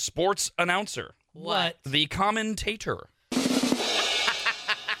as a sports announcer? What? The commentator.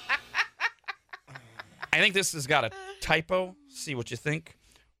 I think this has got a typo. See what you think.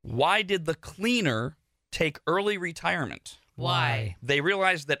 Why did the cleaner take early retirement? Why? They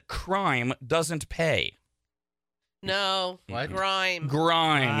realized that crime doesn't pay. No. What? Grime.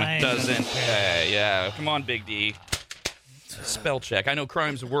 Grime doesn't pay. Yeah, come on, Big D. Spell check. I know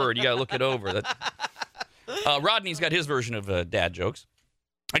crime's a word. You got to look it over. Rodney's got his version of dad jokes.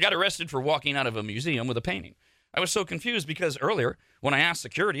 I got arrested for walking out of a museum with a painting. I was so confused because earlier, when I asked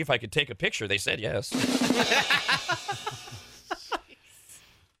security if I could take a picture, they said yes.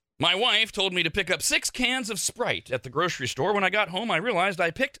 My wife told me to pick up 6 cans of Sprite at the grocery store. When I got home, I realized I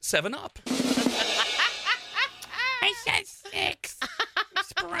picked 7-Up. I said 6.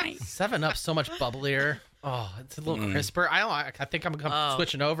 Sprite. 7-Up's so much bubblier. Oh, it's a little crisper. I think I'm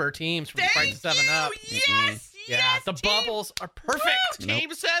switching over teams from Sprite to 7-Up. Yes. Yeah, Yes, the team. bubbles are perfect. Woo, Team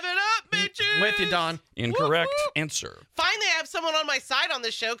 7-Up, bitches. With you, Don. Incorrect answer. Finally, I have someone on my side on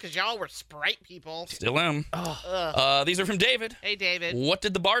this show because y'all were Sprite people. Still am. These are from David. Hey, David. What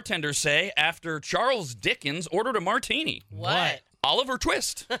did the bartender say after Charles Dickens ordered a martini? What? Oliver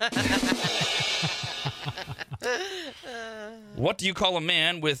Twist. What do you call a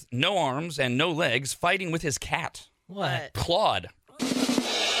man with no arms and no legs fighting with his cat? What? Claude.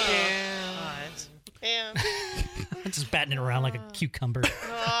 Yeah. Just batting it around like a cucumber.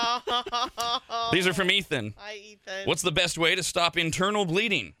 These are from Ethan. Hi, Ethan. What's the best way to stop internal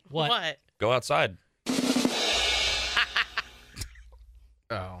bleeding? What? Go outside.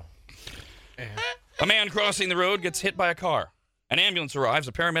 Oh. A man crossing the road gets hit by a car. An ambulance arrives.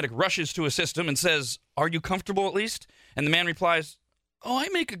 A paramedic rushes to assist him and says, "Are you comfortable at least?" And the man replies, "Oh, I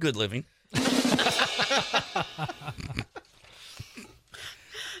make a good living."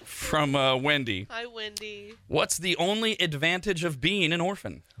 From Wendy. Hi, Wendy. What's the only advantage of being an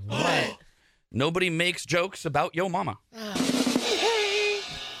orphan? What? Nobody makes jokes about yo mama.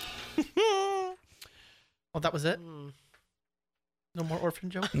 Oh, that was it? No more orphan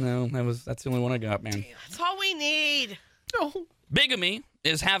jokes? No, that's the only one I got, man. That's all we need. No. Bigamy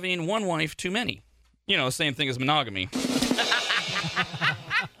is having one wife too many. You know, same thing as monogamy.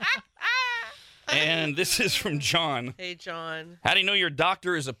 And this is from John. Hey, John. How do you know your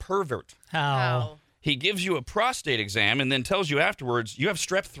doctor is a pervert? How? He gives you a prostate exam and then tells you afterwards you have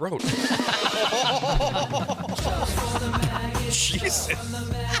strep throat. Jesus.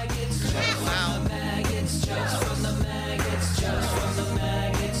 Wow.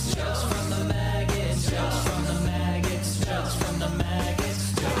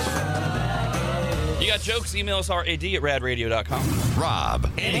 You got jokes? Email us rad@radradio.com.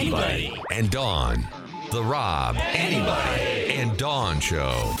 Rob, anybody, and Dawn. The Rob, Anybody, and Dawn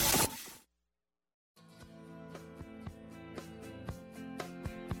Show.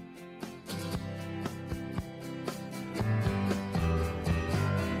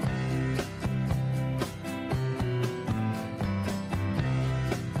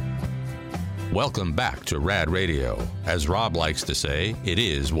 Welcome back to Rad Radio. As Rob likes to say, it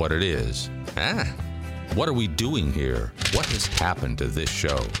is what it is. What are we doing here? What has happened to this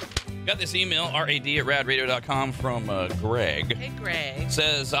show? Got this email, rad@radradio.com, from Greg. Hey, Greg.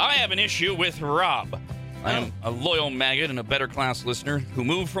 Says, I have an issue with Rob. I am a loyal maggot and a better class listener who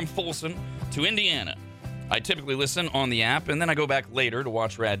moved from Folsom to Indiana. I typically listen on the app, and then I go back later to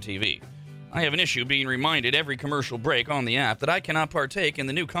watch Rad TV. I have an issue being reminded every commercial break on the app that I cannot partake in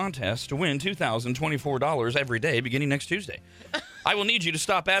the new contest to win $2,024 every day beginning next Tuesday. I will need you to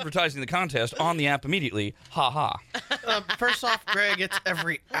stop advertising the contest on the app immediately. Ha ha. First off, Greg, it's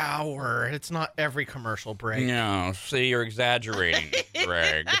every hour. It's not every commercial break. No, see, you're exaggerating,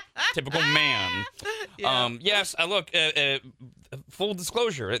 Greg. Typical man. Yeah. Yes, look, full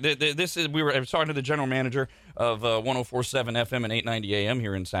disclosure. I was talking to the general manager of 104.7 FM and 890 AM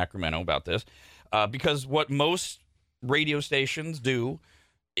here in Sacramento about this, because what most radio stations do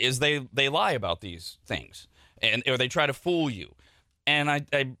is they lie about these things, or they try to fool you. And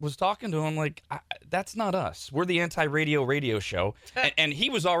I was talking to him like, that's not us. We're the anti-radio show. And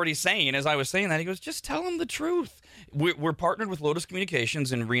he was already saying, as I was saying that, he goes, just tell them the truth. We're partnered with Lotus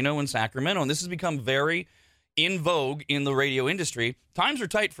Communications in Reno and Sacramento, and this has become very in vogue in the radio industry. Times are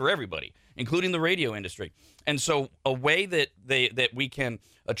tight for everybody, including the radio industry. And so a way that we can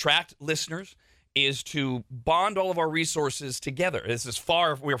attract listeners is to bond all of our resources together.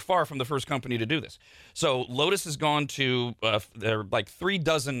 We're far from the first company to do this. So Lotus has gone to there are like 3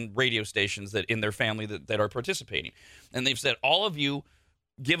 dozen radio stations that in their family that are participating, and they've said, all of you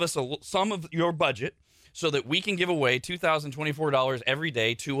give us some of your budget so that we can give away $2,024 every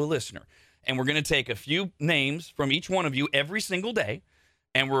day to a listener. And we're going to take a few names from each one of you every single day,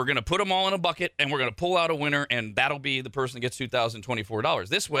 and we're going to put them all in a bucket, and we're going to pull out a winner, and that'll be the person that gets $2,024.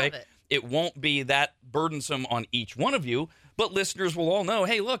 This way, it won't be that burdensome on each one of you, but listeners will all know,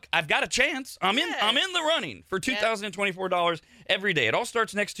 hey, look, I've got a chance. I'm in the running for $2,024 every day. It all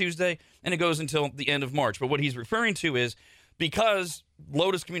starts next Tuesday, and it goes until the end of March. But what he's referring to is because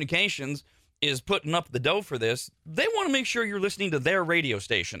Lotus Communications is putting up the dough for this, they want to make sure you're listening to their radio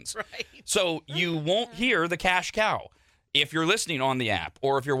stations. Right. So you won't hear the cash cow if you're listening on the app,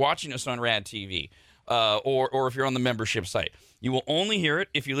 or if you're watching us on Rad TV, or if you're on the membership site. You will only hear it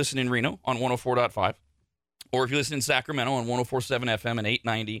if you listen in Reno on 104.5, or if you listen in Sacramento on 104.7 FM and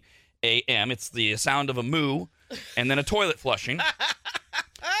 890 AM. It's the sound of a moo and then a toilet flushing.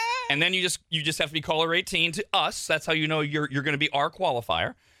 And then you just have to be caller 18 to us. That's how you know you're going to be our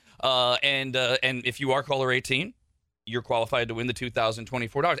qualifier. And if you are caller 18, you're qualified to win the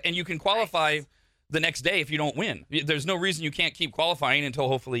 $2,024. And you can qualify the next day if you don't win. There's no reason you can't keep qualifying until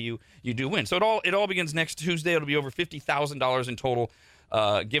hopefully you do win. So it all begins next Tuesday. It'll be over $50,000 in total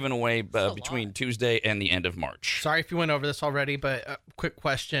given away between Tuesday and the end of March. Sorry if you went over this already, but a quick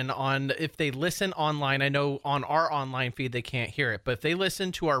question on if they listen online. I know on our online feed they can't hear it, but if they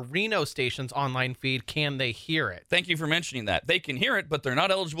listen to our Reno station's online feed, can they hear it? Thank you for mentioning that. They can hear it, but they're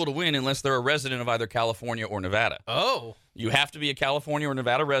not eligible to win unless they're a resident of either California or Nevada. Oh. You have to be a California or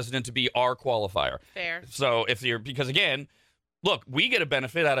Nevada resident to be our qualifier. Fair. So because again, look, we get a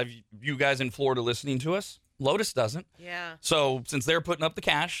benefit out of you guys in Florida listening to us. Lotus doesn't. Yeah. So since they're putting up the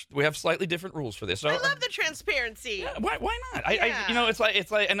cash, we have slightly different rules for this. So, I love the transparency. Why not?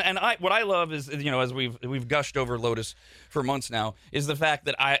 It's like, what I love is, as we've gushed over Lotus for months now, is the fact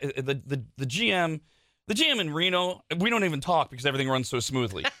that the GM in Reno, we don't even talk because everything runs so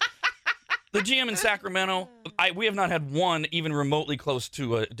smoothly. The GM in Sacramento, we have not had one even remotely close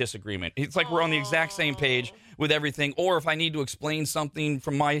to a disagreement. It's like we're on the exact same page with everything. Or if I need to explain something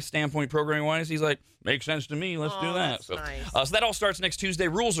from my standpoint programming-wise, he's like, makes sense to me. Let's do that. So, nice. So that all starts next Tuesday.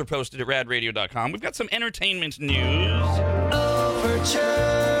 Rules are posted at radradio.com. We've got some entertainment news.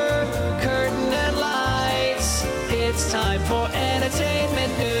 Overture, curtain and lights. It's time for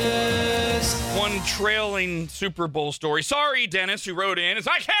entertainment news. One trailing Super Bowl story. Sorry, Dennis, who wrote in. I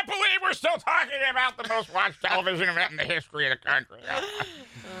can't believe we're still talking about the most watched television event in the history of the country.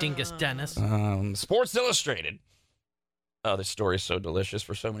 Dingus Dennis. Sports Illustrated. Oh, this story is so delicious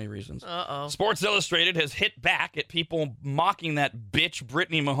for so many reasons. Uh-oh. Sports Illustrated has hit back at people mocking that bitch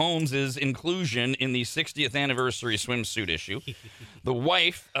Brittany Mahomes' inclusion in the 60th anniversary swimsuit issue. The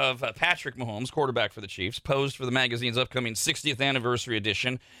wife of Patrick Mahomes, quarterback for the Chiefs, posed for the magazine's upcoming 60th anniversary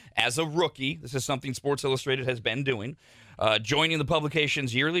edition as a rookie. This is something Sports Illustrated has been doing, joining the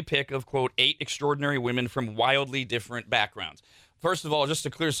publication's yearly pick of, quote, 8 extraordinary women from wildly different backgrounds. First of all, just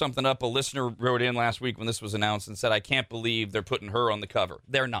to clear something up, a listener wrote in last week when this was announced and said, I can't believe they're putting her on the cover.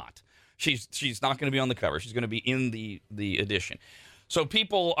 They're not. She's not going to be on the cover. She's going to be in the edition. So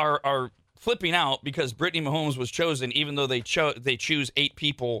people are flipping out because Brittany Mahomes was chosen, even though they choose 8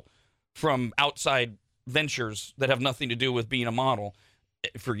 people from outside ventures that have nothing to do with being a model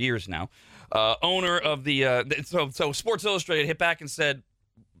for years now. Owner of so Sports Illustrated hit back and said,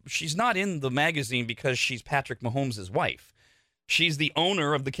 she's not in the magazine because she's Patrick Mahomes' wife. She's the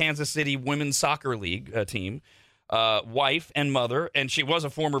owner of the Kansas City Women's Soccer League team, wife and mother, and she was a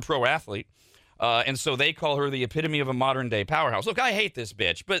former pro athlete. And so they call her the epitome of a modern-day powerhouse. Look, I hate this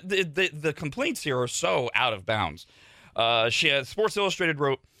bitch, but the complaints here are so out of bounds. Sports Illustrated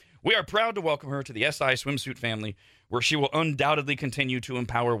wrote, we are proud to welcome her to the SI swimsuit family, where she will undoubtedly continue to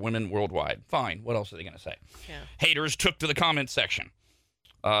empower women worldwide. Fine, what else are they going to say? Yeah. Haters took to the comments section.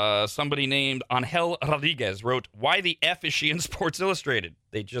 Somebody named Angel Rodriguez wrote, why the F is she in Sports Illustrated?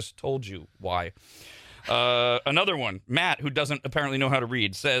 They just told you why. Another one, Matt, who doesn't apparently know how to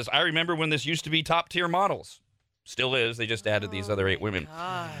read, says, I remember when this used to be top-tier models. Still is. They just added these other 8 women.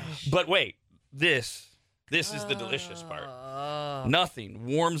 Gosh. But wait, this is the delicious part. Nothing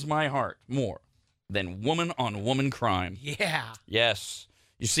warms my heart more than woman-on-woman crime. Yeah. Yes.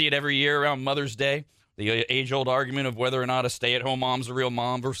 You see it every year around Mother's Day. The age-old argument of whether or not a stay-at-home mom's a real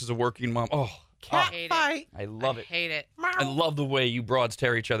mom versus a working mom. Oh, Cat fight. I love it. Hate it. I love the way you broads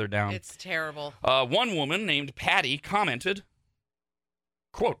tear each other down. It's terrible. One woman named Patty commented,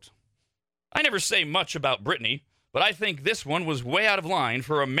 quote, I never say much about Brittany, but I think this one was way out of line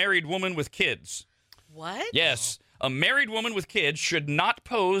for a married woman with kids. What? Yes. A married woman with kids should not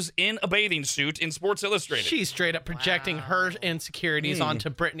pose in a bathing suit in Sports Illustrated. She's straight up projecting her insecurities onto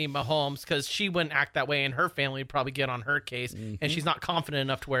Brittany Mahomes because she wouldn't act that way, and her family would probably get on her case, and she's not confident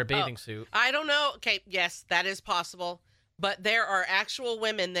enough to wear a bathing suit. I don't know. Okay, yes, that is possible. But there are actual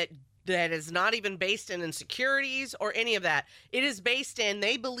women that is not even based in insecurities or any of that. It is based in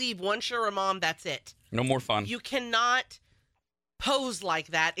they believe once you're a mom, that's it. No more fun. You cannot pose like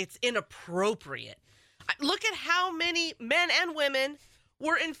that. It's inappropriate. Look at how many men and women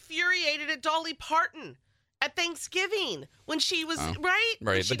were infuriated at Dolly Parton at Thanksgiving when she was right,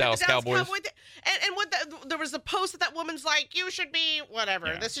 the Dallas Cowboys. And there was a post that woman's like, "You should be whatever.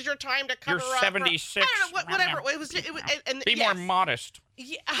 Yeah. This is your time to cover You're up." 76. I don't know, whatever. It was and be more modest.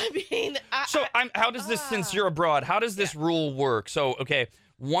 Yeah, I mean, how does this, since you're abroad, how does this rule work? So, okay,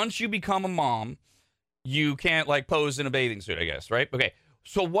 once you become a mom, you can't pose in a bathing suit, I guess, right? Okay.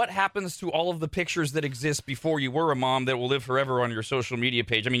 So what happens to all of the pictures that exist before you were a mom that will live forever on your social media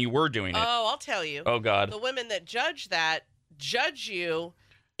page? I mean, you were doing it. Oh, I'll tell you. Oh, God. The women that judge you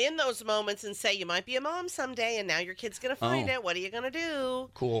in those moments and say, you might be a mom someday, and now your kid's going to find it. What are you going to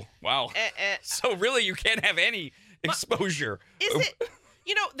do? Cool. Wow. So really, you can't have any exposure. Is it?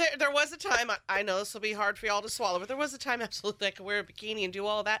 You know, there was a time, I know this will be hard for y'all to swallow, but there was a time absolutely I could wear a bikini and do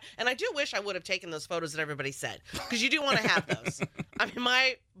all of that. And I do wish I would have taken those photos that everybody said, because you do want to have those. I mean,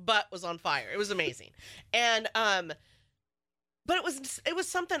 my butt was on fire. It was amazing. And, but it was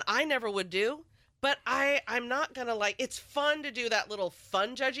something I never would do. But I'm not going to it's fun to do that little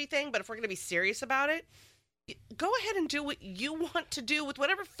fun judgy thing. But if we're going to be serious about it, go ahead and do what you want to do with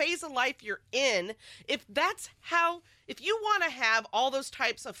whatever phase of life you're in. If you want to have all those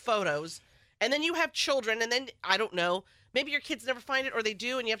types of photos and then you have children and then, I don't know, maybe your kids never find it or they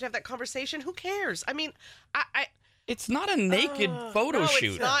do and you have to have that conversation. Who cares? I mean, it's not a naked photo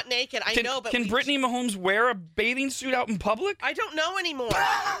shoot. It's not naked. I know, but can Brittany Mahomes wear a bathing suit out in public? I don't know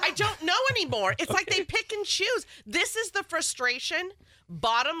anymore. It's like they pick and choose. This is the frustration,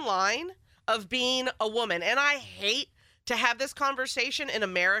 bottom line, of being a woman. And I hate to have this conversation in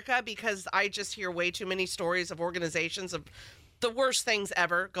America because I just hear way too many stories of organizations of the worst things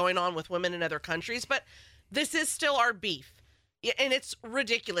ever going on with women in other countries. But this is still our beef. And it's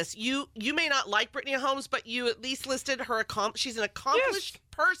ridiculous. You may not like Brittany Mahomes, but you at least listed her. She's an accomplished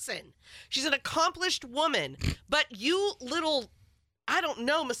person. She's an accomplished woman. But you little, I don't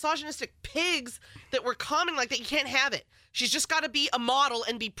know, misogynistic pigs that were commenting like that, you can't have it. She's just got to be a model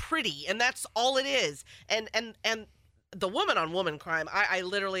and be pretty, and that's all it is. And the woman-on-woman crime, I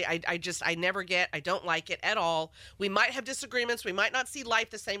literally never get. I don't like it at all. We might have disagreements. We might not see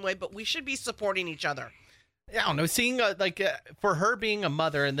life the same way, but we should be supporting each other. Yeah, I don't know. Seeing for her being a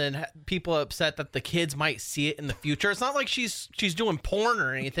mother and then people upset that the kids might see it in the future. It's not like she's doing porn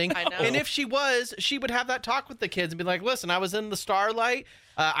or anything. I know. And if she was, she would have that talk with the kids and be like, listen, I was in the Starlight.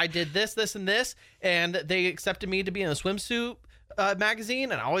 I did this, this, and this. And they accepted me to be in a swimsuit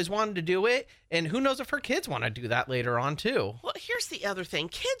magazine. And I always wanted to do it. And who knows if her kids want to do that later on, too. Well, here's the other thing.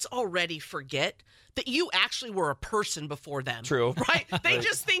 Kids already forget that you actually were a person before them. True. Right? They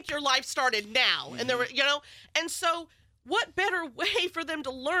just think your life started now. And there were, and so what better way for them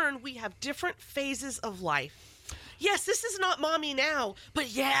to learn we have different phases of life? Yes, this is not mommy now, but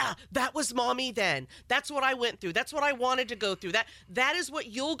yeah, that was mommy then. That's what I went through. That's what I wanted to go through. That is what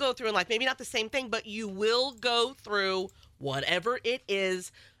you'll go through in life. Maybe not the same thing, but you will go through whatever it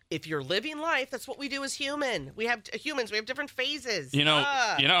is. If you're living life, that's what we do as humans. We have different phases.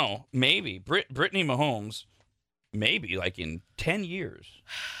 Maybe Brittany Mahomes, maybe like in 10 years,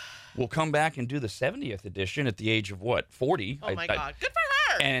 will come back and do the 70th edition at the age of 40? Oh my God, good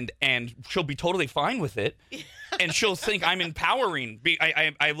for her. And she'll be totally fine with it, and she'll think I'm empowering.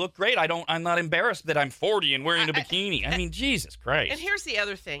 I look great. I'm not embarrassed that I'm 40 and wearing a bikini. I mean, Jesus Christ. And here's the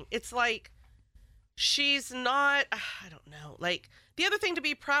other thing. It's like she's not. I don't know. Like. The other thing to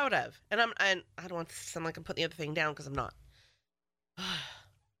be proud of, and I don't want to sound like I'm putting the other thing down because I'm not.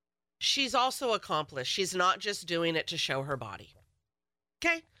 She's also accomplished. She's not just doing it to show her body.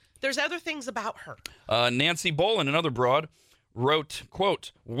 Okay? There's other things about her. Nancy Bolin, another broad, wrote,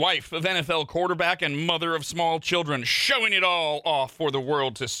 quote, wife of NFL quarterback and mother of small children, showing it all off for the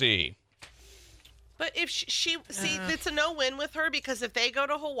world to see. But if she it's a no-win with her because if they go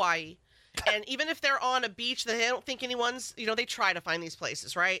to Hawaii, and even if they're on a beach that they don't think anyone's, they try to find these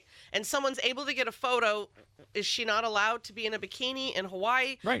places, right? And someone's able to get a photo, is she not allowed to be in a bikini in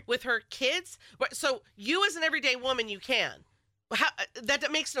Hawaii with her kids? So you as an everyday woman, you can.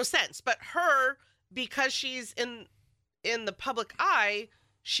 That makes no sense. But her, because she's in the public eye,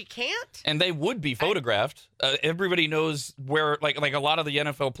 she can't. And they would be photographed. Everybody knows where, like a lot of the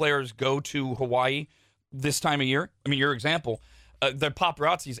NFL players go to Hawaii this time of year. I mean, your example. The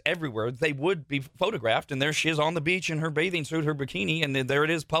paparazzis everywhere, they would be photographed, and there she is on the beach in her bathing suit, her bikini, and there it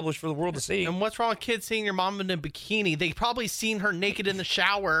is published for the world to see. And what's wrong with kids seeing your mom in a bikini? They probably seen her naked in the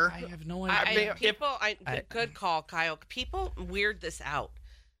shower. I have no idea. Good call, Kyle. People weird this out.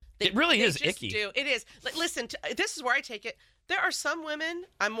 It really is icky. It is. Listen, this is where I take it. There are some women,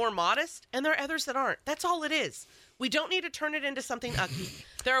 I'm more modest, and there are others that aren't. That's all it is. We don't need to turn it into something ucky.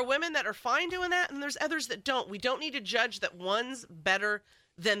 There are women that are fine doing that, and there's others that don't. We don't need to judge that one's better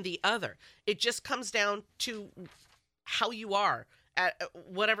than the other. It just comes down to how you are at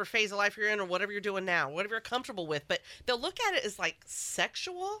whatever phase of life you're in or whatever you're doing now, whatever you're comfortable with. But they'll look at it as like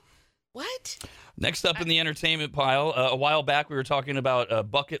sexual. What? Next up in the entertainment pile, a while back we were talking about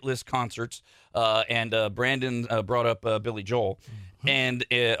bucket list concerts, and Brandon brought up Billy Joel. And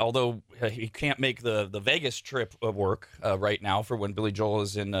although he can't make the Vegas trip work right now for when Billy Joel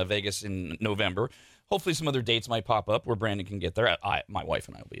is in Vegas in November, hopefully some other dates might pop up where Brandon can get there. My wife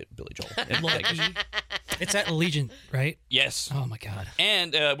and I will be at Billy Joel in Vegas. It's at Allegiant, right? Yes. Oh my God.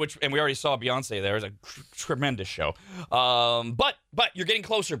 And we already saw Beyonce there. It was a tremendous show. But you're getting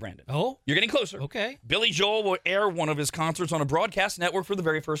closer, Brandon. Oh, you're getting closer. Okay. Billy Joel will air one of his concerts on a broadcast network for the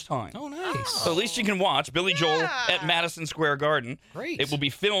very first time. Oh, nice. So at least you can watch Billy Joel at Madison Square Garden. Great. It will be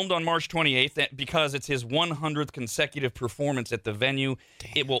filmed on March 28th because it's his 100th consecutive performance at the venue.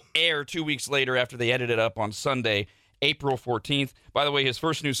 Damn. It will air 2 weeks later after they edit it up on Sunday, April 14th. By the way, his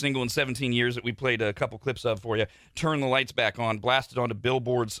first new single in 17 years that we played a couple clips of for you, Turn the Lights Back On, blasted onto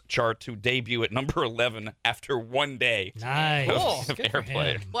Billboard's chart to debut at number 11 after 1 day nice. of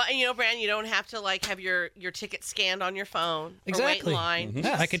airplay. Well, and Brand, you don't have to have your ticket scanned on your phone exactly. or wait in line.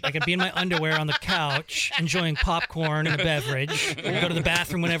 Yeah, I could be in my underwear on the couch enjoying popcorn and a beverage. Go to the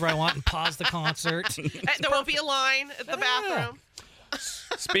bathroom whenever I want and pause the concert. There won't be a line at the bathroom.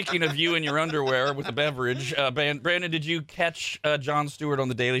 Speaking of you in your underwear with a beverage, Brandon, did you catch Jon Stewart on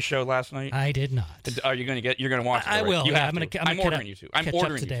the Daily Show last night? I did not. Are you going to you're going to watch it? I will. You yeah, have I'm ordering you to. I'm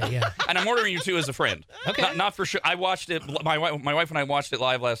ordering today, you to. Yeah. And I'm ordering you to as a friend. Okay. Not for sure. I watched it. My wife and I watched it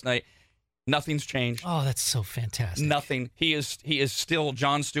live last night. Nothing's changed. Oh, that's so fantastic. Nothing. He is still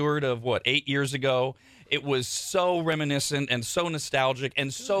Jon Stewart of 8 years ago. It was so reminiscent and so nostalgic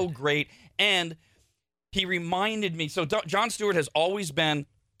and so great. And he reminded me. So Jon Stewart has always been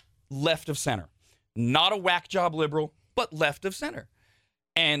left of center, not a whack job liberal, but left of center.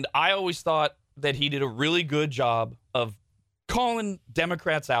 And I always thought that he did a really good job of calling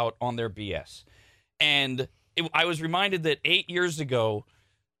Democrats out on their BS. And I was reminded that 8 years ago,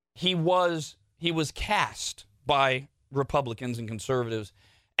 he was cast by Republicans and conservatives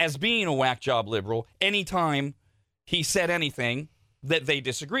as being a whack job liberal anytime he said anything that they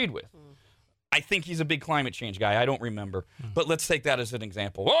disagreed with. I think he's a big climate change guy. I don't remember. But let's take that as an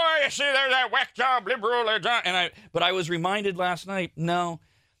example. Oh, you see, there's that whack job liberal. But I was reminded last night, no,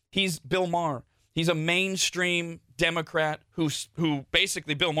 he's Bill Maher. He's a mainstream Democrat who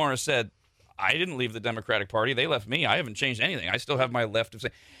basically, Bill Maher has said, I didn't leave the Democratic Party. They left me. I haven't changed anything. I still have my left of...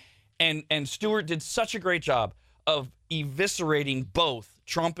 And Stewart did such a great job of eviscerating both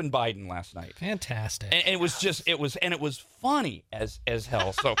Trump and Biden last night. Fantastic. And it was funny as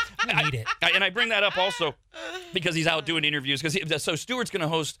hell. So I need it. And I bring that up also because he's out doing interviews. So Stewart's going to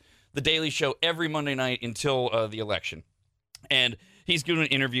host the Daily Show every Monday night until the election. And he's doing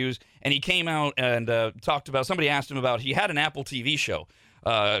interviews. And he came out and talked about, somebody asked him about, he had an Apple TV show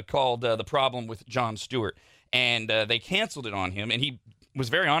called The Problem with Jon Stewart. And they canceled it on him. And he was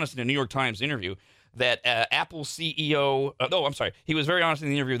very honest in a New York Times interview that Apple CEO, he was very honest in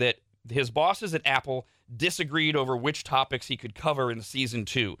the interview that his bosses at Apple disagreed over which topics he could cover in season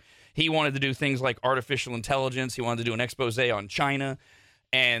 2. He wanted to do things like artificial intelligence. He wanted to do an expose on China,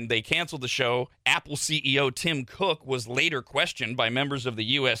 and they canceled the show. Apple CEO Tim Cook was later questioned by members of the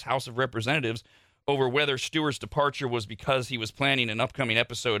U.S. House of Representatives over whether Stewart's departure was because he was planning an upcoming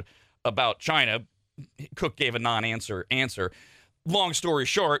episode about China. Cook gave a non-answer answer. Long story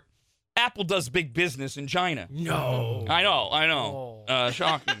short, Apple does big business in China. No. I know.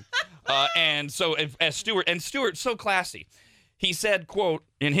 Shocking. And so as Stewart, so classy. He said, quote,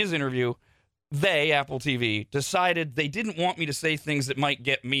 in his interview, they, Apple TV, decided they didn't want me to say things that might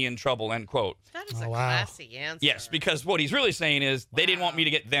get me in trouble, end quote. That is a classy answer. Yes, because what he's really saying is they didn't want me to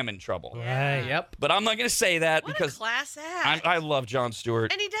get them in trouble. Right. Yep. But I'm not going to say that What because a class act. I love Jon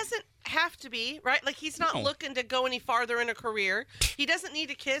Stewart. And he doesn't have to be, right? Like, he's not looking to go any farther in a career. He doesn't need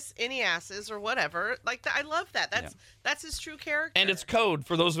to kiss any asses or whatever. Like, I love that. That's his true character. And it's code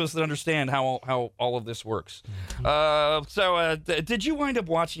for those of us that understand how all of this works. Did you wind up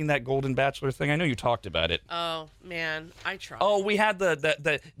watching that Golden Bachelor thing? I know you talked about it. Oh, man. I tried. Oh, we had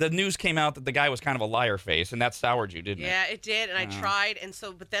the news came out that the guy was kind of a liar face, and that soured you, didn't it? Yeah, it did. And I tried. And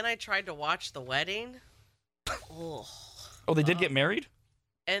so, but then I tried to watch the wedding. Oh, they did get married?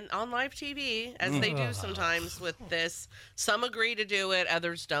 And on live TV, as they do sometimes with this. Some agree to do it,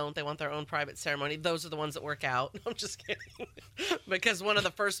 others don't. They want their own private ceremony. Those are the ones that work out. I'm just kidding. Because one of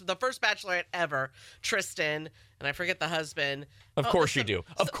the first bachelorette ever, Tristan, and I forget the husband. Of course you do.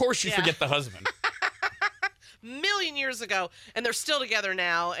 Of course you forget the husband. Million years ago, and they're still together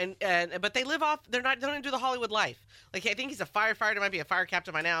now. But they live off. They don't do the Hollywood life. Like, I think he's a firefighter, might be a fire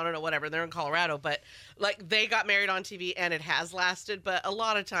captain by now. I don't know, whatever. They're in Colorado, but like, they got married on TV, and it has lasted. But a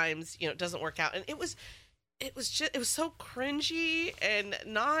lot of times, it doesn't work out, and it was so cringy and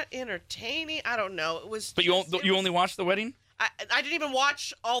not entertaining. I don't know. It was. But you only watched the wedding? I didn't even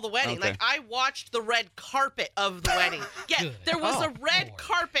watch all the wedding. Okay. Like, I watched the red carpet of the wedding. Yeah, there was a red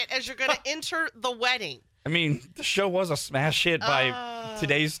carpet as you're going to enter the wedding. I mean, the show was a smash hit by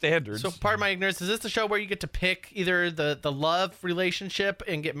today's standards. So, part of my ignorance, is this the show where you get to pick either the love relationship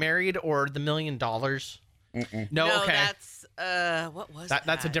and get married or the $1 million? No, okay. That's what was that?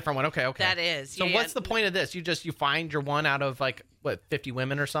 That's a different one. Okay. That is. So what's the point of this? You find your one out of like what 50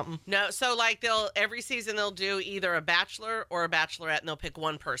 women or something? No, so like every season they'll do either a bachelor or a bachelorette, and they'll pick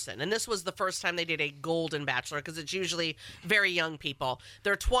one person. And this was the first time they did a golden bachelor because it's usually very young people.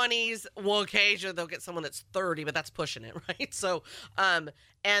 They're 20s. Well, occasionally they'll get someone that's 30, but that's pushing it, right? So,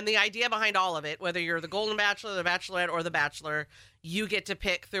 and the idea behind all of it, whether you're the golden bachelor, the bachelorette, or the bachelor, you get to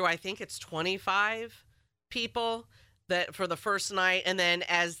pick through, I think it's 25 people that for the first night, and then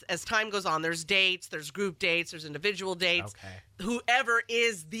as time goes on, there's dates, there's group dates, there's individual dates. Okay. Whoever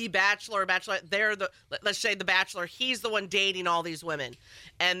is the bachelor or bachelorette, they're let's say the bachelor, he's the one dating all these women,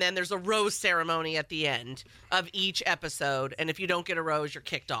 and then there's a rose ceremony at the end of each episode, and if you don't get a rose, you're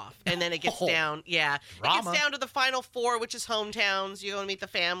kicked off, and then it gets down, it gets down to the final 4, which is hometowns. You go and meet the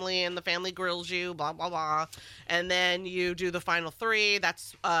family, and the family grills you, blah blah blah, and then you do the final 3.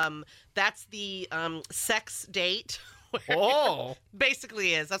 That's the sex date.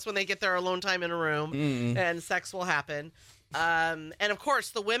 Basically is. That's when they get their alone time in a room and sex will happen. And of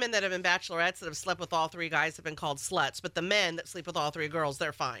course, the women that have been bachelorettes that have slept with all 3 guys have been called sluts, but the men that sleep with all 3 girls,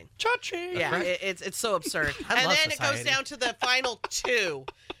 they're fine. Cha-ching. Yeah, it's so absurd. And then it goes down to the final 2.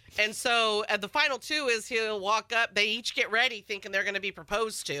 And so at the final 2 is he'll walk up. They each get ready thinking they're going to be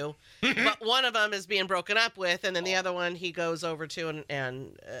proposed to, but one of them is being broken up with, and then the other one he goes over to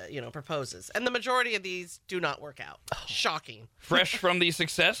and proposes. And the majority of these do not work out. Shocking. Fresh from the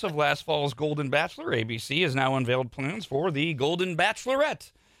success of last fall's Golden Bachelor, ABC has now unveiled plans for the Golden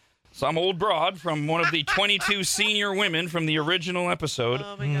Bachelorette. Some old broad from one of the 22 senior women from the original episode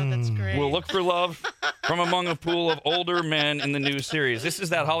Oh my God, that's great. will look for love from among a pool of older men in the new series. This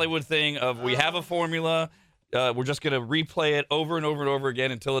is that Hollywood thing of we have a formula. We're just going to replay it over and over and over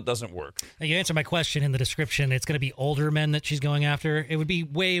again until it doesn't work. Now, you answered my question in the description. It's going to be older men that she's going after. It would be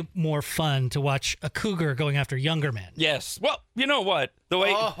way more fun to watch a cougar going after younger men. Yes. Well, you know what? The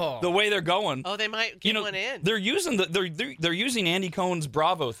way they're going. Oh, they might get one in. They're using they're using Andy Cohen's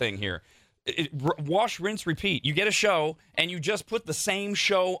Bravo thing here. Wash, rinse, repeat. You get a show, and you just put the same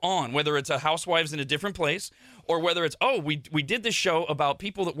show on, whether it's a housewives in a different place, or whether it's, we did this show about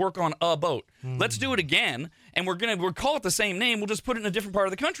people that work on a boat. Let's do it again, and we'll call it the same name. We'll just put it in a different part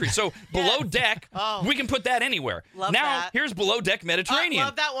of the country. So Below Deck, we can put that anywhere. Love now, that. here's Below Deck Mediterranean.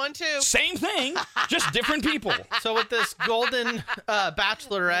 Love that one, too. Same thing, just different people. So with this Golden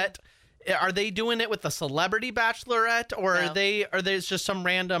Bachelorette, are they doing it with a celebrity bachelorette, or No. are they just some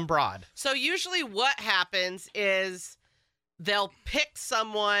random broad? So usually what happens is they'll pick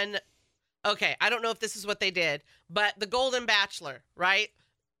someone. Okay, I don't know if this is what they did, but the Golden Bachelor, right?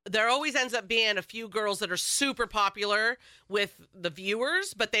 There always ends up being a few girls that are super popular with the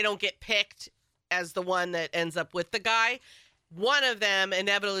viewers, but they don't get picked as the one that ends up with the guy. One of them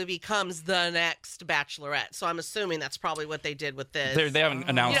inevitably becomes the next Bachelorette. So I'm assuming that's probably what they did with this. They haven't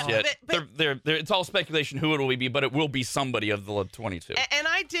announced yet. but it's all speculation who it will be, but it will be somebody of the 22. And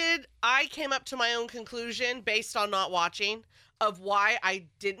I came up to my own conclusion based on not watching of why I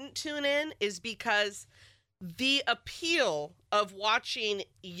didn't tune in is because the appeal of watching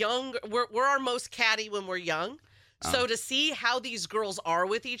we're our most catty when we're young. So to see how these girls are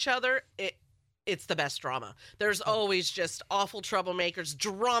with each other, it's the best drama. There's always just awful troublemakers,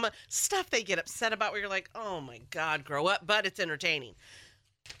 drama, stuff they get upset about where you're like, oh my God, grow up. But it's entertaining.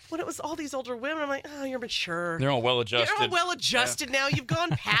 When it was all these older women, I'm like, oh, you're mature. They're all well-adjusted. You're all well-adjusted now. You've gone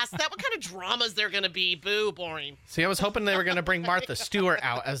past that. What kind of dramas they're going to be? Boo, boring. See, I was hoping they were going to bring Martha Stewart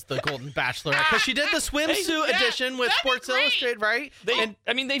out as the Golden Bachelorette because she did the swimsuit edition with Sports Illustrated, right?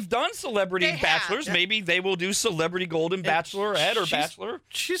 They've done Celebrity Bachelors. Yeah. Maybe they will do Celebrity Golden Bachelorette or Bachelor.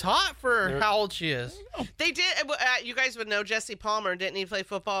 She's hot for how old she is. They did. You guys would know Jesse Palmer. Didn't he play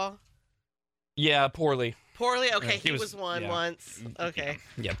football? Yeah, poorly. Poorly? Okay, he he was was one once. Okay.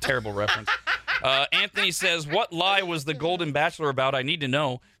 Yeah, terrible reference. Anthony says, what lie was the Golden Bachelor about? I need to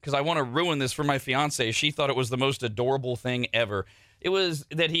know because I want to ruin this for my fiance. She thought it was the most adorable thing ever. It was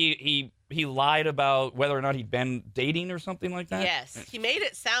that he lied about whether or not he'd been dating or something like that. Yes. He made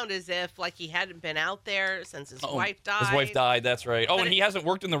it sound as if like he hadn't been out there since his wife died. His wife died, that's right. Oh, But and he hasn't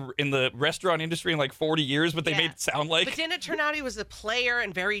worked in the restaurant industry in like 40 years, but they made it sound like. But didn't it turn out he was a player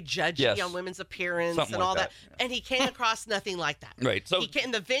and very judgy on women's appearance Something and like all that? that. And he came across nothing like that. Right. So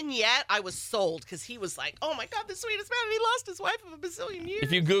in the vignette, I was sold because he was like, oh my God, the sweetest man. And he lost his wife of a bazillion years.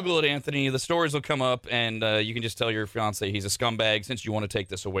 if you Google it, Anthony, the stories will come up, and you can just tell your fiance he's a scumbag since you want to take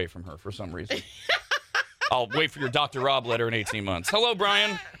this away from her for some reason. I'll wait for your Dr. Rob letter in 18 months. Hello,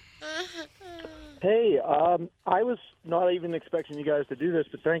 Brian. Hey, I was not even expecting you guys to do this,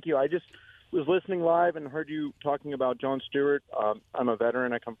 but thank you. I just was listening live and heard you talking about Jon Stewart. I'm a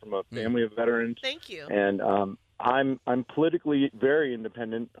veteran. I come from a family of veterans. Thank you. And I'm politically very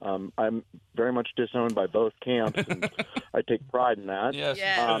independent. I'm very much disowned by both camps, and I take pride in that. Yes.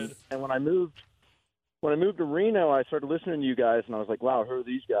 And when I moved to Reno, I started listening to you guys, and I was like, wow, who are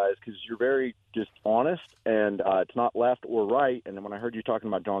these guys? Because you're very just honest, and it's not left or right. And then when I heard you talking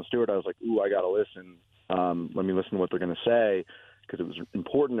about Jon Stewart, I was like, ooh, I got to listen. Let me listen to what they're going to say, because it was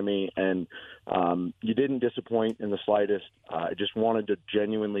important to me. And you didn't disappoint in the slightest. I just wanted to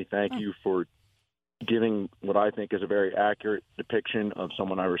genuinely thank you for giving what I think is a very accurate depiction of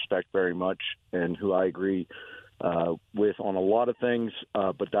someone I respect very much and who I agree with on a lot of things,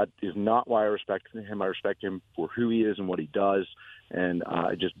 but that is not why I respect him. I respect him for who he is and what he does, and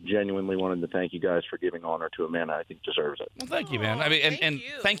I just genuinely wanted to thank you guys for giving honor to a man I think deserves it. Well, thank you, man. I mean, and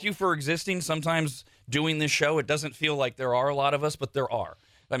thank you for existing. Sometimes doing this show, it doesn't feel like there are a lot of us, but there are.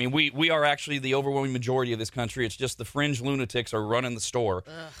 I mean, we are actually the overwhelming majority of this country. It's just the fringe lunatics are running the store.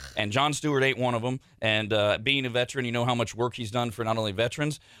 Ugh. And Jon Stewart ain't one of them. And being a veteran, you know how much work he's done for not only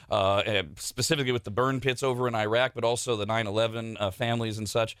veterans, specifically with the burn pits over in Iraq, but also the 9/11 families and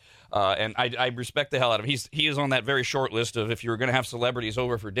such. And I respect the hell out of him. He is on that very short list of, if you were going to have celebrities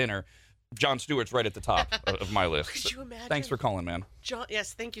over for dinner, Jon Stewart's right at the top of my list. Could you imagine? Thanks for calling, man.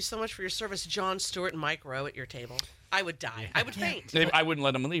 Yes, thank you so much for your service, Jon Stewart and Mike Rowe at your table. I would die. I would faint. I wouldn't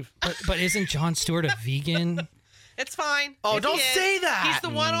let him leave. But isn't Jon Stewart a vegan? It's fine. Oh, don't say that. He's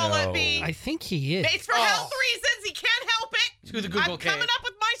the one I'll let be. I think he is. It's for health reasons. He can't help it. To the Google I'm coming up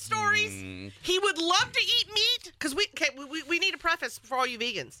with my stories. He would love to eat meat, because we need a preface for all you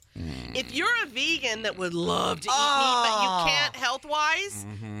vegans. If you're a vegan that would love to eat meat, but you can't health-wise,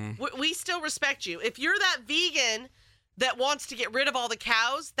 we still respect you. If you're that vegan that wants to get rid of all the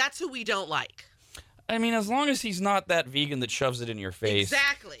cows, that's who we don't like. I mean, as long as he's not that vegan that shoves it in your face,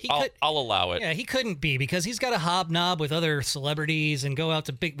 exactly, I'll allow it. Yeah, he couldn't be, because he's got to hobnob with other celebrities and go out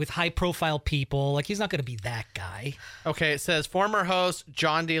to with high-profile people. Like, he's not going to be that guy. Okay, it says former host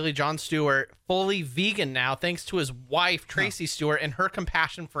John Daly, Jon Stewart, fully vegan now thanks to his wife Tracy Stewart and her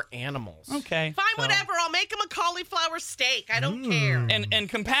compassion for animals. Okay, fine, whatever. I'll make him a cauliflower steak. I don't care. And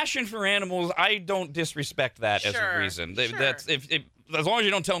compassion for animals, I don't disrespect that as a reason. That's if as long as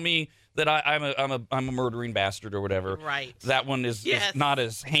you don't tell me that I'm a murdering bastard or whatever. Right. That one is not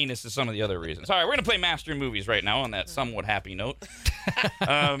as heinous as some of the other reasons. All right, we're going to play Master Movies right now on that somewhat happy note.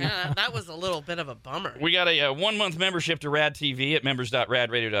 That was a little bit of a bummer. We got a 1-month membership to RAD TV at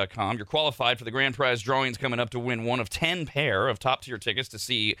members.radradio.com. You're qualified for the grand prize drawings coming up to win one of 10 pair of top-tier tickets to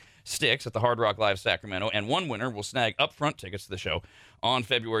see Styx at the Hard Rock Live Sacramento, and one winner will snag upfront tickets to the show on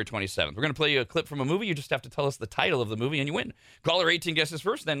February 27th. We're going to play you a clip from a movie. You just have to tell us the title of the movie, and you win. Caller 18 guesses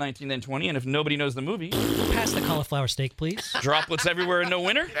first, then 19, then 20, and if nobody knows the movie... Pass the cauliflower steak, please. Droplets everywhere and no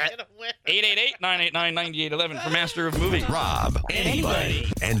winner? 888-989-9811 for Master of Movie. Rob,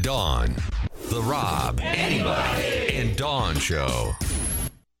 anybody, and Dawn. The Rob, anybody, and Dawn Show.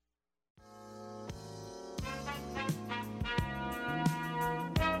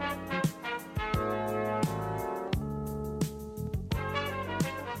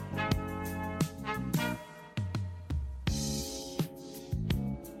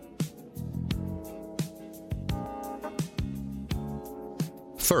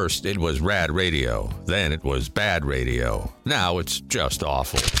 First, it was Rad Radio. Then it was Bad Radio. Now it's just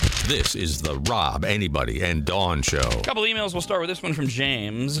awful. This is the Rob, Anybody, and Dawn Show. A couple emails. We'll start with this one from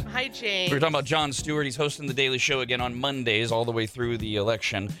James. Hi, James. We were talking about Jon Stewart. He's hosting The Daily Show again on Mondays all the way through the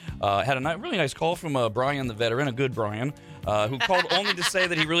election. Had a really nice call from Brian the veteran, a good Brian, who called only to say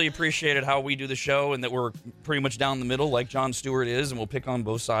that he really appreciated how we do the show and that we're pretty much down the middle like Jon Stewart is, and we'll pick on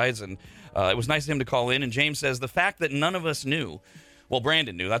both sides. And it was nice of him to call in. And James says, the fact that none of us knew. Well,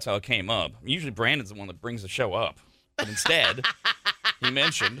 Brandon knew. That's how it came up. Usually Brandon's the one that brings the show up. But instead, he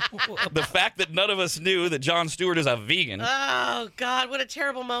mentioned the fact that none of us knew that Jon Stewart is a vegan. Oh, God, what a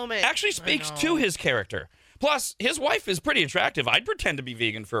terrible moment. Actually speaks to his character. Plus, his wife is pretty attractive. I'd pretend to be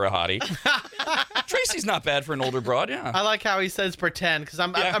vegan for a hottie. Tracy's not bad for an older broad, yeah. I like how he says pretend, because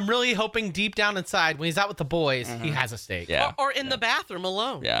I'm really hoping deep down inside, when he's out with the boys, he has a steak. Yeah. Or in the bathroom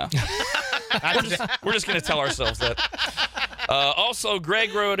alone. Yeah. We're just going to tell ourselves that. Also,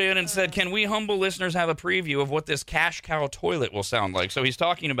 Greg wrote in and said, can we humble listeners have a preview of what this cash cow toilet will sound like? So he's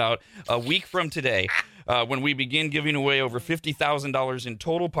talking about a week from today, when we begin giving away over $50,000 in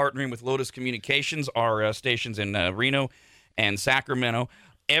total, partnering with Lotus Communications, our stations in Reno and Sacramento.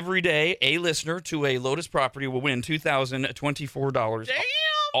 Every day, a listener to a Lotus property will win $2,024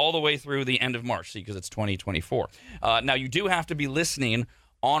 all the way through the end of March, because it's 2024. Now, you do have to be listening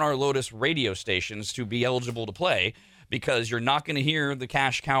on our Lotus radio stations to be eligible to play, because you're not going to hear the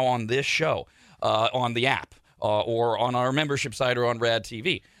cash cow on this show, on the app, or on our membership site or on RAD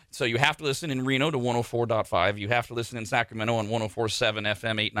TV. So you have to listen in Reno to 104.5. You have to listen in Sacramento on 104.7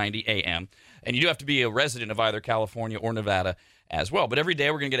 FM, 890 AM. And you do have to be a resident of either California or Nevada as well. But every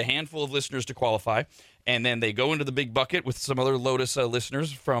day we're going to get a handful of listeners to qualify. And then they go into the big bucket with some other Lotus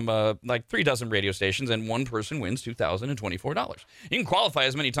listeners from like 3 dozen radio stations, and one person wins $2,024. You can qualify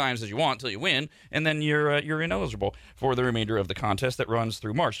as many times as you want until you win, and then you're ineligible for the remainder of the contest that runs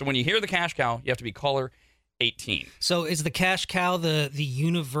through March. So when you hear the cash cow, you have to be caller 18. So is the cash cow the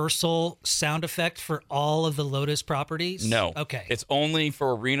universal sound effect for all of the Lotus properties? No. Okay. It's only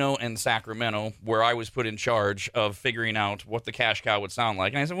for Reno and Sacramento, where I was put in charge of figuring out what the cash cow would sound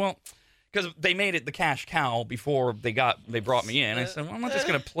like. And I said, well, because they made it the cash cow before they brought me in. I said, well, I'm not just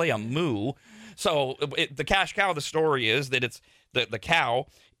going to play a moo. So the cash cow, the story is that it's the cow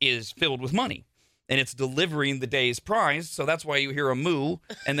is filled with money. And it's delivering the day's prize, so that's why you hear a moo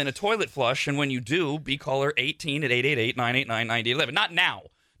and then a toilet flush. And when you do, be caller 18 at 888-989-9011. Not now.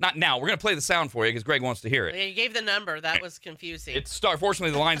 Not now. We're going to play the sound for you because Greg wants to hear it. You gave the number. That was confusing.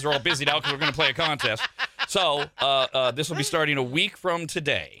 Fortunately, the lines are all busy now because we're going to play a contest. So this will be starting a week from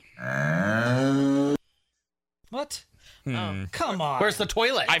today. What? Come on. Where's the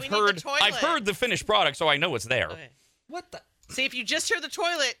toilet? I've heard the finished product, so I know it's there. Okay. What the? See, if you just hear the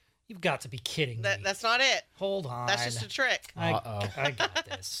toilet, You've got to be kidding me. That's not it. Hold on. That's just a trick. I got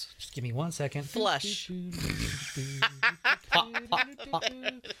this. Just give me 1 second. Flush.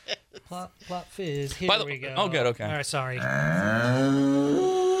 Plop, plop, fizz. Here we go. Oh, good. Okay. All right, sorry. That's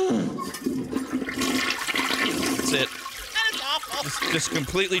it. That is awful. Just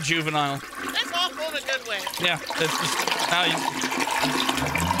completely juvenile. That's awful in a good way. Yeah. That's just how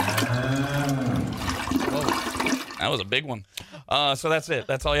That was a big one. So that's it.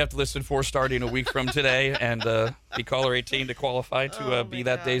 That's all you have to listen for starting a week from today. And be caller 18 to qualify to be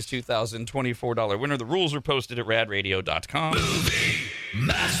that day's $2,024 winner. The rules are posted at radradio.com. Movie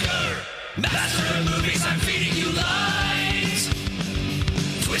Master. Master of movies, I'm feeding you lines.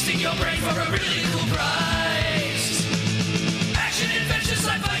 Twisting your brain for a really cool prize. Action, adventure,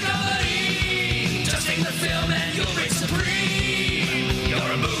 sci-fi, comedy. Just take the film and you'll reign supreme. You're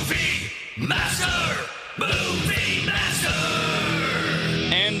a movie master. Movie master.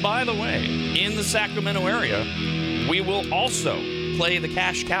 And by the way, in the Sacramento area, we will also play the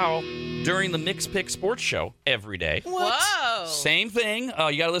cash cow during the Mix Pick Sports Show every day. Whoa. Same thing.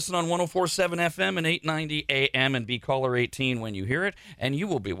 You got to listen on 104.7 FM and 890 AM and be caller 18 when you hear it, and you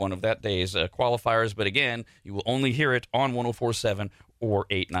will be one of that day's qualifiers. But again, you will only hear it on 104.7 or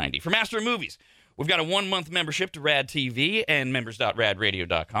 890. For Master of Movies, we've got a 1-month membership to RAD TV and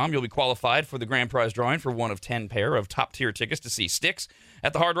members.radradio.com. You'll be qualified for the grand prize drawing for one of 10 pair of top-tier tickets to see Styx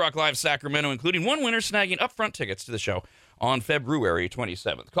at the Hard Rock Live Sacramento, including one winner snagging upfront tickets to the show on February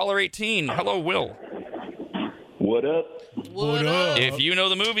 27th. Caller 18, hello, Will. What up? What up? If you know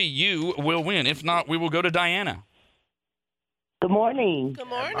the movie, you will win. If not, we will go to Diana. Good morning. Good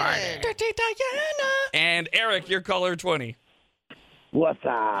morning. Dirty Diana. And Eric, you're caller 20. What's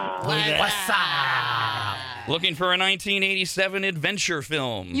up? What's up? Looking for a 1987 adventure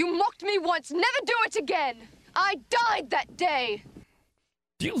film. You mocked me once, never do it again. I died that day.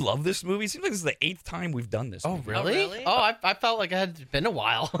 Do you love this movie? It seems like this is the 8th time we've done this. Oh, movie. really? Oh, I felt like it had been a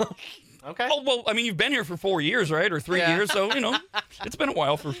while. Okay. Oh, well, I mean, you've been here for 4 years, right? Or 3 years, so, it's been a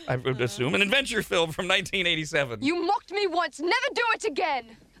while for, I would assume, an adventure film from 1987. You mocked me once, never do it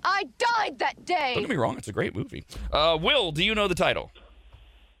again. I died that day. Don't get me wrong, it's a great movie. Will, do you know the title?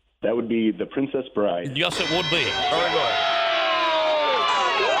 That would be The Princess Bride. Yes, it would be. Very good.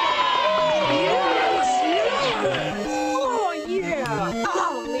 Oh, yeah.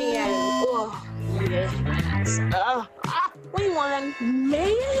 Oh, man. Oh, yes. We won.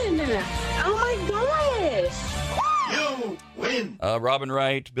 Man. Oh, my gosh. You win. Robin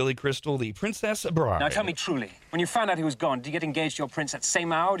Wright, Billy Crystal, The Princess Bride. Now tell me truly, when you found out he was gone, did you get engaged to your prince that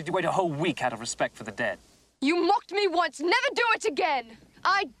same hour, or did you wait a whole week out of respect for the dead? You mocked me once, never do it again.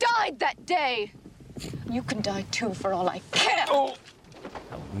 I died that day. You can die too, for all I care. Oh.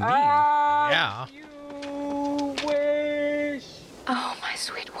 Yeah. You wish. Oh, my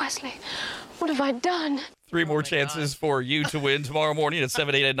sweet Wesley, what have I done? 3 more chances for you to win tomorrow morning at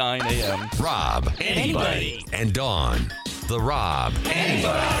 7, 8, and 9 a.m. Rob, Anybody. and Dawn. The Rob,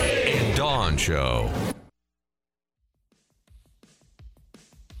 Anybody. and Dawn Show.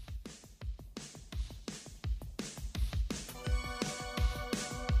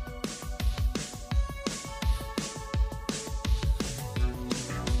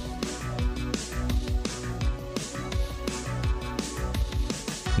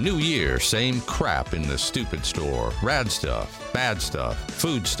 New year, same crap in the stupid store. Rad stuff, bad stuff,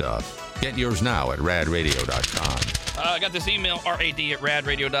 food stuff. Get yours now at radradio.com. I got this email,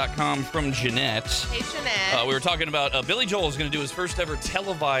 rad@radradio.com, from Jeanette. Hey, Jeanette. We were talking about Billy Joel is going to do his first ever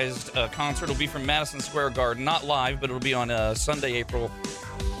televised concert. It'll be from Madison Square Garden. Not live, but it'll be on Sunday, April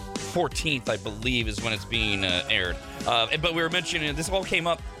 14th, I believe, is when it's being aired. But we were mentioning, this all came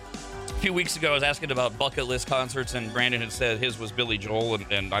up a few weeks ago. I was asking about bucket list concerts, and Brandon had said his was Billy Joel,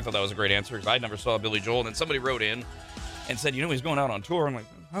 and I thought that was a great answer because I never saw Billy Joel. And then somebody wrote in and said, he's going out on tour. I'm like,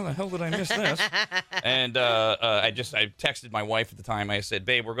 how the hell did I miss this? And I texted my wife at the time. I said,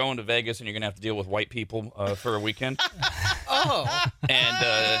 babe, we're going to Vegas, and you're going to have to deal with white people for a weekend.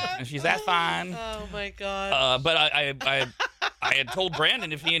 And she's, that's fine. Oh, my God. But I had told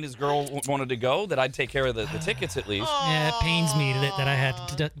Brandon if he and his girl wanted to go, that I'd take care of the tickets at least. Yeah, it pains me that I had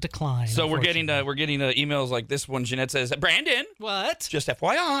to decline. So we're getting emails like this one. Jeanette says, Brandon. What? Just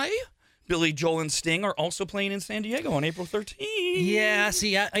FYI. Billy Joel and Sting are also playing in San Diego on April 13th. Yeah,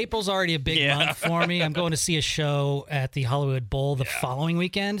 see, April's already a big month for me. I'm going to see a show at the Hollywood Bowl the following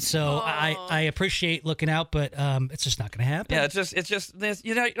weekend, so I appreciate looking out, but it's just not going to happen. Yeah, it's just this,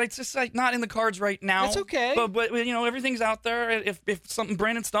 it's just like not in the cards right now. It's okay. But everything's out there. If something,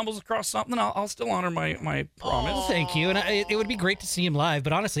 Brandon stumbles across something, I'll still honor my promise. Oh, thank you, and it would be great to see him live,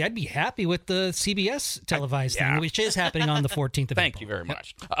 but honestly, I'd be happy with the CBS televised thing, which is happening on the 14th of April. Thank you very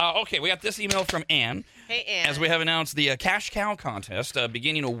much. Okay, we got this email from Ann. Hey, Ann. As we have announced the Cash Cow contest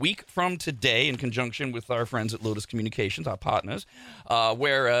beginning a week from today in conjunction with our friends at Lotus Communications, our partners,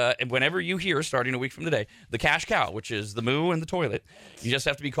 where whenever you hear, starting a week from today, the Cash Cow, which is the moo and the toilet, you just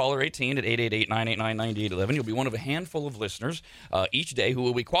have to be caller 18 at 888-989-9811. You'll be one of a handful of listeners each day who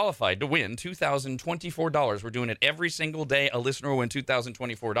will be qualified to win $2,024. We're doing it every single day. A listener will win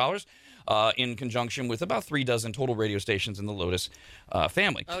 $2,024. In conjunction with about 3 dozen total radio stations in the Lotus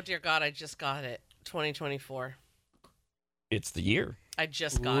family. Oh, dear God, I just got it. 2024. It's the year. I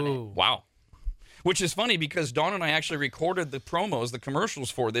just got it. Wow. Which is funny because Dawn and I actually recorded the promos, the commercials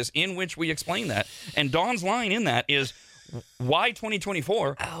for this, in which we explain that. And Dawn's line in that is, why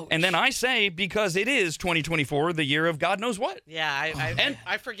 2024? Ouch. And then I say, because it is 2024, the year of God knows what. Yeah,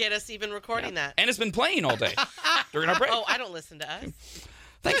 I forget us even recording that. And it's been playing all day during our break. Oh, I don't listen to us.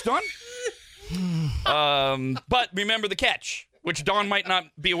 Thanks, Dawn. But remember the catch, which Dawn might not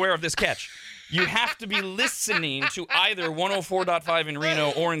be aware of this catch. You have to be listening to either 104.5 in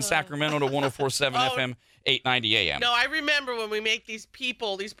Reno or in Sacramento to 104.7 FM, 890 AM. No, I remember when we make these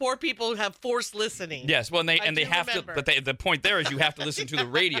poor people who have forced listening. Yes, well, and they have remember. to, but the point there is you have to listen to the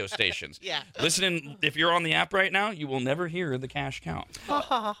radio stations. Yeah. Listening, if you're on the app right now, you will never hear the cash count.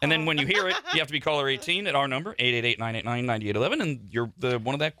 And then when you hear it, you have to be caller 18 at our number, 888-989-9811, and you're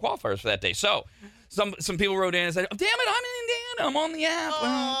one of the qualifiers for that day. So, some people wrote in and said, oh, damn it, I'm in Indiana. I'm on the app.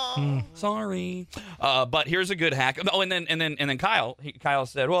 Well, sorry. But here's a good hack. Oh, and then Kyle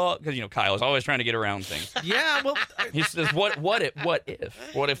said, well, because Kyle is always trying to get around things. Yeah, well, he says, what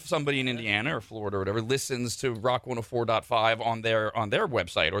if somebody in Indiana or Florida or whatever listens to Rock 104.5 on their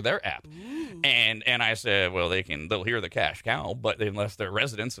website or their app? Ooh. And I said, well, they'll hear the cash cow, but unless they're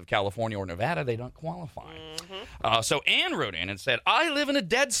residents of California or Nevada, they don't qualify. Mm-hmm. So Ann wrote in and said, I live in a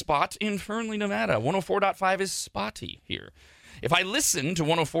dead spot in Fernley, Nevada. 104.5 is spotty here. If I listen to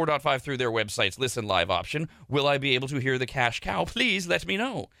 104.5 through their website's Listen Live option, will I be able to hear the cash cow? Please let me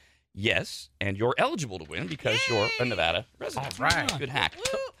know. Yes, and you're eligible to win because you're a Nevada resident. All right. Good hack.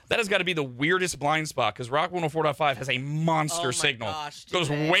 That has got to be the weirdest blind spot because Rock 104.5 has a monster signal. Gosh, goes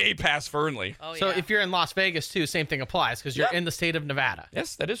way past Fernley. Oh, So yeah. if you're in Las Vegas, too, same thing applies because you're in the state of Nevada.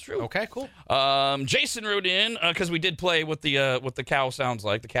 Yes, that is true. Okay, cool. Jason wrote in, because we did play what the cow sounds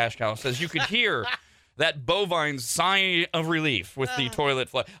like, the cash cow, says you could hear that bovine's sigh of relief with the toilet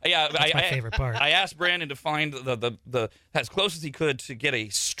flush. Yeah, That's my favorite part. I asked Brandon to find the as close as he could to get a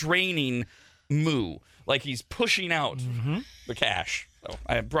straining moo, like he's pushing out the cash.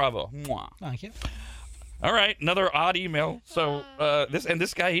 So, bravo. Mwah. Thank you. All right, another odd email. So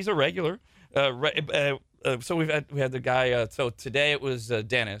this guy, he's a regular. So we had the guy. So today it was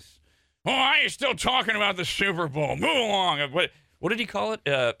Dennis. Oh, why are you still talking about the Super Bowl? Move along. What did he call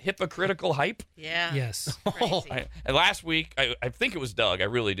it? Hypocritical hype? Yeah. Yes. And last week, I think it was Doug. I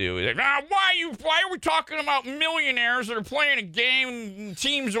really do. He's like, why are we talking about millionaires that are playing a game,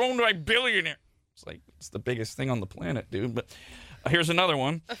 teams owned by billionaires? It's like, it's the biggest thing on the planet, dude. But here's another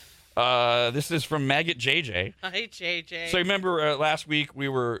one. This is from Maggot JJ. Hi, JJ. So remember last week we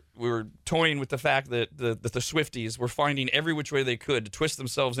were toying with the fact that the Swifties were finding every which way they could to twist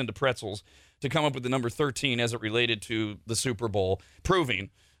themselves into pretzels to come up with the number 13 as it related to the Super Bowl, proving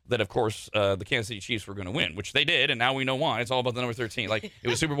that, of course, the Kansas City Chiefs were going to win, which they did, and now we know why. It's all about the number 13. Like, it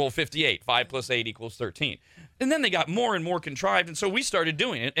was Super Bowl 58. 5 plus 8 equals 13. And then they got more and more contrived, and so we started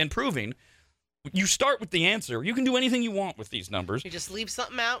doing it and proving you start with the answer. You can do anything you want with these numbers. You just leave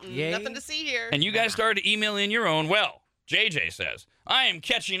something out and nothing to see here. And you guys started to email in your own. Well, JJ says, I am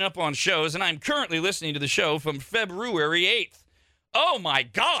catching up on shows, and I'm currently listening to the show from February 8th. Oh, my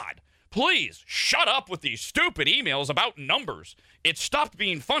God. Please shut up with these stupid emails about numbers. It stopped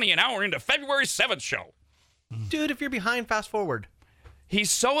being funny an hour into February 7th show. Dude, if you're behind, fast forward.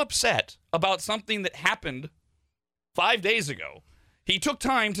 He's so upset about something that happened 5 days ago. He took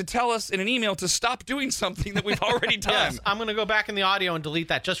time to tell us in an email to stop doing something that we've already done. Yes, I'm going to go back in the audio and delete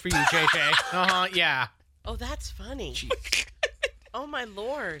that just for you, JJ. Yeah. Oh, that's funny. Oh, my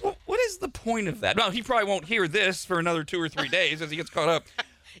Lord. Well, what is the point of that? Well, he probably won't hear this for another 2 or 3 days as he gets caught up.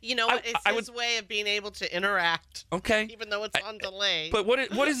 You know what? It's his way of being able to interact. Okay. Even though it's on delay. But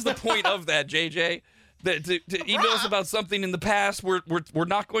what is the point of that, JJ? To email us about something in the past, we're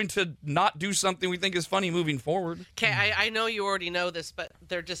not going to not do something we think is funny moving forward. Okay, I know you already know this, but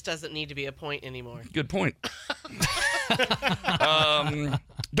there just doesn't need to be a point anymore. Good point.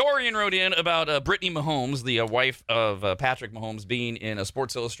 Dorian wrote in about Brittany Mahomes, the wife of Patrick Mahomes, being in a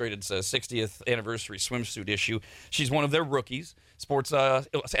Sports Illustrated's 60th anniversary swimsuit issue. She's one of their rookies. SI,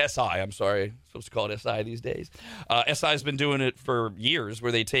 I'm sorry. I'm supposed to call it SI these days. SI's been doing it for years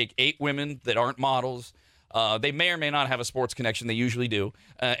where they take 8 women that aren't models. They may or may not have a sports connection. They usually do.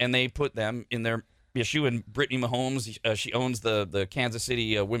 And they put them in their issue. And Brittany Mahomes, she owns the Kansas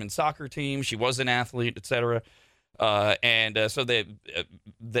City women's soccer team. She was an athlete, etc. So they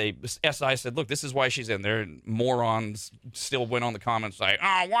SI said, look, this is why she's in there. Morons still went on the comments like,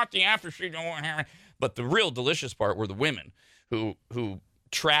 oh, what the after she don't have. But the real delicious part were the women who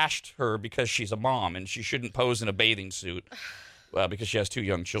trashed her because she's a mom and she shouldn't pose in a bathing suit because she has 2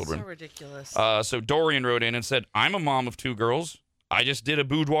 young children. So ridiculous. So Dorian wrote in and said, I'm a mom of 2 girls. I just did a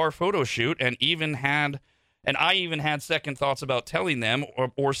boudoir photo shoot and I even had second thoughts about telling them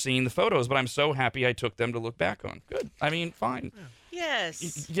or seeing the photos, but I'm so happy I took them to look back on. Good. I mean, fine.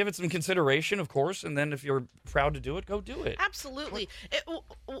 Yes. Give it some consideration, of course, and then if you're proud to do it, go do it. Absolutely.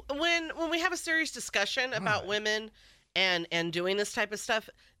 When we have a serious discussion about women and doing this type of stuff,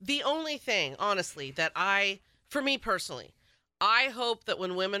 the only thing, honestly, that for me personally, I hope that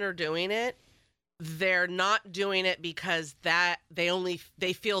when women are doing it, they're not doing it because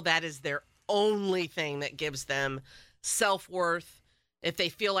they feel that is their only thing that gives them self-worth. If they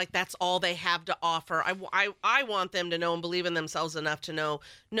feel like that's all they have to offer, I want them to know and believe in themselves enough to know,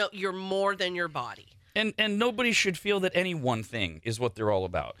 no, you're more than your body. And nobody should feel that any one thing is what they're all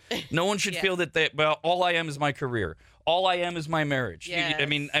about. No one should feel that all I am is my career. All I am is my marriage. Yes. I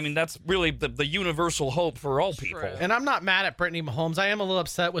mean that's really the universal hope for all people. And I'm not mad at Brittany Mahomes. I am a little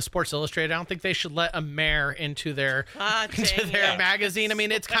upset with Sports Illustrated. I don't think they should let a mayor into their magazine. I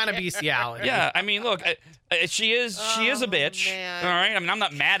mean, it's kind of bestiality. Yeah, I mean, look, she is a bitch. Man. All right, I mean, I'm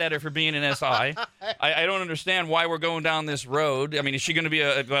not mad at her for being an SI. I don't understand why we're going down this road. I mean, is she going to be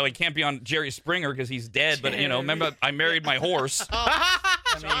he can't be on Jerry Springer because he's dead. But remember, I married my horse. I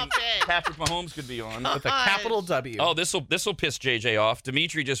mean, Patrick Mahomes could be on with a capital W. Oh, this will piss JJ off.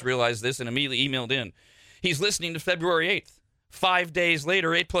 Dimitri just realized this and immediately emailed in. He's listening to February 8th. 5 days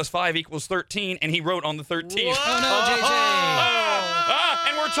later, 8 plus 5 equals 13, and he wrote on the 13th. Oh, no, JJ.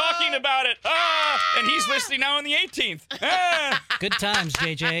 And we're talking about it. And he's listening now on the 18th. Good times,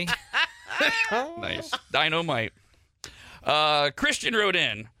 JJ. Nice. Dynamite. Christian wrote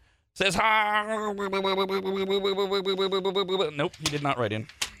in. Says, hi. Nope, he did not write in.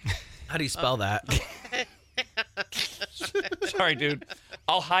 How do you spell that? Sorry, dude.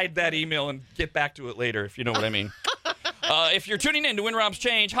 I'll hide that email and get back to it later, if you know what I mean. If you're tuning in to Win Rob's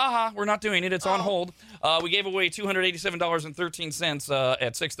Change, we're not doing it. It's on hold. We gave away $287.13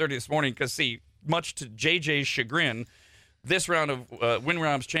 at 6:30 this morning because, see, much to JJ's chagrin, this round of Win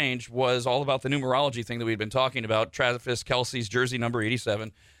Rob's Change was all about the numerology thing that we'd been talking about. Travis Kelce's jersey number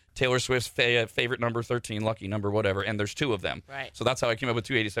 87. Taylor Swift's favorite number 13, lucky number, whatever, and there's 2 of them. Right. So that's how I came up with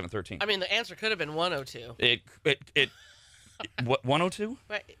 287.13. I mean, the answer could have been 102. What 102?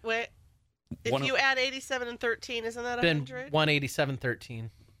 Wait. If you add 87 and 13, isn't that 100?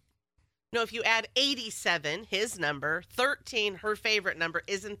 187.13. No, if you add 87, his number, 13, her favorite number,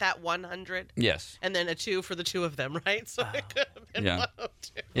 isn't that 100? Yes. And then a 2 for the 2 of them, right? So it could have been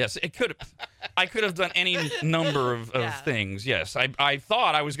 102. Yes, it could have. I could have done any number of things. Yes, I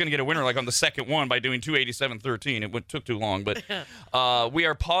thought I was going to get a winner like on the second one by doing 287.13. It took too long, but we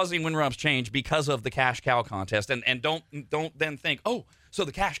are pausing Win Rob's Change because of the cash cow contest, and don't then think, oh, so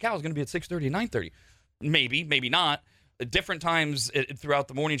the cash cow is going to be at 6:30 and 9:30. Maybe not. different times throughout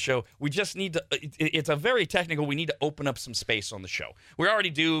the morning show. We just need to, it's a very technical, we need to open up some space on the show. We already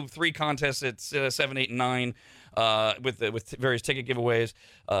do 3 contests at 7, 8, and 9 with various ticket giveaways.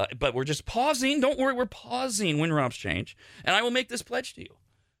 But we're just pausing. Don't worry, we're pausing Win Rob's Change. And I will make this pledge to you.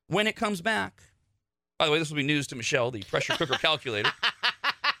 When it comes back, by the way, this will be news to Michelle, the pressure cooker calculator.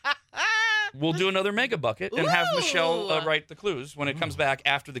 We'll do another mega bucket and have Michelle write the clues when it comes back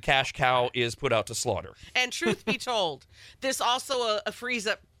after the cash cow is put out to slaughter. And truth be told, this also frees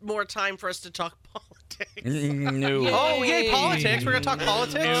up more time for us to talk politics. No. Oh, yay, politics. We're going to talk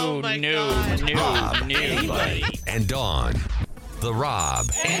politics? No. Anybody. And Dawn. The Rob.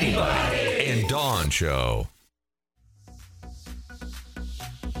 Anybody. And Dawn Show.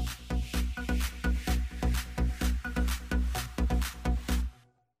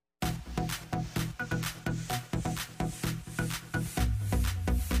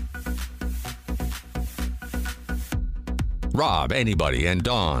 Rob, Anybody, and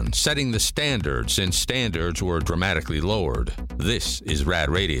Dawn, setting the standard since standards were dramatically lowered. This is RAD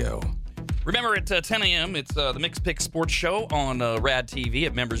Radio. Remember, at 10 a.m., it's the Mix Pick Sports Show on RAD TV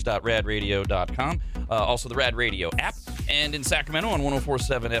at members.radradio.com. Also, the RAD Radio app. And in Sacramento on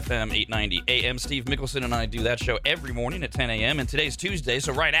 104.7 FM, 890 AM. Steve Mickelson and I do that show every morning at 10 a.m. And today's Tuesday,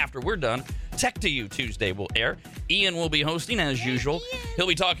 so right after we're done, Tech to You Tuesday will air. Ian will be hosting as usual. He'll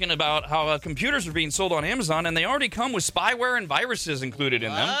be talking about how computers are being sold on Amazon, and they already come with spyware and viruses included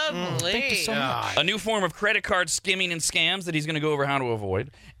in them. Thank you so much. A new form of credit card skimming and scams that he's going to go over how to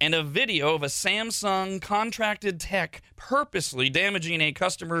avoid. And a video of a Samsung contracted tech purposely damaging a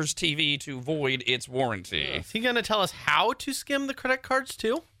customer's TV to void its warranty. Is he going to tell us how to skim the credit cards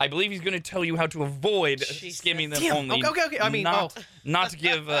too? I believe he's going to tell you how to avoid skimming them only. Okay. I mean, not to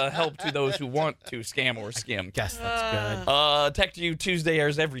give help to those who want to scam or skim. Guess that's good. Tech to You Tuesday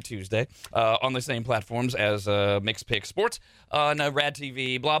airs every Tuesday on the same platforms as Mix Pick Sports on RAD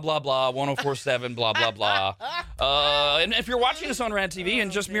TV, blah, blah, blah, 104.7, blah, blah, blah. And if you're watching us on RAD TV in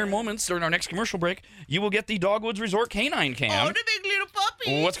just mere moments during our next commercial break, you will get the Dogwoods Resort Canine Cam. Oh, the big little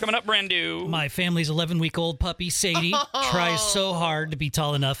puppy. What's coming up, Brandu? My family's 11-week-old puppy, Sadie, tries so hard to be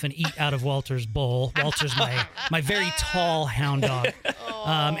tall enough and eat out of Walter's bowl. Walter's my very tall hound dog.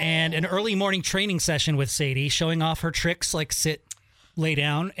 And an early morning training session with Sadie, showing off her tricks like sit, lay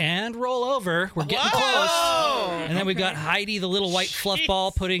down, and roll over. We're getting close. And then we've got Heidi, the little white fluff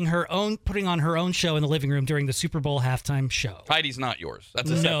ball, putting on her own show in the living room during the Super Bowl halftime show. Heidi's not yours.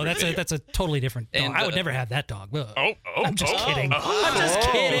 That's a that's a totally different dog. And, I would never have that dog. Ugh. I'm just kidding. Oh. I'm just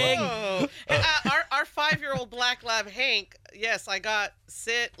kidding. And, our 5-year-old black lab Hank, yes, I got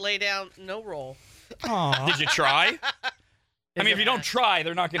sit, lay down, no roll. Aww. Did you try? I mean, if you don't try,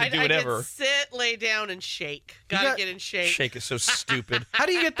 they're not going to do it ever. Did sit, lay down, and shake. Gotta get in shake. Shake is so stupid. How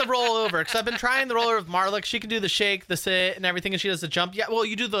do you get the rollover? Because I've been trying the rollover with Marla. She can do the shake, the sit, and everything, and she does the jump. Yeah, well,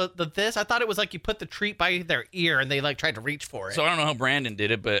 you do the this. I thought it was like you put the treat by their ear, and they like tried to reach for it. So I don't know how Brandon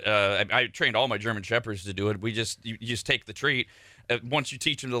did it, but I trained all my German Shepherds to do it. You just take the treat. Once you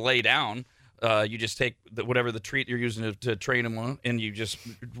teach them to lay down, you just take whatever the treat you're using to train them on, and you just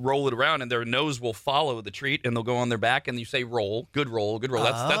roll it around, and their nose will follow the treat, and they'll go on their back, and you say roll, good roll, good roll.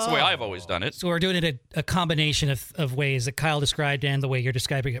 That's the way I've always done it. So we're doing it a combination of ways that Kyle described and the way you're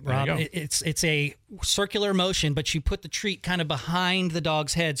describing it, Rob. It's a circular motion, but you put the treat kind of behind the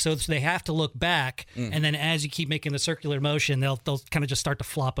dog's head, so they have to look back, and then as you keep making the circular motion, they'll kind of just start to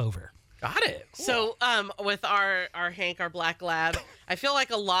flop over. Got it. Cool. So with our Hank, our black lab, I feel like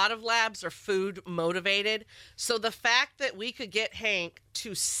a lot of labs are food motivated. So the fact that we could get Hank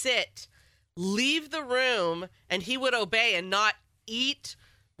to sit, leave the room, and he would obey and not eat,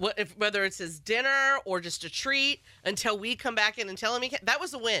 whether it's his dinner or just a treat, until we come back in and tell him he can't, that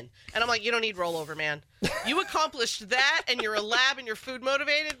was a win. And I'm like, you don't need rollover, man. You accomplished that, and you're a lab, and you're food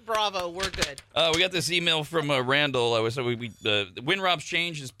motivated. Bravo, we're good. We got this email from Randall. Win Rob's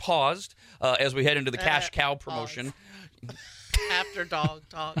Change is paused as we head into the cash cow promotion. After dog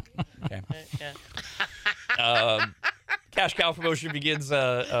talk. Okay. Cash cow promotion begins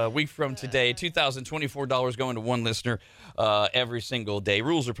a week from today. $2,024 going to one listener every single day.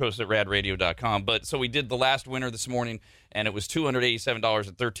 Rules are posted at radradio.com. But so we did the last winner this morning, and it was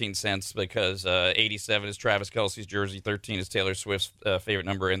 $287.13 because 87 is Travis Kelce's jersey, 13 is Taylor Swift's favorite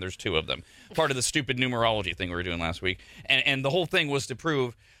number, and there's 2 of them. Part of the stupid numerology thing we were doing last week. And the whole thing was to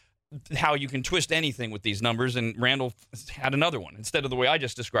prove how you can twist anything with these numbers, and Randall had another one. Instead of the way I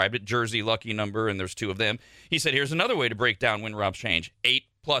just described it, jersey, lucky number, and there's 2 of them, he said, here's another way to break down Win Rob's Change. 8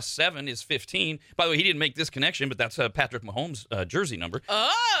 plus 7 is 15. By the way, he didn't make this connection, but that's Patrick Mahomes' jersey number.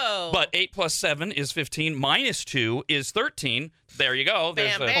 Oh! But 8 plus 7 is 15, minus 2 is 13. There you go.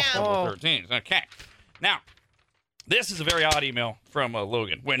 There's bam. 13. Okay. Now, This is a very odd email from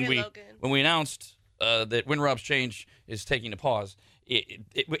Logan. When we announced that When Rob's Change is taking a pause,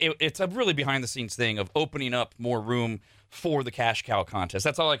 it's a really behind-the-scenes thing of opening up more room for the cash cow contest.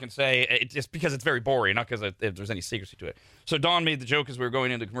 That's all I can say, just because it's very boring, not because there's any secrecy to it. So Dawn made the joke as we were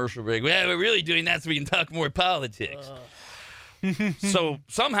going into commercial break, well, we're really doing that so we can talk more politics. So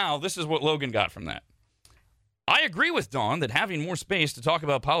somehow this is what Logan got from that. I agree with Dawn that having more space to talk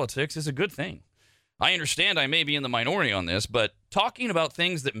about politics is a good thing. I understand I may be in the minority on this, but talking about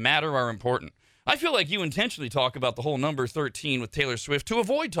things that matter are important. I feel like you intentionally talk about the whole number 13 with Taylor Swift to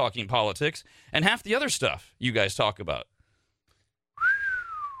avoid talking politics and half the other stuff you guys talk about.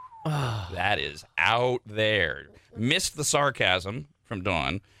 That is out there. Missed the sarcasm from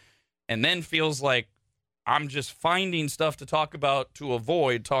Dawn, and then feels like I'm just finding stuff to talk about to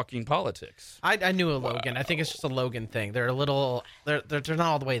avoid talking politics. I knew a Logan. I think it's just a Logan thing. They're a little. They're not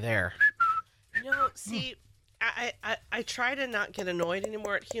all the way there. No, see, I try to not get annoyed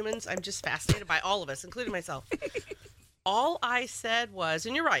anymore at humans. I'm just fascinated by all of us, including myself. All I said was,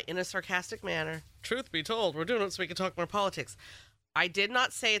 and you're right, in a sarcastic manner, truth be told, we're doing it so we can talk more politics. I did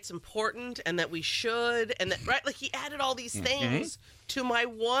not say it's important and that we should, and that, right, like he added all these things to my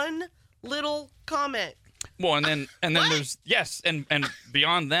one little comment. Well, and then there's, yes, and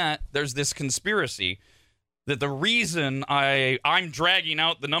beyond that, there's this conspiracy that the reason I'm dragging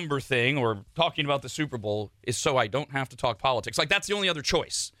out the number thing or talking about the Super Bowl is so I don't have to talk politics. Like, that's the only other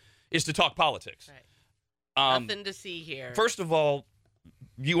choice, is to talk politics. Right. Nothing to see here. First of all,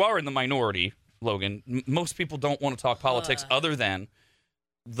 you are in the minority, Logan. Most people don't want to talk politics other than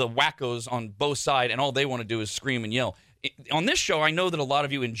the wackos on both sides, and all they want to do is scream and yell. On this show, I know that a lot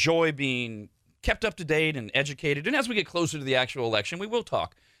of you enjoy being kept up to date and educated, and as we get closer to the actual election, we will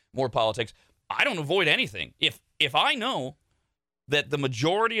talk more politics. I don't avoid anything. If I know that the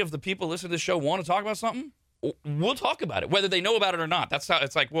majority of the people listening to this show want to talk about something, we'll talk about it, whether they know about it or not. That's how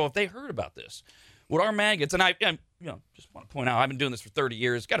it's like, well, if they heard about this, what our maggots, and I just want to point out, I've been doing this for 30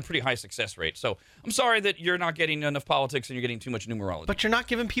 years, got a pretty high success rate. So I'm sorry that you're not getting enough politics and you're getting too much numerology. But you're not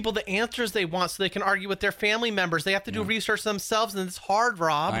giving people the answers they want so they can argue with their family members. They have to do research themselves, and it's hard,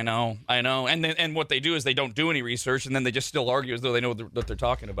 Rob. I know. And what they do is they don't do any research, and then they just still argue as though they know what they're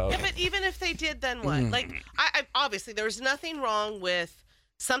talking about. Yeah, but even if they did, then what? Like, I obviously, there's nothing wrong with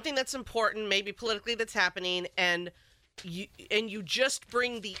something that's important, maybe politically, that's happening, and you just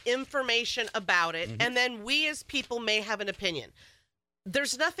bring the information about it, and then we as people may have an opinion.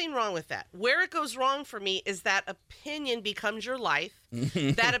 There's nothing wrong with that. Where it goes wrong for me is that opinion becomes your life.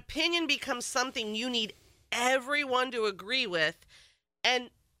 That opinion becomes something you need everyone to agree with. And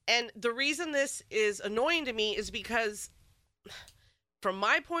the reason this is annoying to me is because, from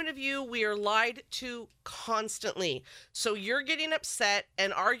my point of view, we are lied to constantly. So you're getting upset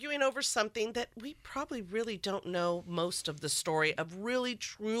and arguing over something that we probably really don't know most of the story of really,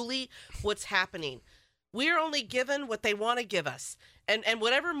 truly what's happening. We are only given what they want to give us. And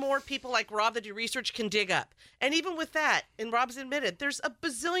whatever more people like Rob that do research can dig up. And even with that, and Rob's admitted, there's a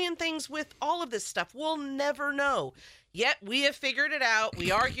bazillion things with all of this stuff we'll never know. Yet we have figured it out.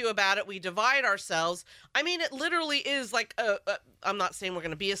 We argue about it. We divide ourselves. I mean, it literally is like I'm not saying we're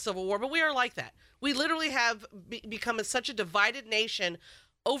going to be a civil war, but we are like that. We literally have become such a divided nation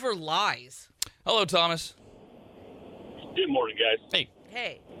over lies. Hello, Thomas. Good morning, guys.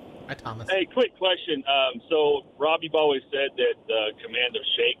 Hey. Hi, Thomas. Hey, quick question. So, Rob, you've always said that the command of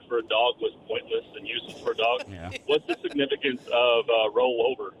shake for a dog was pointless and useless for a dog. Yeah. What's the significance of roll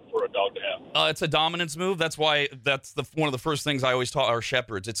over for a dog to have? It's a dominance move. That's why one of the first things I always taught our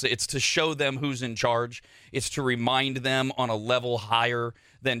shepherds. It's to show them who's in charge. It's to remind them on a level higher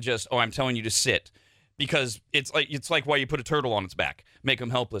than just, I'm telling you to sit. Because it's like why you put a turtle on its back, make them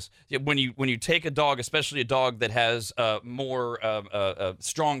helpless. When you take a dog, especially a dog that has more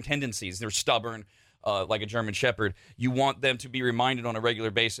strong tendencies, they're stubborn, like a German Shepherd. You want them to be reminded on a regular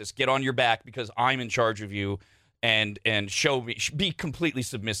basis. Get on your back because I'm in charge of you, and show me, be completely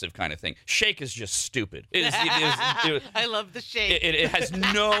submissive, kind of thing. Shake is just stupid. I love the shake. It has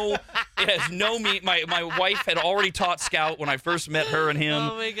no meaning. My wife had already taught Scout when I first met her and him.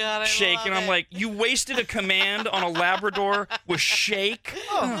 Oh my God, I shake, love and I'm it. like, you wasted a command on a Labrador with shake.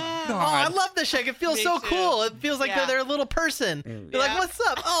 Oh, I love the shake. It feels Me so too. cool. It feels like they're a little person. You're like, what's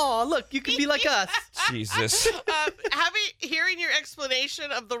up? Oh, look, you can be like us. Jesus. Hearing your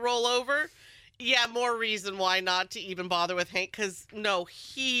explanation of the rollover, yeah, more reason why not to even bother with Hank, because no,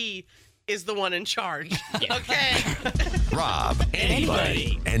 he is the one in charge. Okay. Rob,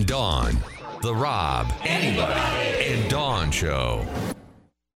 anybody, and Dawn. The Rob, anybody, and Dawn Show.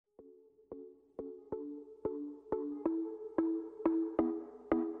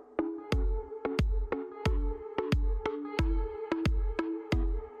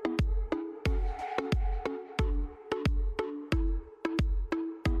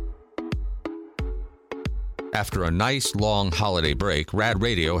 After a nice long holiday break, Rad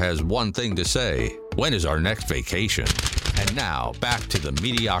Radio has one thing to say. When is our next vacation? And now, back to the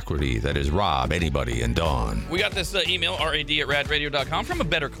mediocrity that is Rob, anybody, and Dawn. We got this email, rad@radradio.com, from a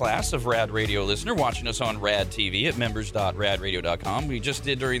better class of Rad Radio listener watching us on Rad TV at members.radradio.com. We just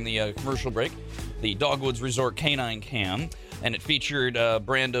did, during the commercial break, the Dogwoods Resort Canine Cam, and it featured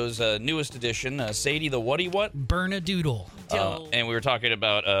Brando's newest edition, Sadie the Whatty-What? Burn-a-doodle. And we were talking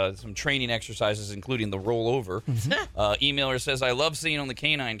about some training exercises, including the rollover. Emailer says, I love seeing on the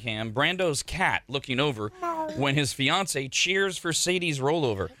canine cam Brando's cat looking over when his fiance cheers for Sadie's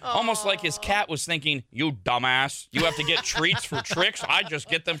rollover. Almost like his cat was thinking, you dumbass, you have to get treats for tricks? I just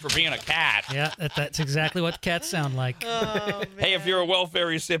get them for being a cat. Yeah, that's exactly what cats sound like. Hey, if you're a welfare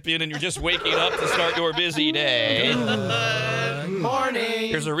recipient and you're just waking up to start your busy day. Good morning.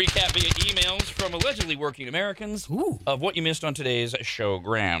 Here's a recap via emails from allegedly working Americans of what you missed on today's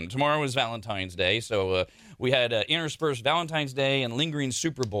showgram. Tomorrow is Valentine's Day, so we had interspersed Valentine's Day and lingering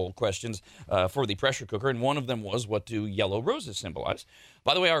Super Bowl questions for the pressure cooker, and one of them was, what do yellow roses symbolize?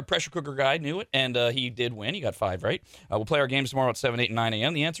 By the way, our pressure cooker guy knew it, and he did win. He got 5 right. We'll play our games tomorrow at 7, 8, and 9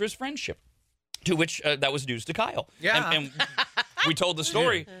 a.m. The answer is friendship, to which that was news to Kyle. Yeah. And we told the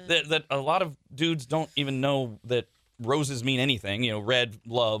story that a lot of dudes don't even know that roses mean anything. You know, red,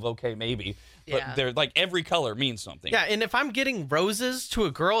 love, okay, maybe. But they're like, every color means something. Yeah, and if I'm getting roses to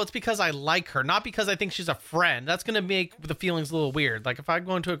a girl, it's because I like her, not because I think she's a friend. That's going to make the feelings a little weird. Like, if I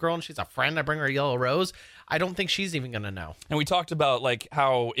go into a girl and she's a friend, I bring her a yellow rose, I don't think she's even going to know. And we talked about, like,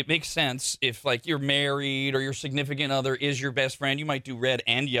 how it makes sense if, like, you're married or your significant other is your best friend. You might do red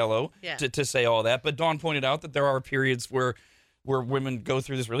and yellow to say all that. But Dawn pointed out that there are periods where women go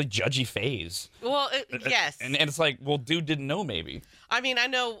through this really judgy phase. Well, yes. And it's like, well, dude didn't know maybe. I mean, I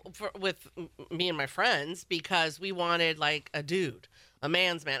know with me and my friends, because we wanted, like, a dude, a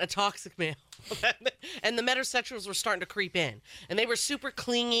man's man, a toxic male. And the metrosexuals were starting to creep in. And they were super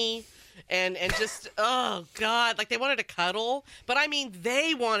clingy and just, oh, God, like, they wanted to cuddle. But, I mean,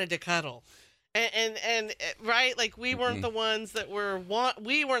 they wanted to cuddle. And right, like, we weren't the ones that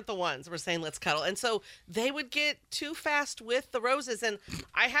we weren't the ones that were saying let's cuddle, and so they would get too fast with the roses. And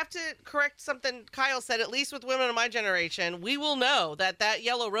I have to correct something Kyle said. At least with women of my generation, we will know that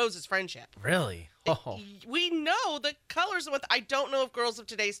yellow rose is friendship. Really? Oh. We know the colors of what. I don't know if girls of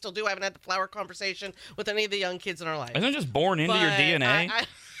today still do. I haven't had the flower conversation with any of the young kids in our life. Isn't it just born into your DNA?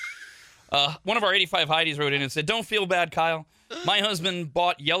 One of our 85 Heidi's wrote in and said, "Don't feel bad, Kyle. My husband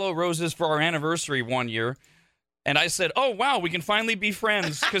bought yellow roses for our anniversary one year, and I said, oh, wow, we can finally be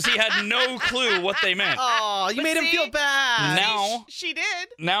friends, because he had no clue what they meant." Oh, you made him feel bad. Now, she did.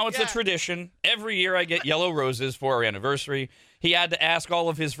 Now it's a tradition. Every year I get yellow roses for our anniversary. He had to ask all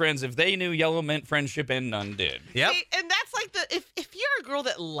of his friends if they knew yellow meant friendship, and none did. Yep. See, and that's like if you're a girl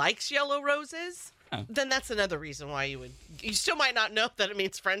that likes yellow roses, then that's another reason why you still might not know that it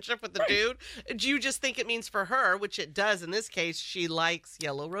means friendship with the dude. You just think it means for her, which it does. In this case, she likes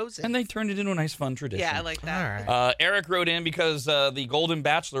yellow roses. And they turned it into a nice, fun tradition. Yeah, I like that. All right. Eric wrote in because the Golden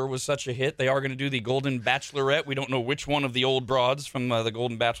Bachelor was such a hit. They are going to do the Golden Bachelorette. We don't know which one of the old broads from the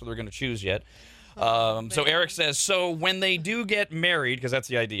Golden Bachelor they're going to choose yet. So Eric says, so when they do get married, because that's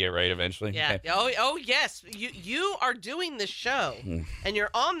the idea, right, eventually? Yeah. Okay. Oh, yes. You are doing this show, and you're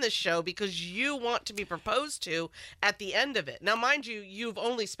on this show because you want to be proposed to at the end of it. Now, mind you, you've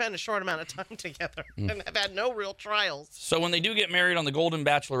only spent a short amount of time together and have had no real trials. So when they do get married on the Golden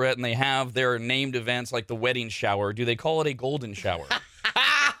Bachelorette and they have their named events like the wedding shower, do they call it a golden shower?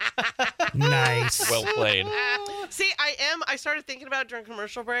 Nice. Well played. See, I started thinking about it during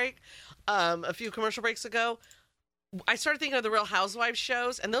commercial break, a few commercial breaks ago. I started thinking of the Real Housewives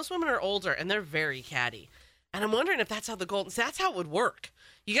shows, and those women are older, and they're very catty. And I'm wondering if that's how that's how it would work.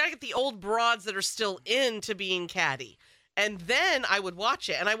 You got to get the old broads that are still into being catty. And then I would watch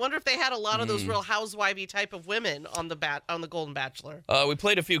it, and I wonder if they had a lot of those Real Housewivey type of women on the Golden Bachelor. We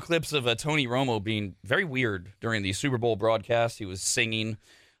played a few clips of Tony Romo being very weird during the Super Bowl broadcast. He was singing,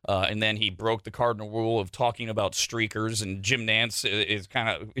 and then he broke the cardinal rule of talking about streakers. And Jim Nance is kind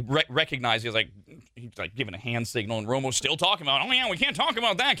of recognized. He's like giving a hand signal, and Romo's still talking about, oh yeah, we can't talk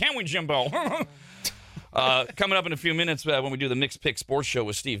about that, can we, Jimbo? Coming up in a few minutes when we do the Mixed Pick Sports Show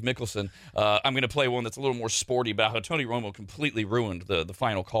with Steve Mickelson, I'm going to play one that's a little more sporty about how Tony Romo completely ruined the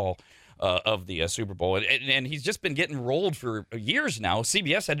final call of the Super Bowl. And he's just been getting rolled for years now.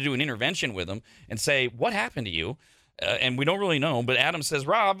 CBS had to do an intervention with him and say, what happened to you? And we don't really know. But Adam says,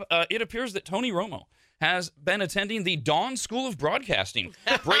 Rob, it appears that Tony Romo has been attending the Dawn School of Broadcasting,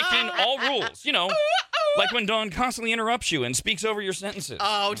 breaking all rules. You know, like when Dawn constantly interrupts you and speaks over your sentences.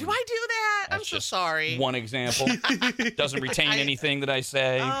 Oh, do I do that? I'm so sorry. One example. Doesn't retain anything that I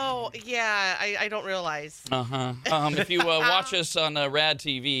say. Oh, yeah. I don't realize. Uh-huh. If you watch us on RAD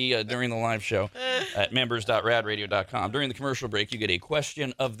TV during the live show at members.radradio.com, during the commercial break, you get a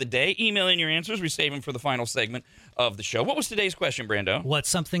question of the day. Email in your answers. We save them for the final segment of the show. What was today's question, Brando? What's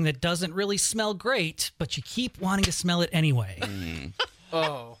something that doesn't really smell great, but you keep wanting to smell it anyway?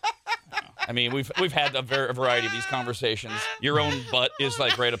 Oh. I mean, we've had a variety of these conversations. Your own butt is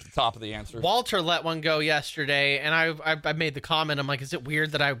like right up the top of the answer. Walter let one go yesterday, and I made the comment. I'm like, is it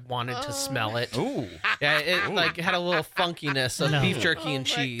weird that I wanted to smell it? Ooh. Yeah, it like had a little funkiness of beef jerky and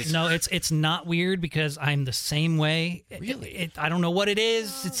cheese. No, it's not weird because I'm the same way. Really? I don't know what it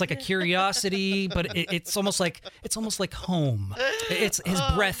is. It's like a curiosity, but it's almost like home. It's his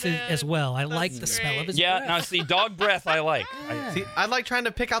breath as well. I like the smell of his breath. Now see, dog breath I like. See, I like trying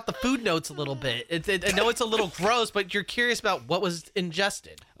to pick out the food notes a little bit. I know it's a little gross, but you're curious about what was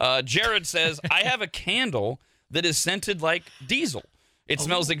ingested. Jared says, I have a candle that is scented like diesel. It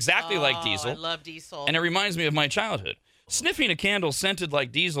smells exactly like diesel. I love diesel. And it reminds me of my childhood. Sniffing a candle scented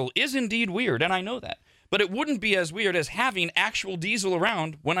like diesel is indeed weird, and I know that. But it wouldn't be as weird as having actual diesel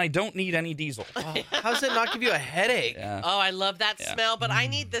around when I don't need any diesel. How does it not give you a headache? Yeah. Oh, I love that smell, but I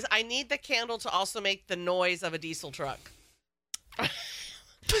need this. I need the candle to also make the noise of a diesel truck.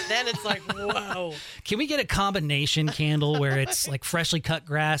 Then it's like, whoa. Can we get a combination candle where it's like freshly cut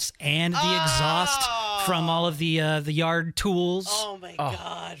grass and the exhaust from all of the yard tools? Oh my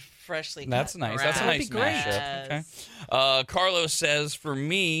God, freshly cut That's nice. grass. That's a nice mashup. Okay. Carlos says, for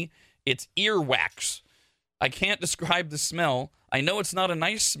me, it's earwax. I can't describe the smell. I know it's not a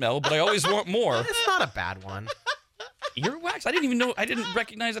nice smell, but I always want more. It's not a bad one. Earwax? I didn't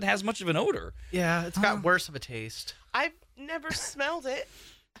recognize it has much of an odor. Yeah, it's got worse of a taste. I've never smelled it.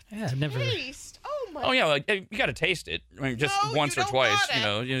 Yeah, never. Taste. Oh my. Oh yeah, like, you got to taste it. I mean, just once or twice.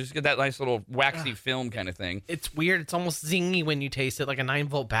 You just get that nice little waxy film kind of thing. It's weird. It's almost zingy when you taste it, like a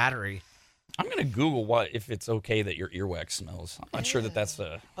 9-volt battery. I'm gonna Google if it's okay that your earwax smells. I'm not sure that that's Oh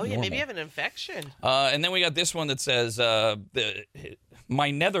yeah, normal. maybe you have an infection. And then we got this one that says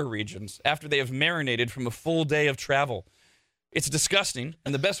my nether regions after they have marinated from a full day of travel. It's disgusting,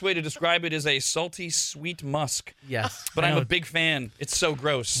 and the best way to describe it is a salty, sweet musk. Yes, but I'm a big fan. It's so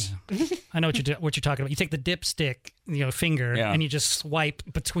gross. I know what you're talking about. You take the dipstick, finger, and you just swipe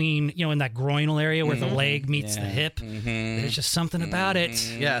between, in that groinal area where the leg meets the hip. There's just something about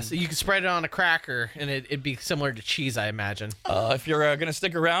it. Yeah, so you can spread it on a cracker, and it'd be similar to cheese, I imagine. If you're going to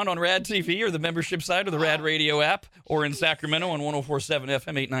stick around on RAD TV or the membership side or the RAD Radio app, or in Sacramento on 104.7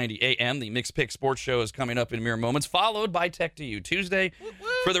 FM, 890 AM, the Mixed Pick Sports Show is coming up in mere moments, followed by Tech to You Tuesday.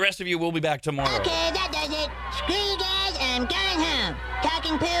 For the rest of you, we'll be back tomorrow. Okay, that does it. Screw you guys, I'm going home.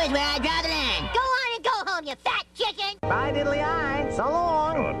 Talking poo is where I draw the line. Go on and go home, you fat chicken. Bye, diddly eye. So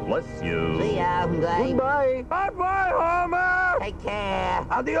long. God bless you. See ya. Goodbye. Bye-bye, Homer. Take care.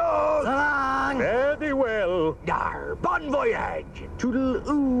 Adios. So long. Fare thee well. Yar. Bon voyage.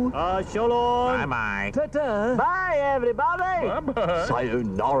 Toodle-oo. So long. Bye-bye. Ta-ta. Bye, everybody. Bye-bye.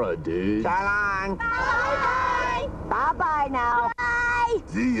 Sayonara, dude. So long. Bye-bye. Bye-bye now. Bye.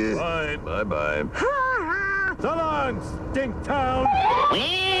 See ya. Bye. Bye-bye. Ha-ha. So long, Stink Town.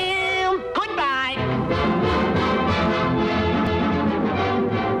 Well, goodbye.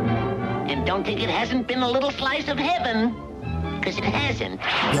 And don't think it hasn't been a little slice of heaven, because it hasn't.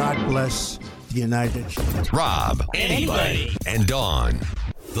 God bless the United States. Rob. Anybody. And Dawn.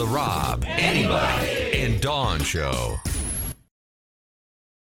 The Rob. Anybody. And Dawn Show.